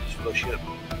it's just for a ship.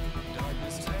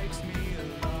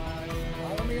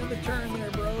 Follow me on the turn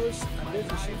there, bros. I'm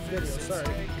busy shooting video,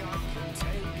 sorry.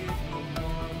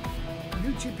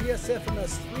 New GPS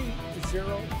FMS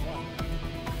 301.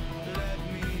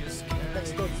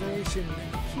 Next destination,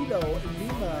 Kilo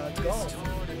Lima Golf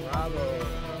Bravo.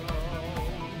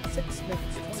 6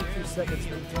 minutes, 22 seconds,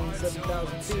 maintain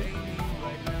 7,000 feet.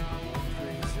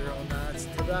 130 knots,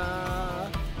 ta-da!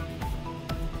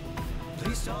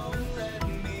 Please don't let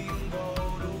me go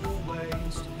to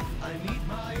waste. I need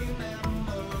my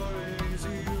memories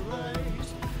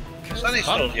erased. Sunny's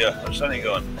still here. How's Sunny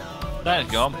going? That's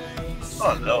gone.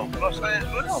 Oh no, what's Sunny as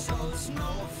well?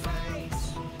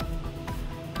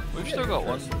 We've still got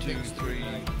 1, 2, 3,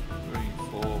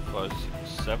 4, 5,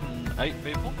 6, 7, 8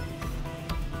 people.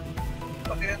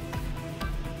 Okay.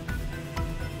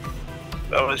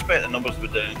 Well, I expect the numbers to be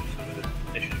down for the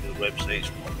issues with the websites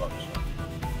and whatnot, so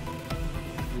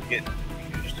we'll get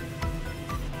used.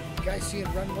 You guys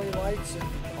seeing runway lights and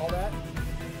all that?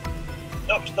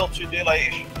 Nope, still 2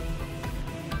 daylight-ish.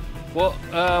 What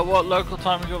local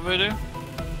time you got, Voodoo?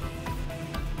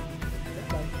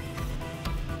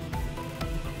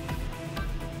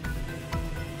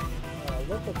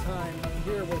 Local time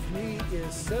here with me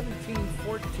is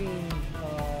 17:14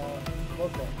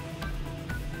 local.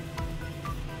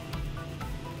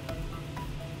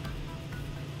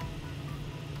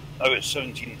 I got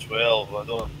 17:12. I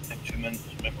don't think 2 minutes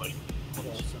make much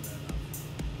difference.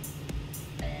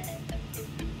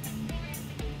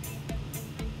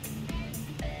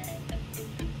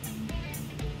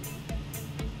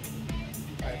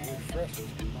 I've refreshed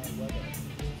my weather.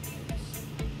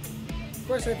 Of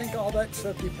course, I think all that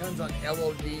stuff depends on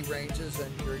LOD ranges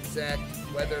and your exact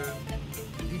weather,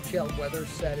 detailed weather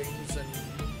settings and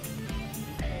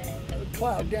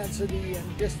cloud density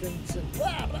and distance and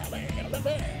blah, blah, blah, blah,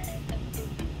 blah.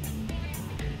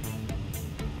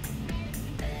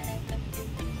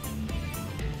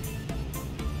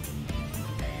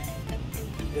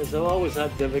 Yes, I've always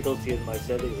had difficulty in my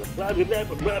settings. Blah, blah, blah,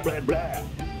 blah, blah, blah.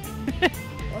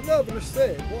 I'll never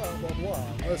say blah, blah, blah,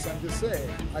 unless I'm just saying.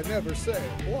 I never say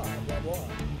blah, blah, blah.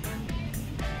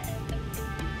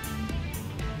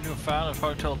 You a fan of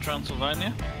Hotel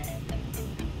Transylvania?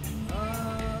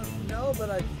 No,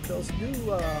 but those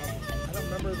new, I don't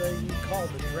remember they called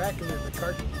the Dracula, the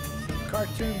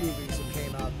cartoon movies that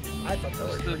came out. I thought they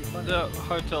were pretty funny. The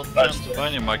Hotel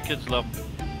Transylvania, my kids love them.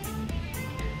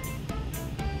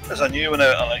 There's a new one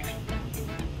out, I think.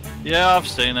 Yeah, I've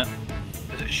seen it.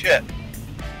 Is it shit?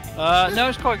 No,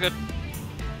 it's quite good.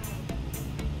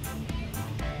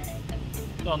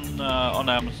 It's on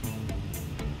Amazon.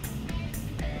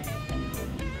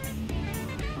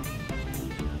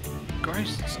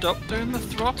 Grace, stop doing the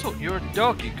throttle. You're a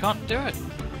dog. You can't do it.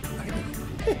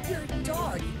 You're a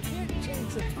dog. You can't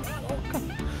change the throttle.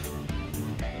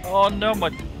 Oh no,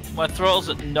 my throttle's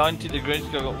at 90 degrees.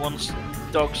 I've got one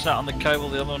dog sat on the cable,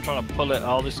 the other one trying to pull it.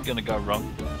 Oh, this is going to go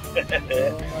wrong. Oh my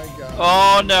god.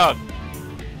 Oh no!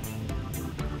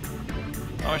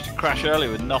 I managed to crash earlier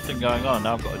with nothing going on.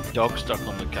 Now I've got a dog stuck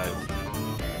on the cable.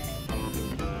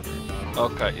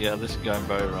 Okay, yeah, this is going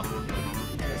very wrong.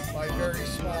 Yes, my very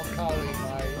small collie,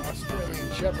 my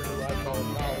Australian Shepherd, who I call a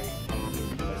collie,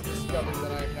 has discovered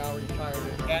that I am now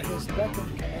retired at his beck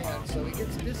and command, so he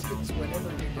gets biscuits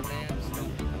whenever he demands them.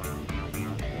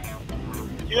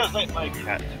 She does like my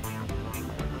cat.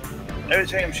 Every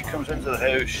time she comes into the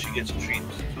house, she gets a treat.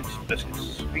 She gets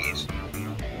biscuits, sweeties.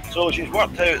 So she's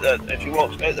worked out that if she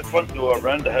walks out the front door,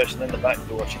 around the house, and then the back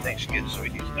door, she thinks she gets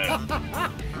sweeties now.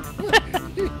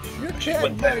 Your cat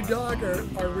and my dog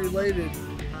are related.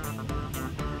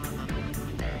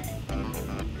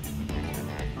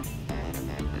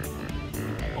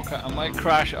 Okay, I might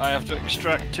crash. I have to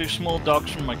extract 2 small dogs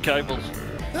from my cables.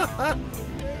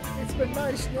 It's been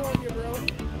nice knowing you, bro.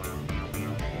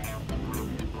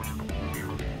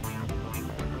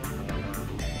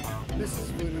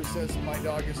 Mrs. Voodoo says my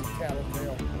dog is a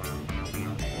tattletale.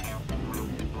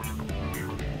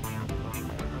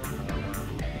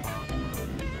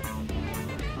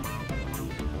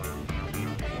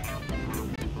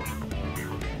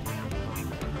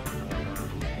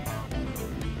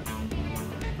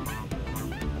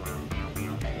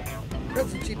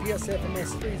 Present GPS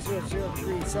FMS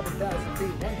 3003, 7,000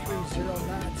 feet, 130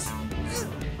 knots.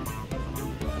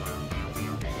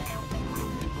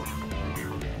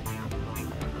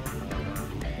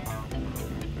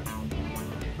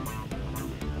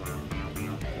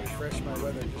 Refresh my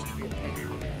weather just to be a pain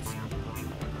in the ass.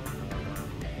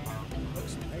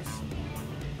 Looks nice.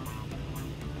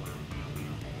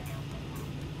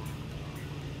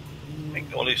 I think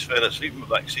Ollie's fell asleep in the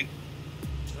back seat.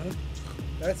 Huh?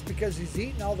 That's because he's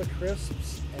eating all the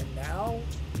crisps and now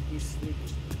he's sleeping.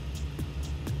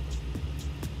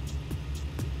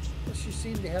 Plus, you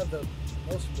seem to have the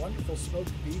most wonderful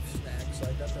smoked beef snacks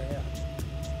I've ever had.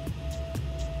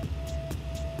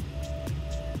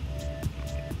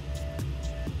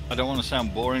 I don't want to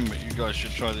sound boring, but you guys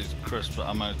should try these crisps that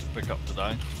I managed to pick up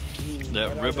today. They're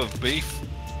rib of beef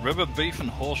and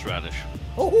horseradish.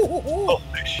 Oh,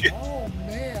 shit. Oh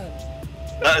man.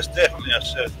 That is definitely a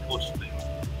South Coast thing.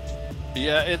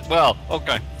 Yeah, well,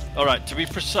 okay. Alright, to be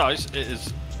precise, it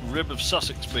is rib of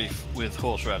Sussex beef with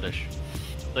horseradish.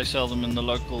 They sell them in the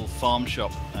local farm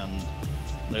shop and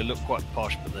they look quite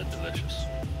posh, but they're delicious.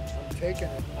 I'm taking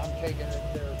it.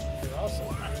 They're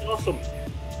awesome. That's awesome.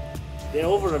 Yeah,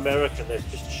 over in America, there's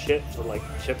just shit for like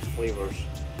chips flavors.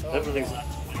 Oh, Everything's like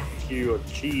barbecue or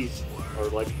cheese or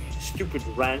like stupid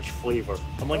ranch flavor.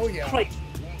 I'm like, Oh, yeah. Christ,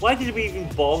 why did we even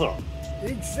bother?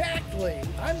 Exactly.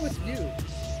 I'm with you.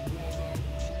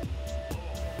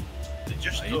 They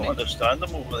just don't understand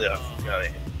them over there,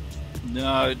 Gary.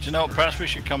 No, do you know what? Perhaps we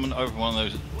should come and open one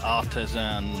of those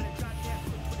artisan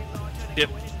dip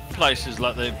places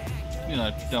like they've,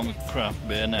 done with craft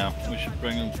beer now. We should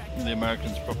bring them the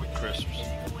Americans proper crisps.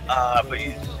 But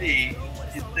you see,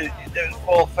 you don't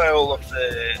fall foul of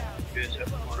the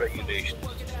regulations.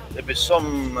 There'd be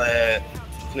some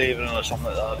flavouring or something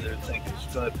like that. They would think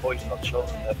it's going to poison their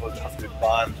children, therefore they have to be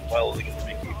banned while they get to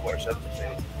make E4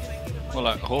 certificate. Well,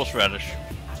 like horseradish.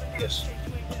 Yes.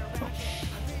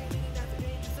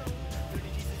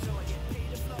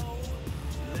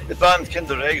 They banned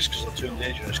Kinder Eggs because they're too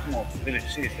dangerous. Come on, really,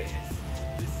 seriously.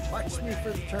 Watch me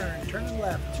for the turn. Turning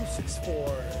left,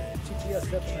 264. GPS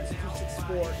FMS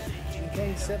 264.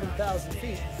 Maintain 7,000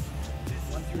 feet.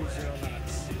 130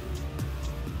 knots.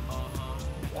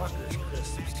 Walker's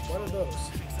crisps. What are those?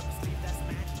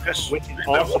 Chris,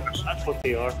 Awesome, that's what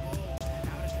they are.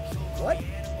 What?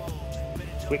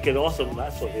 Wicked awesome,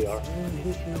 that's what they are.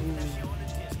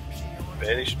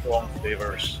 very strong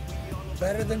flavours.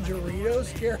 Better than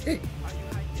Doritos, Gary?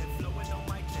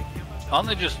 Aren't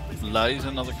they just Lays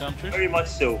in other countries? Very much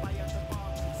so.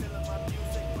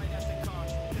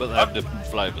 But they have different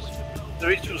flavours.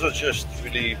 Doritos are just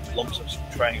really lumps of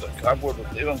triangular cardboard with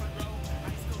flavor.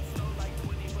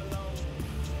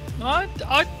 I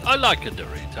like a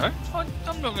Dorito.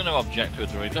 I'm not going to object to a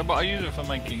Dorito, but I use it for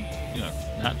making,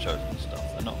 nachos and stuff.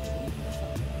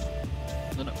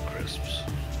 They're not crisps.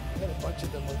 I had a bunch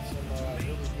of them with some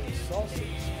really good sauces. I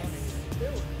mean, they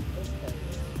were okay.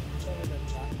 Better than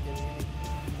not getting any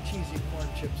cheesy corn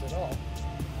chips at all.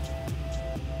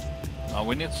 Oh,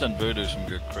 we need to send Voodoo some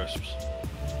good crisps.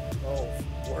 Oh,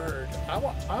 word.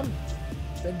 I'm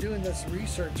been doing this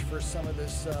research for some of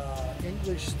this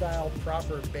English-style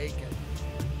proper bacon.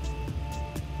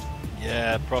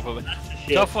 Yeah, proper.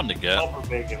 Shit. Tough one to get. Proper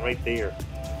bacon right there.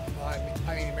 I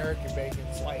mean, American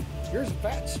bacon's like, here's a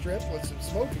fat strip with some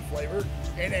smoky flavor.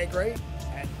 Ain't that great?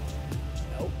 And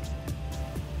nope.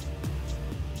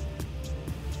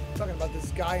 Talking about this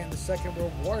guy in the Second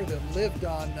World War that lived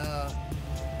on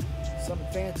some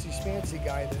fancy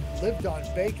guy that lived on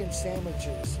bacon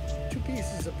sandwiches, 2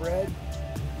 pieces of bread,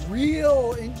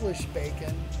 real English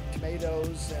bacon,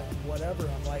 tomatoes and whatever.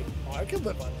 I'm like, oh, I could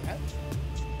live on that.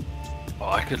 Oh,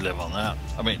 I could live on that.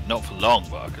 I mean, not for long,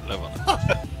 but I could live on it.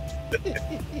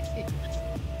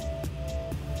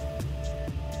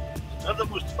 Not the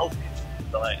most healthy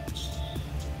diets,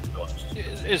 to be honest.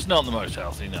 It's not the most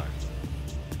healthy, no.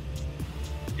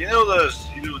 There's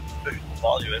nutritional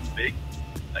value in bacon,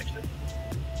 actually.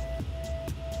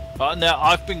 Now,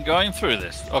 I've been going through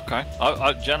this. Okay.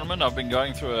 Gentlemen, I've been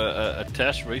going through a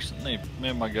test recently. Me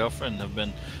and my girlfriend have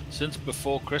been, since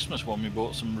before Christmas when we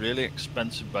bought some really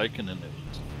expensive bacon and it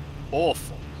was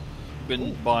awful.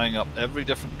 Been buying up every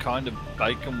different kind of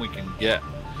bacon we can get.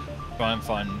 Try and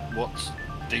find what's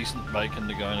decent bacon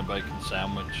to go in a bacon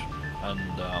sandwich. And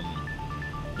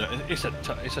it's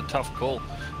a tough call.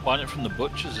 Buying it from the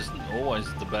butchers isn't always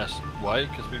the best way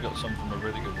because we got some from a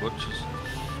really good butcher's.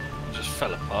 Just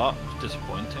fell apart. It was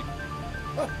disappointing.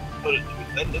 Put it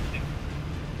to then, didn't you?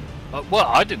 Well,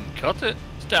 I didn't cut it.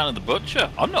 It's down to the butcher.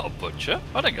 I'm not a butcher.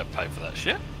 I don't get paid for that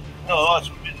shit. No, that's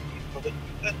what we put it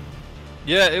to then.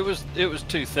 Yeah, it was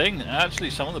two things. Actually,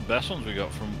 some of the best ones we got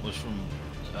was from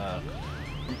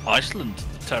Iceland,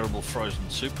 the terrible frozen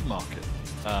supermarket.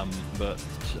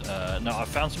 No, I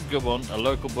found some good one. A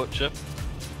local butcher,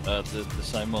 the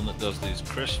same one that does these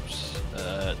crisps.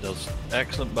 Does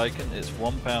excellent bacon. It's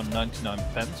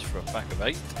 £1.99 for a pack of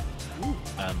 8. Ooh.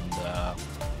 And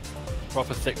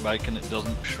proper thick bacon. It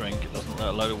doesn't shrink. It doesn't let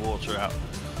a load of water out.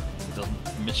 It doesn't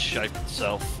misshape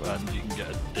itself, and you can get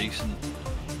a decent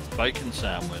bacon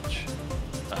sandwich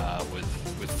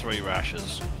with 3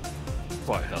 rashers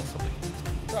quite healthily.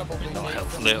 Probably Not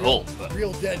healthily at all, but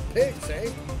real dead pigs,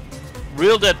 eh?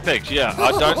 real dead pigs. Yeah,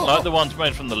 I don't like the ones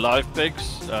made from the live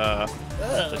pigs.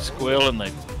 They squeal and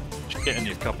they get in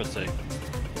your cup of tea.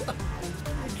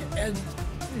 And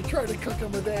You try to cook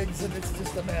them with eggs and it's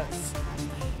just a mess.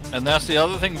 And that's the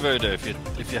other thing, Voodoo.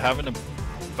 If you're having a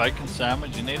bacon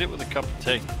sandwich, you need it with a cup of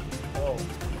tea. Oh,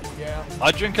 yeah.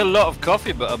 I drink a lot of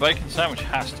coffee, but a bacon sandwich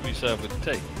has to be served with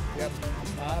tea. Yep.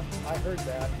 I heard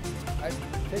that.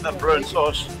 That brown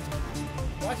sauce.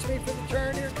 Watch me for the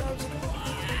turn. Here it comes.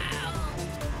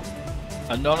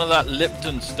 And none of that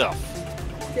Lipton stuff.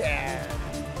 Yeah.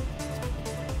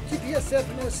 GPS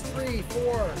FMS 3,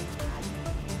 4,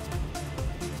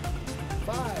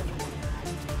 5.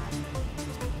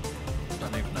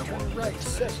 Don't even know Turn what. right,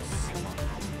 6,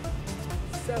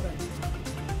 7,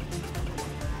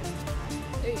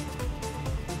 8.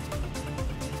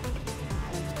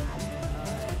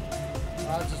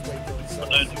 I'll just wait till it's We're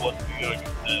down to 1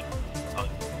 FGUK.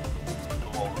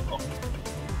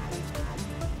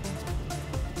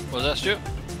 Was that Stuart?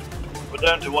 We're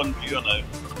down to 1 viewer now.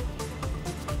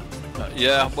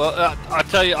 Yeah, well, I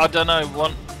tell you, I don't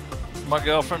know. My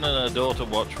girlfriend and her daughter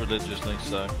watch religiously,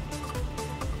 so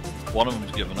one of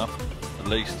them's given up, at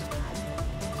least.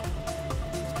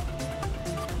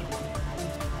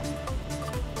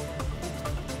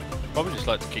 Probably just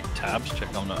like to keep tabs,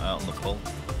 check I'm not out on the pull,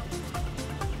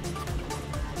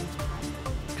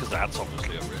 because that's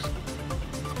obviously a risk.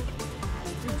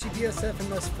 GPS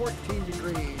FMS 14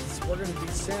 degrees. We're going to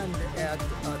descend at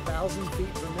 1,000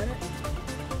 feet per minute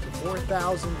to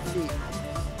 4,000 feet.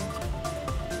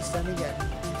 Descending at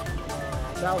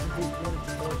 1,000 feet per minute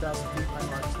to 4,000 feet by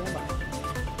mark standby.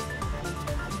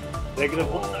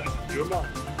 -1,000. You're not.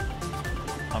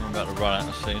 I'm about to run out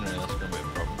of scenery, that's going to be a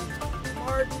problem.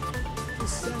 Mark,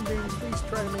 descending. Please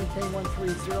try to maintain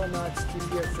 130 knots.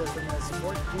 GPS FMS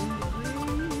 14 degrees.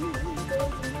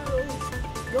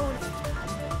 Going.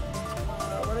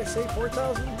 What did I say?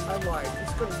 4,000? I lied.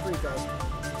 Let's go to 3,000.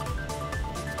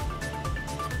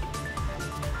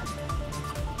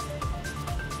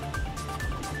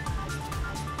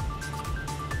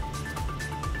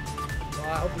 Well,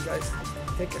 I hope you guys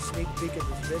take a sneak peek at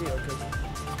this video because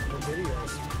the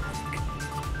videos.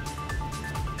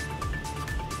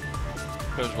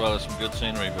 Goes well as some good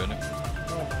scenery, Voodoo.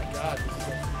 Oh my God, this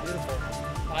is beautiful.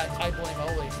 I blame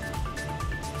Oli.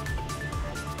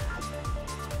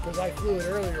 Because I flew it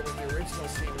earlier with the original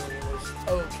scenery, it was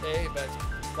okay, but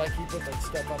like he put that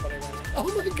stuff up and I went, oh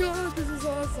my God, this is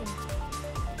awesome.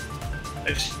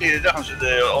 It's the difference with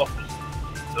the office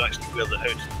to actually where the house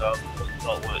is at,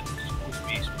 not what it's supposed to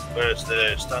be. Whereas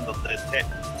the standard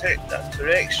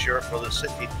texture for the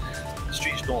city, the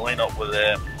streets don't line up with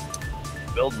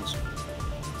buildings. I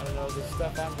don't know, the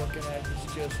stuff I'm looking at is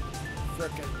just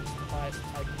frickin' I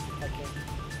can't.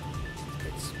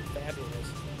 It's fabulous.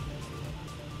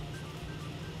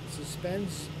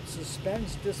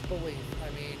 Suspends disbelief. I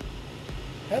mean,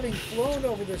 having flown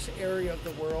over this area of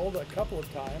the world a couple of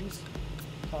times,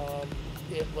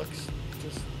 it looks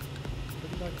just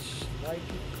pretty much like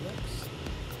it looks.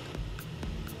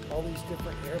 All these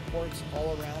different airports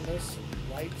all around us,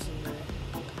 lights in the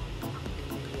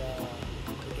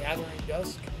gathering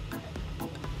dusk.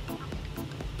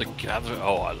 The gathering,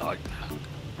 oh, I like that.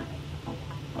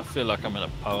 I feel like I'm in a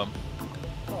poem.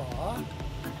 Aww.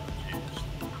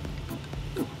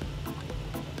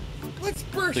 Let's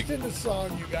burst into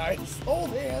song, you guys.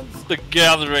 Hold hands. The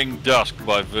Gathering Dusk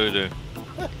by Voodoo.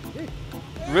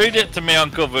 Read it to me,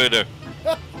 Uncle Voodoo.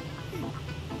 No,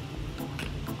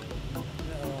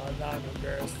 I'm not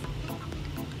embarrassed.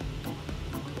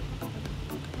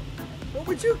 What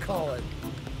would you call it?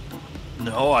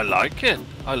 No, I like it.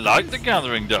 I like the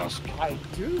Gathering Dusk. I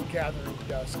do Gathering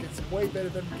Dusk. It's way better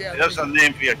than Gathering. That's a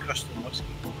name for your custom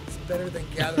whiskey. It's better than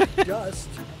Gathering Dust.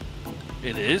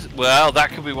 It is? Well,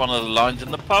 that could be one of the lines in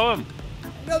the poem.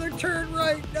 Another turn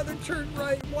right,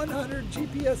 100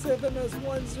 GPS FMS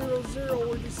 100.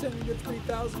 We're descending to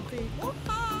 3,000 feet. Oh,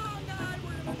 God,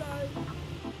 we're gonna die.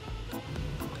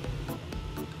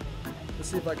 Let's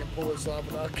see if I can pull this off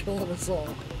without killing us all.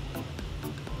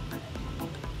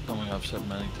 Something I've said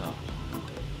many times.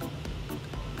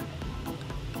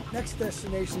 Next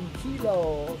destination,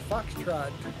 Kilo,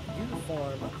 Foxtrot,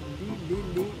 Uniform,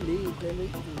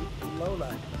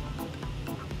 Lola.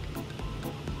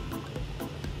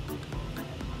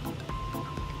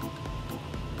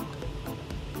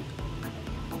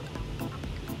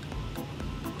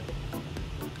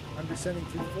 I'm descending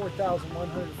to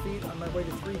 4,100 feet on my way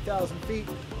to 3,000 feet.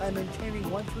 I'm maintaining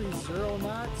 130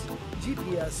 knots.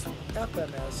 GPS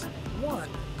FMS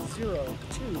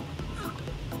 102.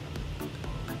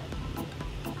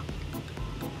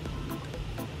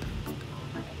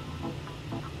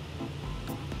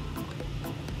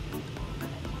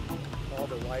 All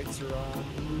the lights are on.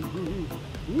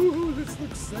 Ooh, this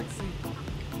looks sexy.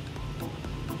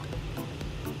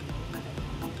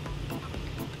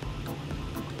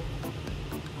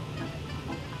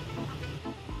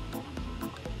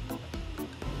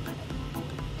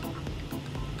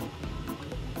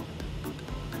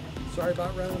 Sorry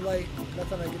about running late.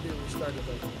 Nothing I can do. We started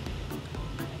late.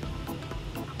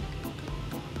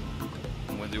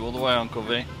 I'm with you all the way, Uncle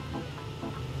V.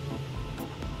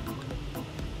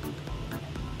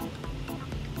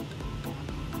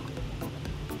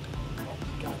 Oh my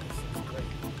god, this is great.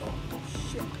 Oh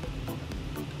shit.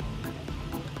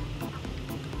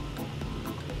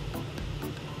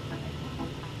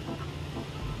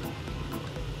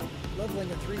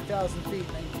 Leveling at 3,000 feet,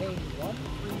 maintain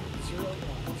 130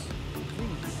 knots.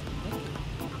 Please, thank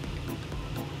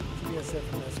you.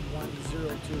 GSFMS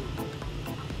 102.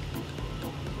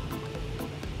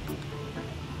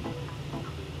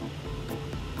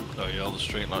 Oh yeah, all the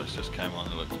street lights just came on.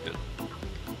 It looks good.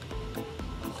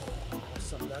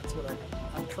 Awesome. That's what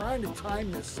I'm trying to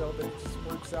time this so that it just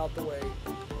works out the way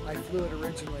I flew it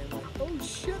originally. I'm like, oh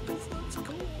shit, this looks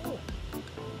cool.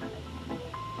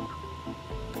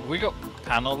 We got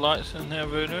panel lights in there,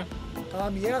 Voodoo?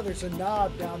 Yeah, there's a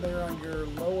knob down there on your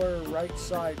lower right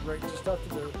side, right just up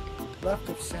to the left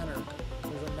of center.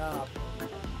 There's a knob.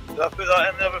 Did I put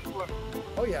that in there before?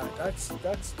 Oh yeah, that's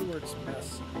Stuart's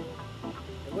mess.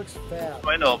 It looks fab.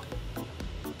 I know.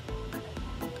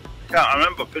 I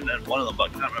remember putting it in one of them, but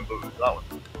I can't remember if it was that one.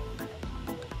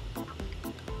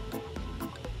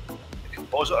 The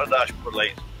composite dashboard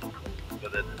lights.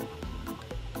 But then,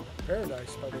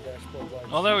 Paradise by the dashboard lights.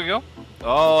 Oh, there we go.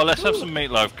 Oh, let's have some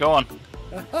meatloaf. Go on.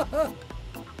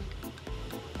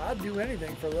 I'd do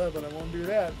anything for love, but I won't do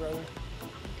that, brother.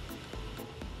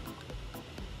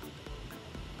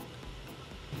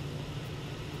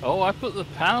 Oh, I put the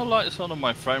panel lights on and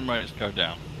my frame rates go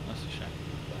down. That's a shame.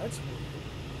 That's weird.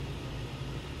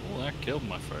 Oh, that killed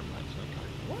my frame rates. Okay.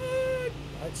 What?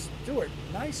 That's Stuart.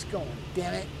 Nice going,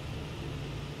 damn it.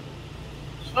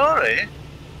 sorry.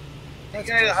 That's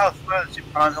You can either have fancy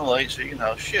panel lights or you can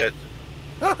have shit.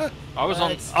 I was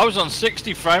on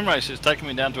 60 frame rates. It's taking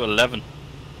me down to 11.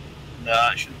 Nah,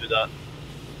 I shouldn't do that.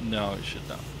 No, it should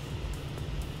not.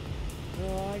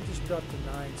 No, I just dropped to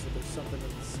 9, so there's something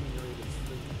in the scenery that's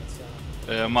freaking us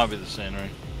out. Yeah, it might be the scenery.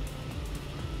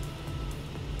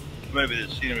 Maybe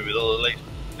the scenery with all the lights,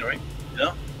 right?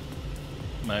 Yeah.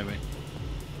 Maybe.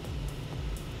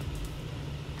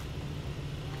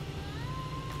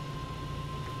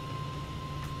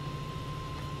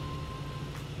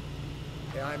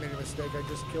 Yeah, I made a mistake. I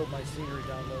just killed my scenery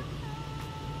download.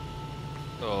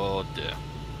 Oh dear.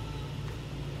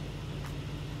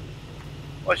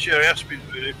 What's your airspeed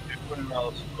if you're putting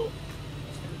miles slow?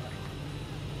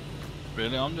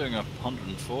 Really? I'm doing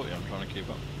 140. I'm trying to keep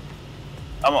up.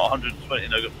 I'm at 120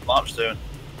 and I've got maps down.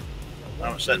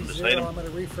 I'm sitting beside him. I'm going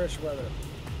to refresh weather.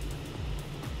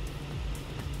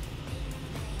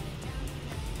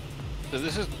 So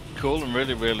this is cool and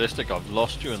really realistic. I've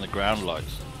lost you in the ground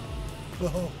lights.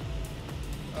 Oh.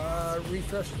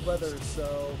 Refresh weather,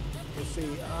 so we'll see.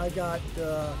 I got,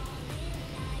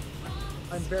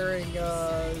 I'm bearing 09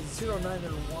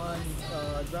 and 1,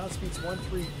 ground speed's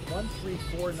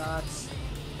 134 knots,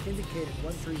 indicated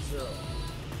 130.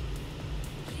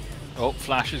 Oh,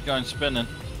 Flash is going spinning.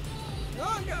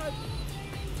 Oh god!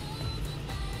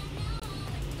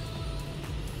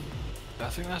 I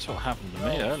think that's what happened to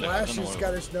me earlier. Flash has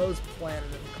got his nose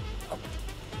planted in. Oh,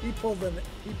 he pulled an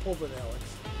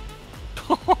Alex.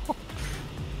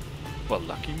 Well,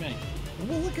 lucky me.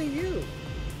 Well, look at you.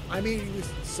 I mean, he was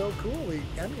so cool, he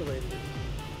emulated it.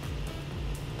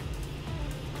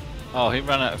 Oh, he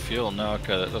ran out of fuel. No,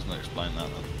 okay, that doesn't explain that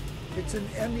then. It's an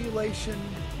emulation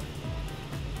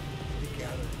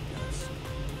together, yes.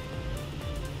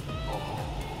 Oh,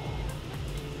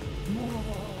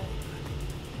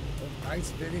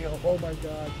 nice video. Oh my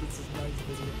god, this is nice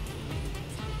video.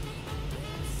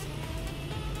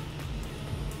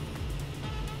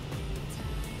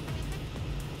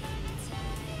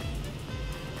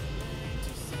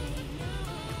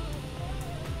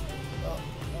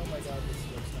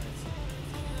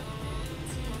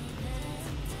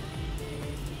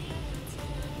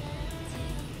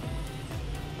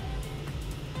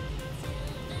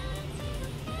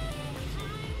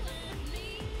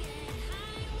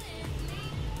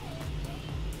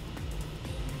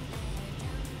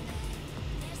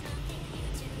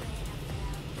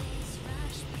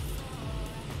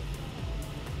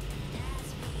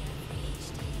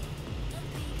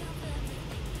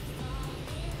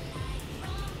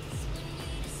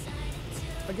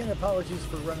 Again, apologies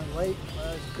for running late.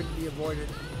 Couldn't be avoided.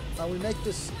 We make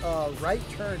this right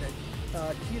turn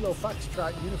at Kilo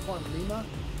Foxtrot Uniform Lima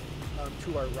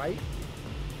to our right.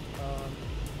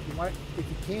 You might, if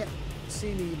you can't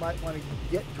see me, you might want to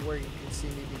get to where you can see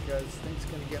me because things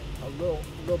going to get a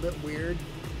little bit weird.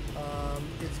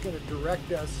 It's going to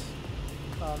direct us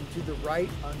to the right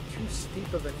on too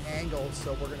steep of an angle,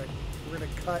 so we're gonna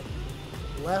cut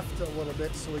left a little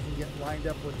bit so we can get lined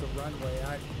up with the runway.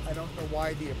 I don't know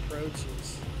why the approach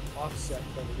is offset,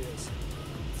 but it is.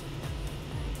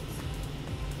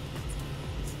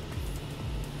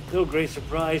 No great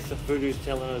surprise, the voodoo's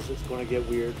telling us it's going to get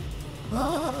weird.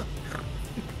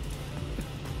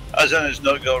 As in, it's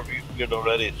not got weird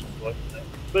already. It's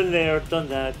Been there, done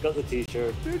that, got the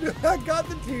t-shirt. Dude, I got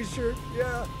the t-shirt,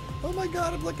 yeah. Oh my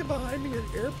god, I'm looking behind me at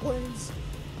airplanes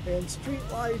and street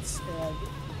lights and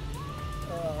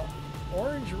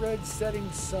orange-red setting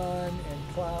sun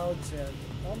and clouds and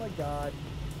oh my god.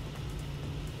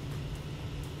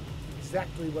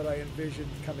 Exactly what I envisioned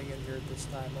coming in here at this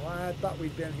time. Well, I thought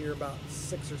we'd been here about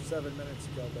 6 or 7 minutes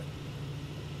ago, but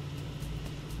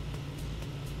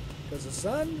because the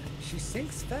sun, she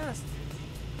sinks fast.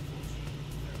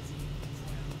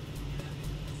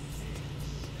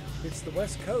 It's the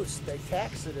West Coast. They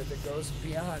tax it if it goes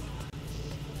beyond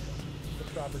the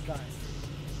proper time.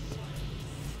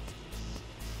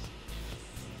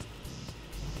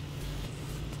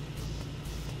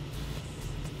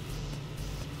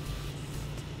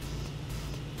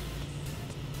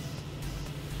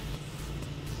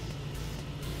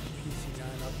 PC9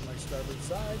 off my starboard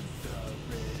side.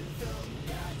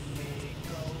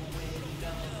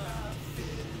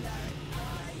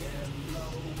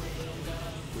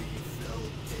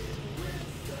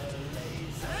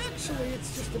 Actually,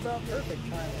 it's just about perfect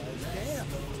time-wise. Damn.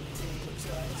 Looks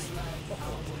nice.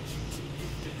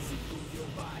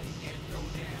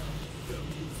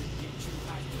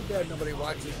 Too bad nobody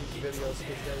watches these videos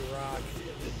because they rock.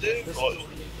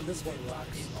 This one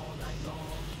rocks.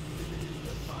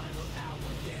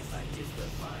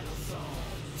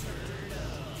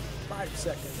 5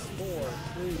 seconds. 4,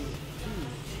 3, 2,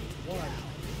 1.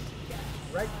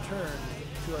 Right turn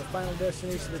to our final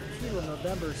destination of Kilo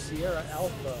November Sierra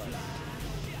Alpha.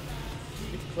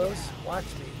 Get close, watch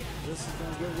me. This is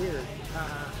going to get weird.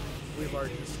 Haha, we've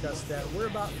already discussed that. We're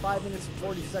about 5 minutes and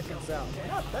 40 seconds out. We're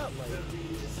not that late.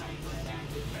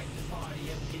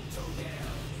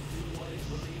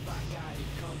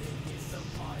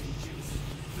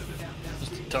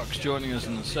 Mr. Tuck's joining us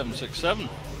in the 767.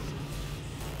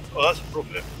 Oh, that's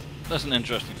appropriate. That's an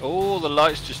interesting. Oh, the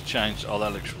lights just changed. Oh,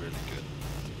 that looks really good.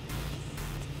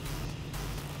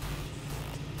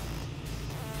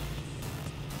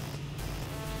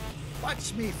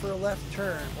 Watch me for a left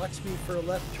turn. Watch me for a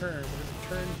left turn.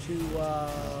 We're going to turn to,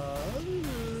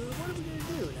 what are we going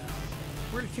to do now?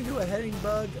 We're going to do a heading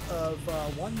bug of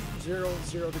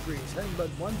 100 degrees. Heading bug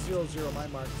 100, my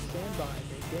mark. Stand by.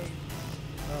 Maintain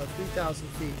 3,000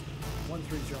 feet.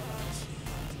 130 knots.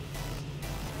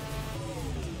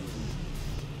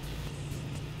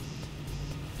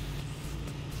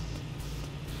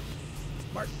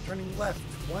 Mark turning left,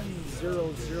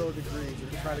 100 degrees. We're going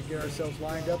to try to get ourselves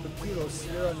lined up in Kilo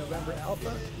Sierra November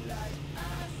Alpha.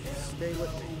 Stay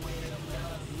with me.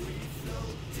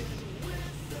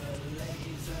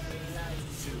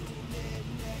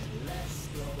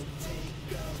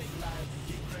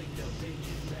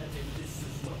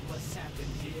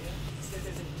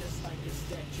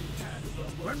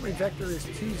 Runway vector is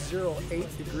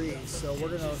 208 degrees, so we're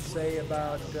going to say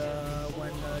about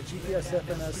when GPS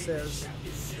FNS says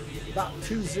about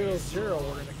 200, we're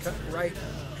going to cut right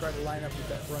and try to line up with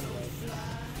that runway.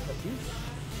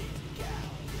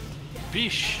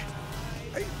 Bish.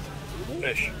 Hey.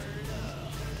 Fish.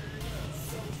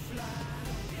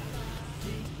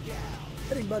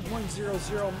 Heading bug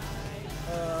 100,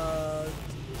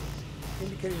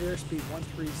 indicated airspeed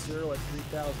 130 at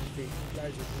 3,000 feet. You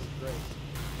guys are doing great.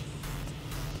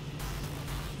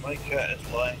 My cat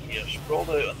is lying here, sprawled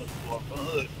out on the floor in front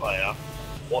of the fire,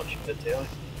 watching the telly.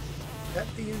 Pet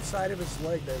the inside of his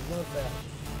leg, they love that.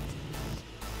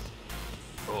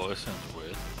 Oh, that sounds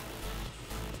weird.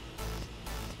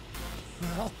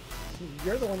 Well,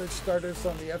 you're the one that started us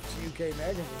on the FGUK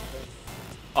magazine thing.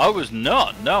 I was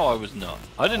not. No, I was not.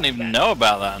 I didn't even know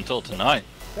about that until tonight.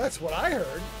 That's what I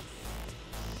heard.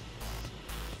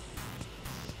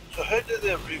 So how do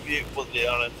they abbreviate what they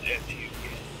are in the FGUK?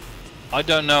 I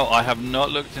don't know. I have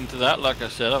not looked into that. Like I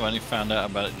said, I've only found out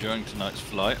about it during tonight's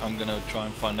flight. I'm going to try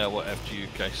and find out what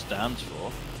FGUK stands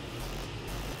for.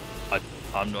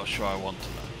 I'm not sure I want to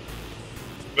know.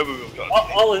 Maybe we've got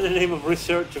All in the name of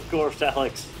research, of course,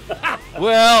 Alex.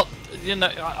 Well, you know,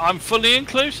 I'm fully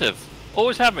inclusive.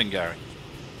 Always have been, Gary.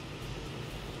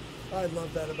 I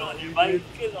love that about you, Mate, dude.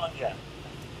 good on ya.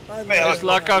 I love It's that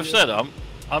like about I've you. said,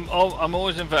 I'm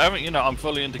always in for everything. You know, I'm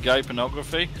fully into gay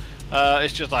pornography.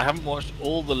 It's just I haven't watched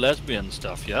all the lesbian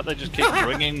stuff yet. They just keep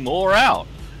bringing more out.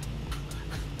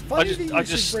 I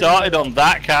just started on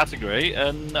that category,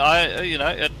 and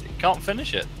I can't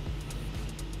finish it.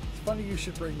 It's funny you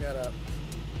should bring that up.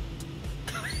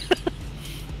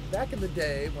 Back in the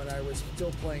day when I was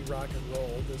still playing rock and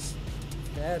roll, this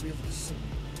fabulous,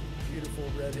 beautiful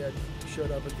redhead showed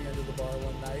up at the end of the bar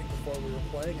one night before we were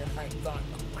playing, and I thought,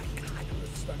 oh my God, it was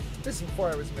stuck. This is before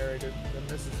I was married to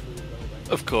Mrs. Wu, by the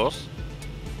way. Of course.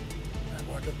 I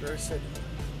walked up to her and said,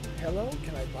 hello,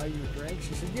 can I buy you a drink?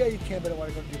 She said, yeah, you can, but I want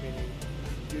to go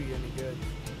do you any good.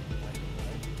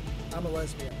 I'm a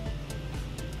lesbian.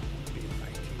 Being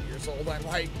 19 years old, I'm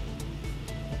like,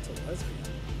 what's a lesbian?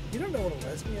 You don't know what a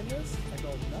lesbian is? I go,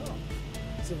 no.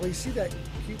 I said, well, you see that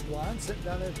cute blonde sitting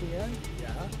down there at the end?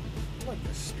 Yeah. I like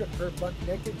to strip her butt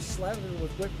naked, slather her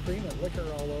with whipped cream, and lick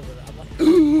her all over. I'm like,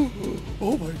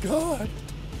 oh my God.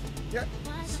 Yeah.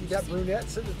 See that brunette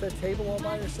sitting at the table all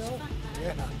by herself?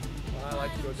 Yeah. Well, I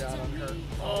like to go down on her.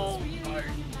 Oh,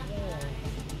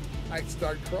 I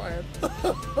start crying.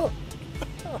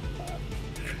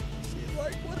 She's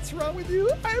like, what's wrong with you?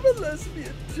 I'm a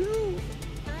lesbian too.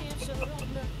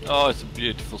 Oh, it's a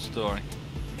beautiful story.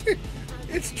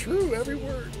 It's true, every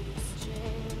word.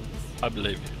 I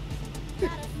believe you.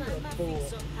 You're a fool.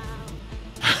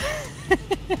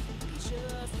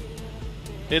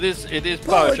 It is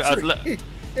poetry. Poetry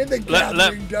in the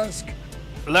gathering dusk.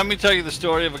 Let me tell you the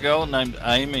story of a girl named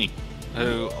Amy,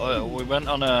 who we went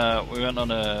on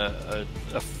a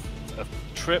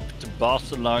trip to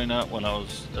Barcelona when I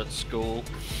was at school,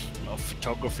 a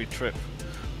photography trip.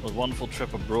 It was a wonderful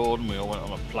trip abroad, and we all went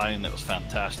on a plane. It was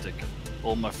fantastic.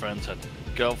 All my friends had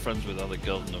girlfriends with other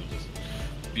girls, and there was this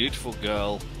beautiful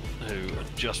girl who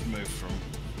had just moved from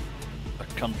a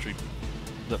country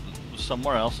that was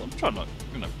somewhere else. I'm trying to,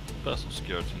 personal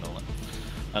security and all that.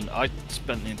 And I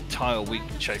spent the entire week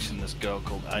chasing this girl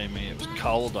called Amy. It was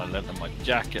cold. I lent her my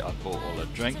jacket. I bought all her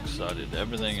drinks. I did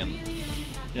everything. And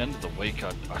at the end of the week,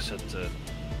 I said to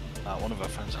one of her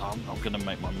friends, I'm going to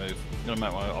make my move.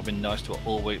 I've been nice to her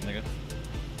all week. And they go,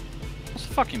 what's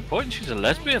the fucking point? She's a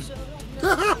lesbian.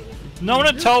 No one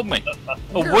had told me.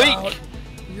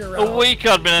 A week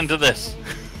I'd been into this.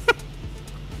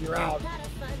 You're out.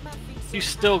 You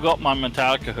still got my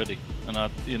Metallica hoodie. And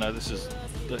this is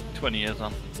 20 years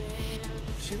on.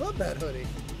 She loved that hoodie.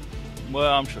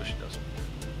 Well, I'm sure she does.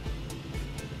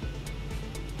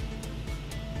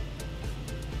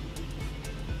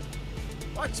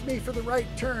 Watch me for the right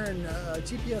turn.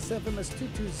 GPS FMS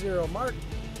 220. Mark.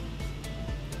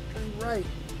 Turn right.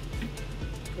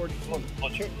 Toward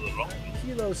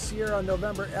Kilo Sierra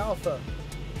November Alpha.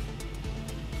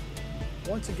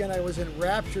 Once again, I was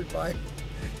enraptured by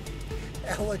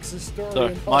Alex's story.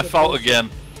 So, my fault again.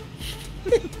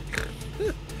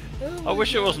 I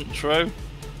wish it wasn't true.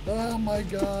 Oh my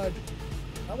God.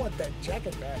 I want that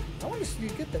jacket back. I want to see you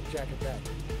get that jacket back.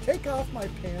 Take off my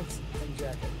pants and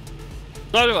jacket.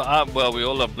 Well, we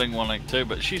all love Bling 182,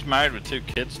 but she's married with 2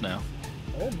 kids now.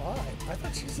 Oh my. I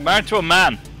thought she's married to a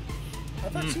man. I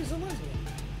thought she was a lesbian.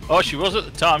 Oh, she was at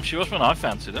the time. She was when I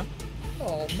fancied her.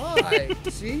 Oh my.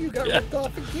 See, you got ripped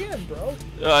off again, bro.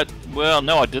 Well,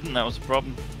 no, I didn't. That was the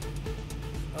problem.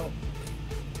 Oh.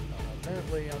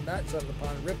 Apparently, on that side of the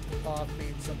pond, ripped off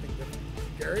means something different.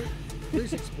 Gary,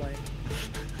 please explain.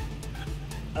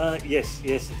 Yes,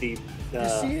 indeed. You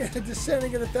see it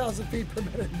descending at 1,000 feet per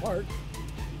minute, Mark.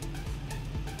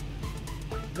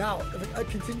 Now,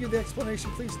 continue the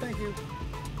explanation, please. Thank you.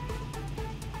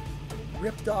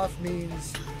 Ripped off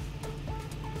means...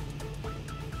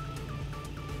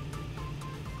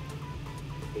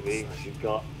 It means you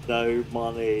got no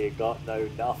money, you got no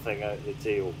nothing out of the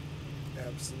deal.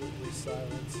 Absolutely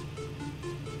silence.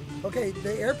 Okay,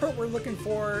 the airport we're looking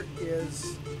for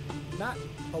is not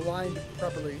aligned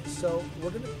properly, so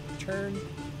we're going to turn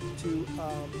to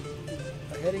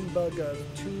a heading bug of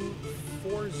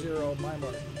 240 my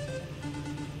mark.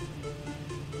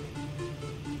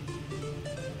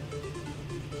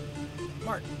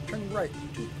 Mark, turning right,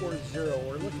 240.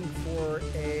 We're looking for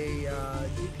a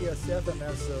GPS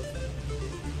FMS of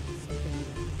something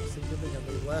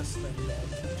significantly less than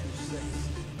 226.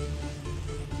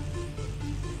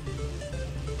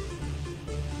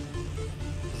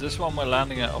 Is this one we're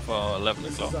landing at off our 11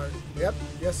 o'clock? Yep,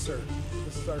 yes sir.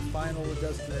 This is our final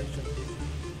destination.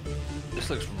 This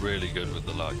looks really good with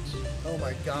the lights. Oh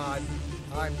my God,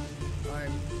 I'm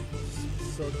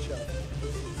so chuffed.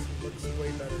 This looks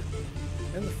way better,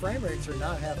 and the frame rates are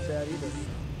not half bad either.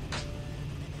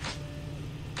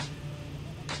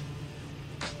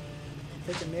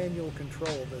 Take a manual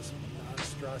control of this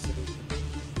monstrosity.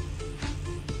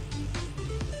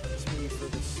 It's me for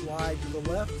the slide to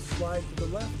the left, slide to the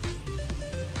left.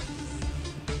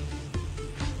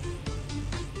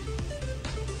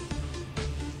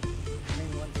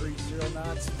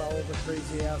 knots. Follow the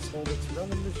crazy asshole that's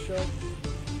running this show.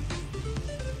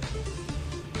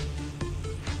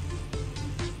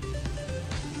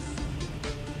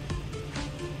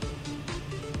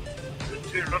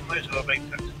 Two runways or a big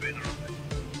taxiway?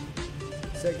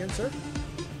 Say again, sir?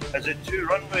 Is it two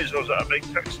runways or is it a big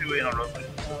taxiway and a runway?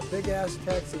 Big ass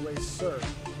taxiway, sir.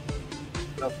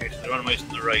 Okay, so the runway's to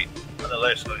the right and the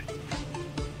left side.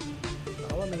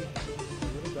 Follow me. A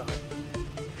little dog.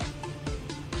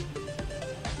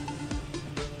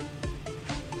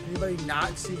 Anybody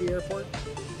not see the airport?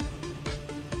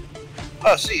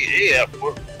 I see a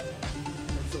airport.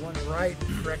 It's the one right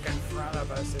frick in front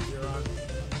of us if you're on.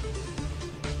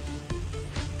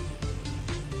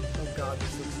 Oh God,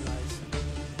 this looks nice.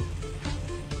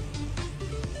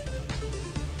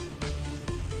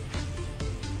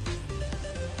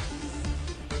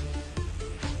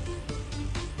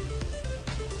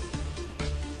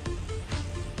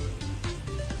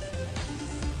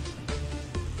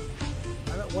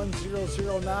 I'm at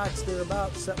 100 knots. They're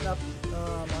about setting up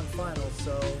on finals,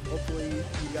 so hopefully you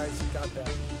guys got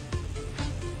that.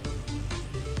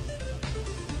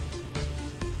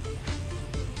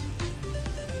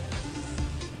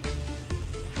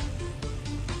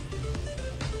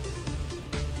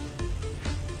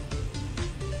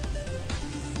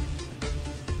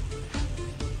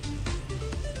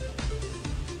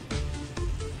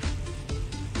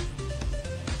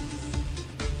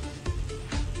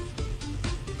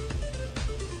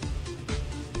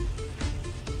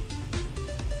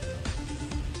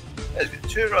 It's got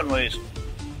two runways. It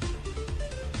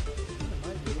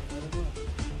might be, I don't know.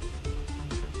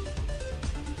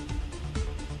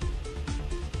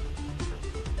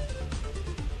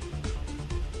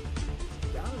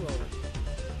 Down rolling.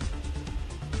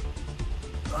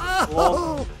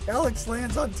 Oh! Alex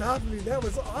lands on top of me. That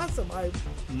was awesome.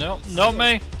 No, not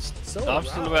me. So I'm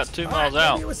still about aroused. 2 miles maybe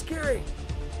out. It was scary.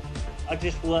 I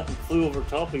just flew over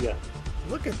top of you.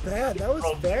 Look at that. That was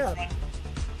bad.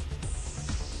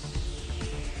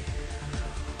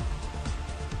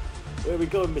 Where are we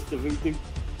going, Mr. Voodoo?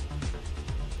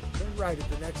 Turn right at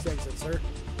the next exit, sir.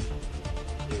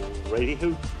 Righty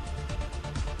ho.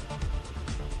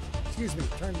 Excuse me.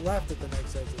 Turn left at the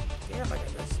next exit. Damn, I got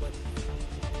that slip.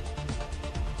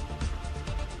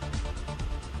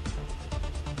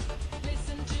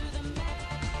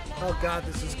 Oh God,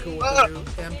 this is cool with the new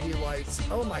MP lights.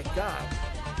 Oh my God.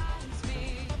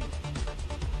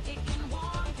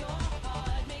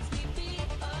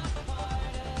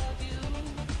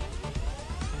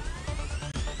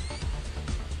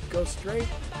 Go straight,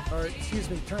 or excuse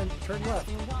me, turn left.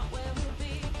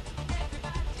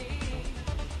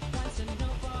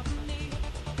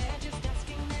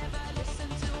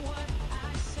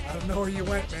 I don't know where you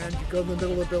went, man. You go in the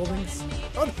middle of buildings.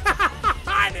 Oh,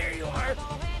 there you are.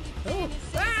 Oh,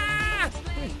 ah!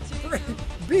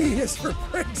 B is for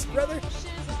bricks, brother.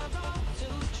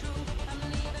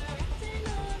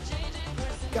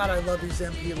 God, I love these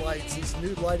MP lights. This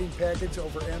new lighting package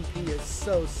over MP is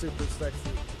so super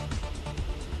sexy.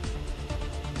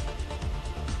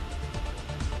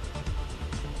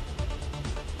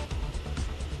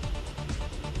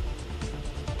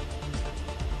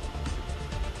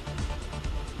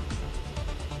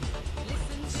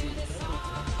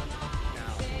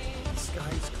 Now, the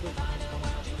sky's clear.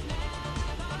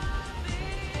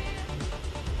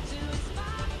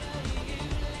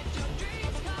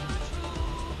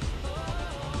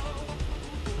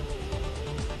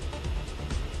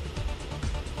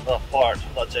 Oh, hard.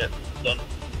 That's it. Done.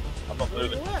 I'm not Where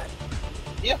you moving. at?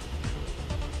 Yeah.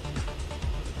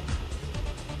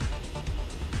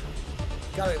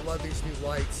 God, I love these new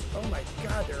lights. Oh my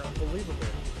God, they're unbelievable.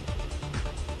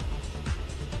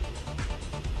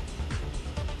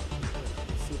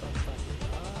 Let's see if I can find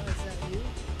it. Is that you?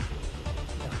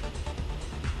 No.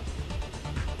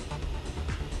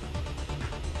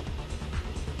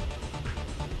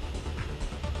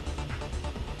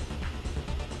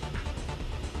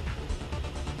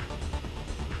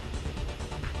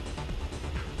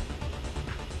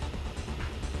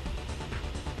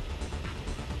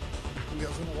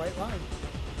 Wheels in a white line.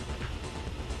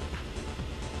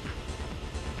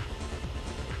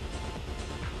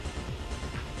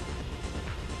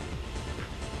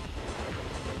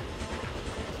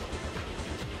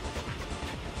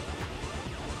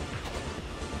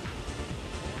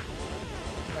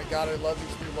 Oh my God, I love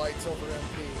these new lights over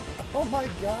MP. Oh my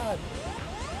God.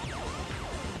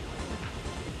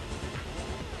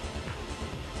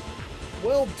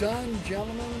 Well done,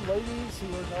 gentlemen, ladies who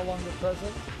are no longer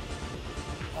present.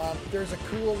 There's a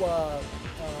cool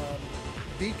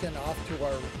beacon off to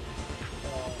our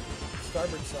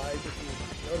starboard side, if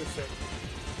you notice it.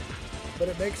 but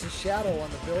it makes a shadow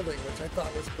on the building, which I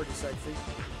thought was pretty sexy.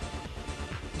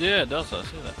 Yeah, it does. I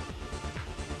see that.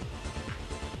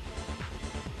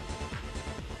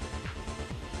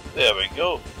 There we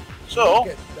go. So, Look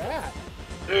at that,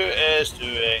 who is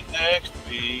doing next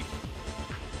week?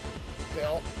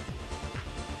 Bill.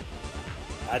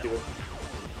 I do it.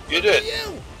 You did. You!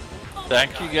 Oh my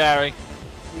Thank you, God. Gary.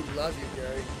 We love you,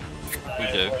 Gary. We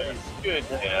do. Good,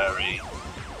 Gary.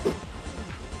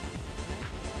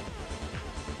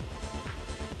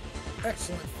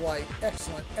 Excellent flight.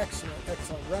 Excellent, excellent,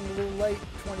 excellent. Run a little late,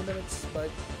 20 minutes,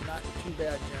 but not too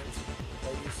bad, gents.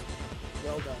 Ladies.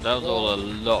 Well done. That was Well all a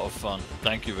done. lot of fun.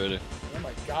 Thank you, Voodoo. Oh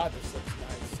my God, this looks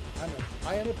nice.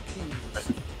 I am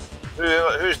appeased.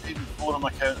 Who's needing 4 of my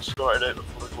accounts sorted out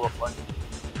before we go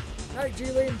offline? Night,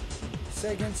 G-Lean.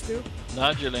 Say again, Stu.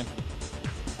 No, Gillian.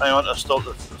 Hang on, I stopped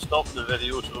the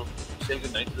video, so say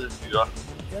goodnight to the viewer.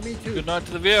 Yeah, me too. Good night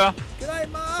to the viewer. Good night,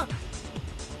 Mom.